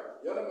Shinar.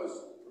 The other was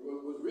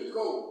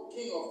Rico,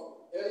 king of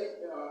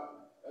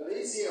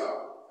Elysia.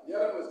 And the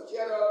other was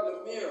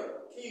Chedorlaomer,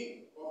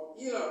 king of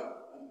Elam,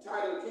 and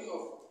Tidal, king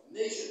of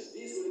nations.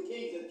 These were the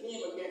kings that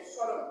came against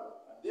Sodom.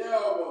 And there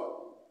was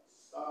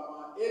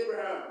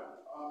Abraham,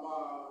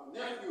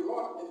 nephew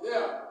Lot in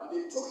there. And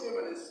they took him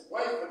and his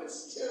wife and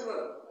his children.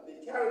 And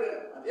they carried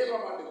them. And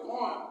Abraham had to go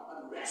on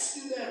and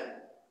rescue them.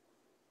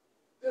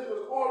 This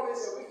was always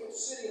a wicked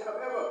city,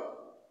 however.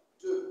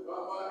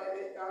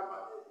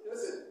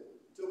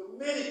 To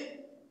many,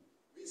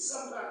 we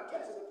sometimes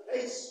get to the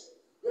place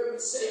where we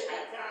say,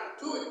 I can't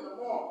do it no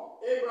more.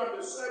 Abraham,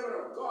 the servant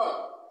of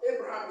God.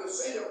 Abraham, the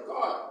saint of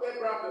God.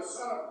 Abraham, the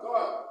son of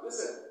God.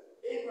 Listen,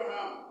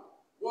 Abraham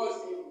was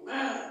a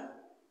man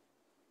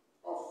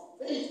of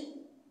faith.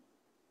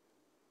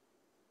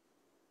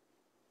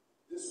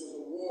 This was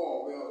a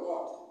war where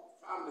Lot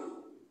family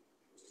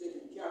was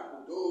taken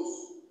captive. Those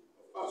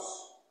of us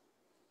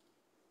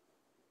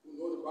who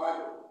know the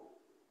Bible,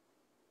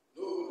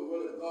 know what the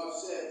word of God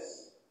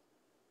says,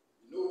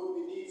 know what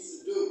we need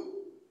to do,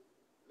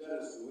 let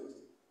us do it.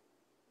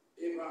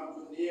 Abraham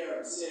drew near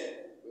and said,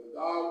 will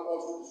thou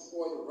also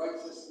destroy the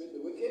righteous with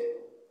the wicked?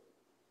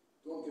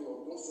 Don't give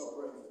up. Don't stop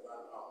praying for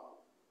God now.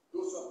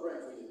 Don't stop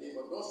praying for your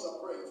neighbor. Don't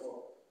stop praying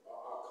for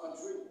our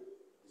country.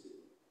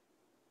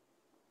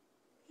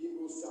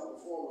 Hebrews chapter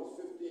 4 verse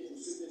 15 to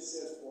 16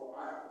 says, for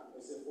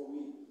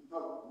we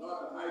have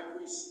not an high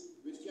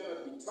priest which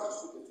cannot be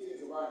touched with the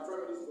feelings of our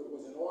infirmities, but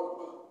was in all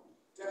points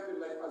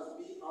tempted like as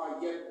we are,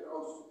 yet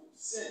without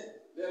sin.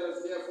 Let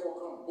us therefore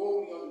come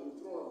boldly unto the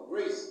throne of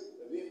grace,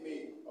 that we may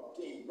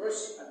obtain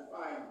mercy and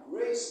find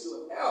grace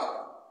to help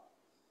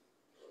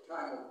in a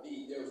time of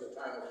need. There was a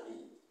time of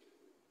need.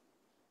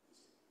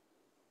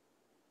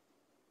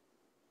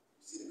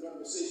 You see the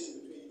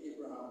conversation between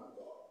Abraham and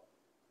God.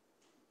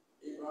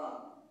 Abraham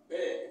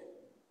begged.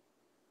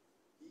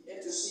 He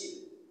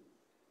interceded.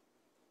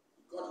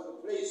 He got to the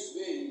place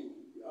where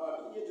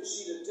he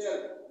interceded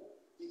till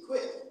he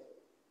quit.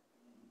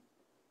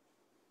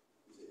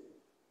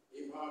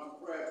 Abraham's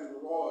prayer to the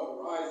Lord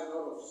arises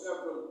out of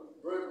several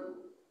burdens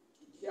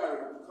he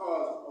carried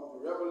because of the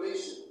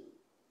revelation.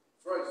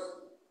 First,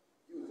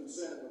 he was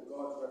concerned with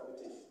God's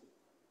reputation.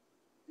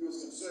 He was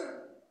concerned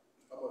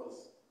about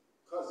his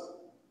cousin,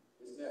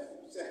 his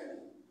nephew.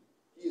 Secondly,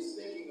 he is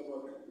thinking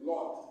about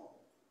Lot,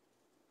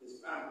 his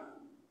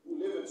family, who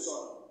live in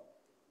Sodom.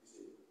 You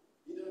see,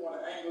 he didn't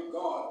want to anger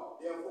God.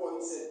 Therefore,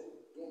 he said,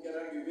 don't get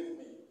angry with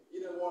me. He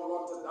didn't want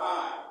Lot to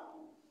die.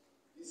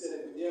 He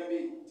said, if there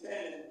be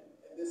 10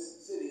 in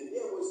this city, and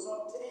there was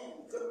not 10.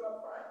 He could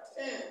not find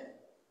 10.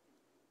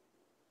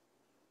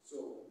 So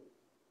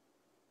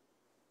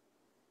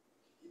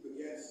he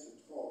begins to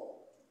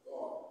talk to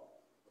God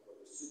about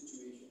the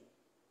situation.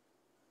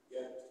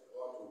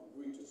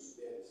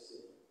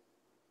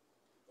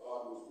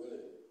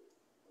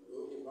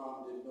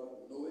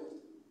 know it.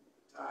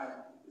 The time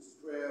his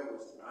prayer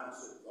was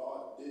answered,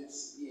 God did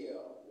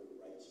spare the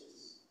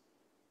righteous.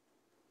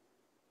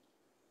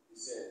 He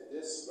said,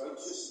 this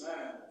righteous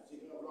man,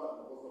 speaking of Lord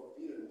in the book of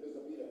Peter, in the book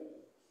of Peter,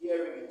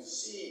 hearing and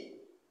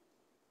seeing,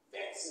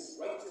 vexes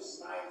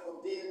righteous mind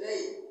from day to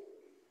day.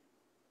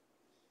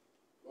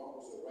 Lot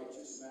was a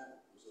righteous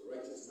man. He was a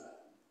righteous man.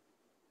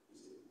 You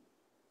see.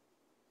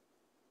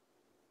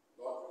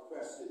 God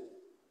requested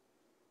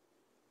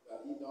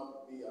that he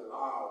not be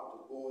allowed to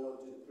go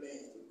out to the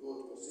plains, to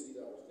go to a city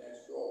that was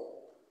next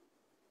door.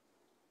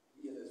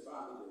 He and his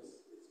family,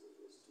 his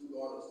two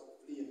daughters,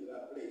 flee into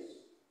that place.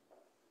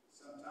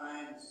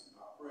 Sometimes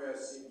our prayer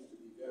seems to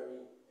be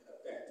very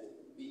ineffective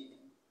and weak.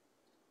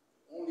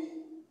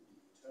 Only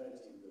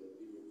eternity will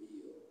be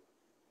revealed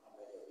how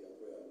many of your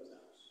prayer was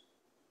answered.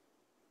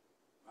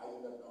 I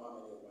do not know how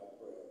many of my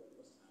prayer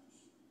was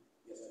answered.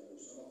 Yes, I know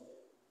some of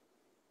them.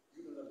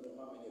 You do not know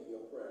how many of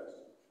your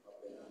prayers have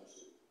been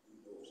answered.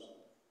 You know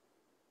some of them.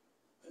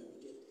 When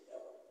we get to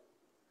heaven,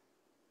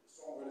 the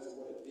songwriter says,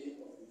 what a day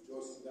of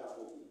rejoicing that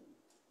will be.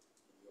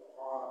 In your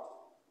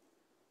heart,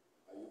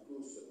 are you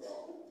close to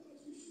God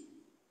as you should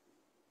be?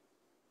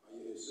 Are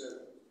you his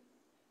servant?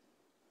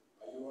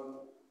 Are you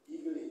on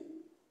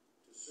eagerly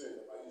to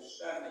serve him? Are you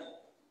standing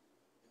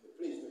in the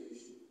place where you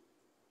should be?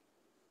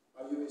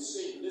 Are you a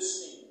saint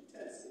listening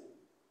intensely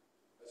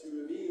as he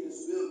reveals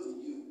his will to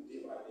you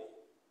day by day?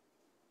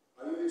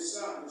 Are you his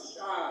son, his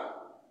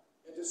child,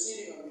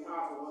 interceding on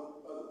behalf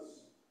of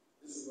others?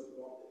 This is what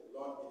God did.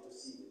 Lord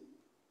interceded.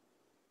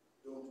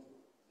 Don't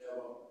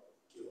never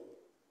give up.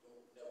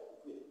 Don't never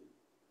quit.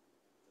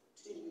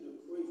 Continue to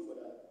pray for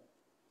that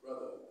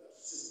brother, that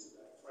sister,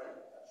 that friend,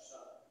 that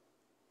son,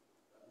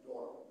 that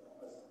daughter, that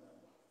husband, that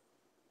wife.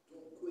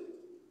 Don't quit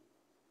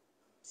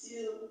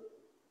until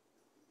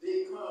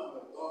they come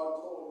when God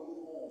called you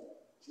home.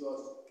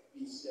 Just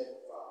be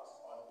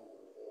steadfast,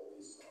 unmovable,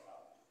 always come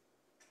out.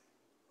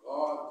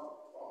 God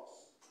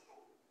promised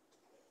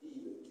that he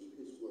will keep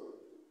his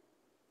word.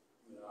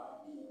 You and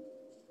I need to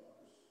keep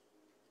ours.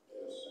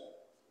 Let us stand.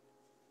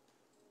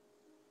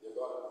 Dear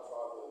God and our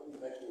Father, we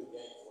thank you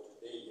again for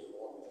today, dear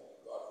Lord. We thank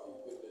you, God, for your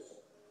goodness.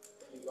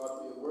 Thank you, God,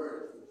 for your word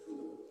and for the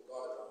truth of it.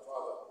 God and our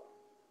Father,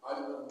 I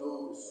do not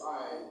know the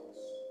size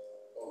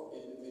of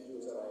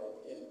individuals that I am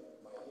in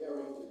my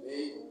hearing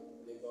today.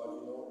 Dear God,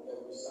 you know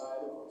every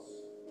side of us.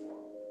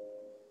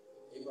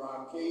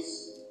 Abraham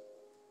Case,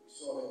 we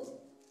saw him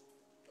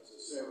as a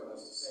servant,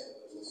 as a saint,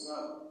 as a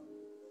son.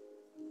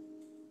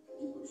 And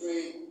he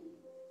portrayed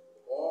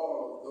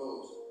all of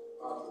those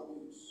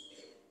attributes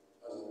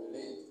as it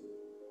relates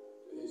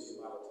to his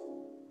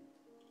humanity.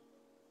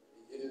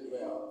 He did it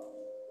well.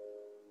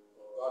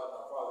 Lord God and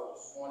our Father,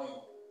 this morning,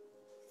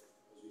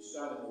 as we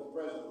stand in your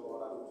presence, Lord,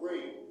 I do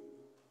pray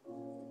for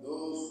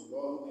those,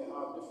 Lord, who may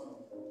have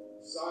different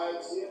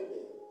sides here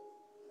today.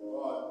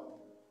 Lord,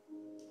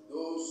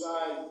 those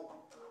sides,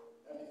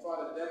 Heavenly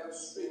Father,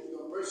 demonstrate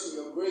your mercy,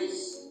 your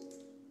grace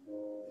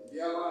in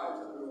their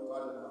lives. I pray,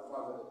 God and our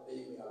Father, that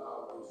they may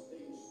allow those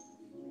things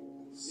to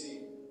be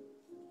seen,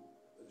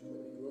 that you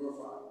may be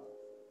glorified.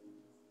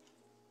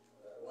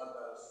 That one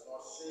that is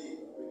not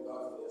saved, I pray,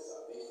 God, for their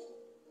salvation.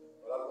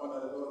 But that one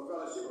that is out of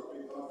fellowship, I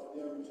pray, God, for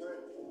their return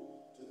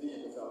to thee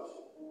in the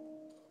fellowship. I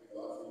pray,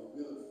 God, for your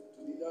will to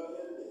be done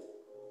here today.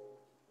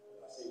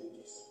 And I say in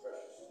Jesus'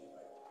 precious name,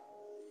 I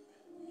pray.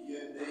 Amen. We're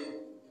here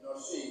today, you're not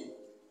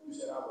saved. You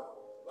said, I would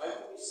like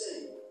to be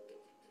saved.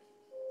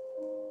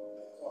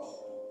 I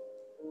caution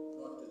you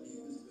not to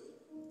leave this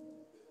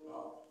building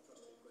without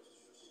trusting Christ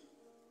as your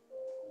Savior.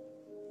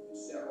 You can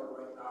step out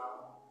right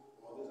now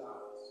with all his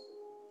eyes.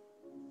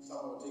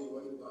 Someone will take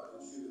away from God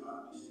and show you how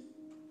to be saved.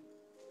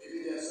 Maybe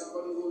there's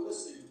somebody who is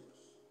listening to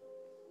us,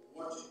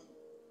 watching.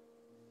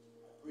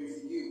 I pray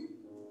for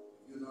you,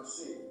 if you're not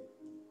saved,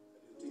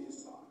 that you'll take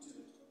this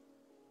opportunity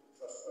to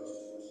trust Christ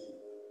as your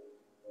Savior.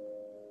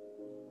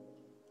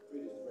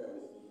 Pray this prayer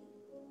with me,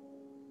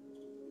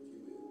 if you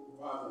will.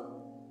 Father,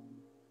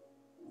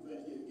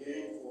 thank you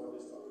again for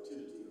this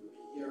opportunity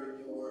of hearing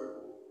your word.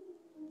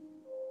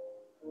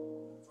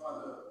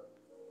 Father,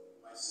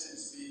 my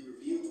sins being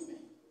revealed to me,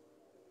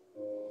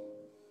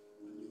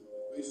 and the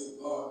grace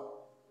of God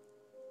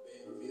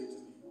being revealed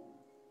to me.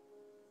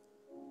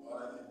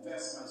 Lord, I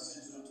confess my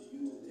sins unto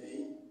you today,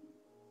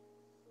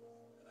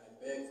 and I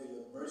beg for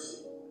your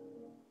mercy.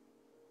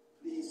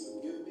 Please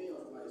forgive me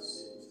of my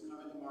sins. Come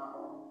into my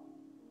heart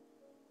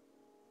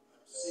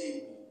and save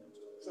me.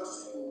 I'm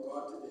trusting you,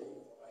 God, today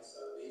for my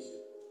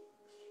salvation.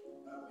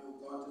 Help me, O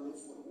God, to live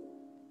for you.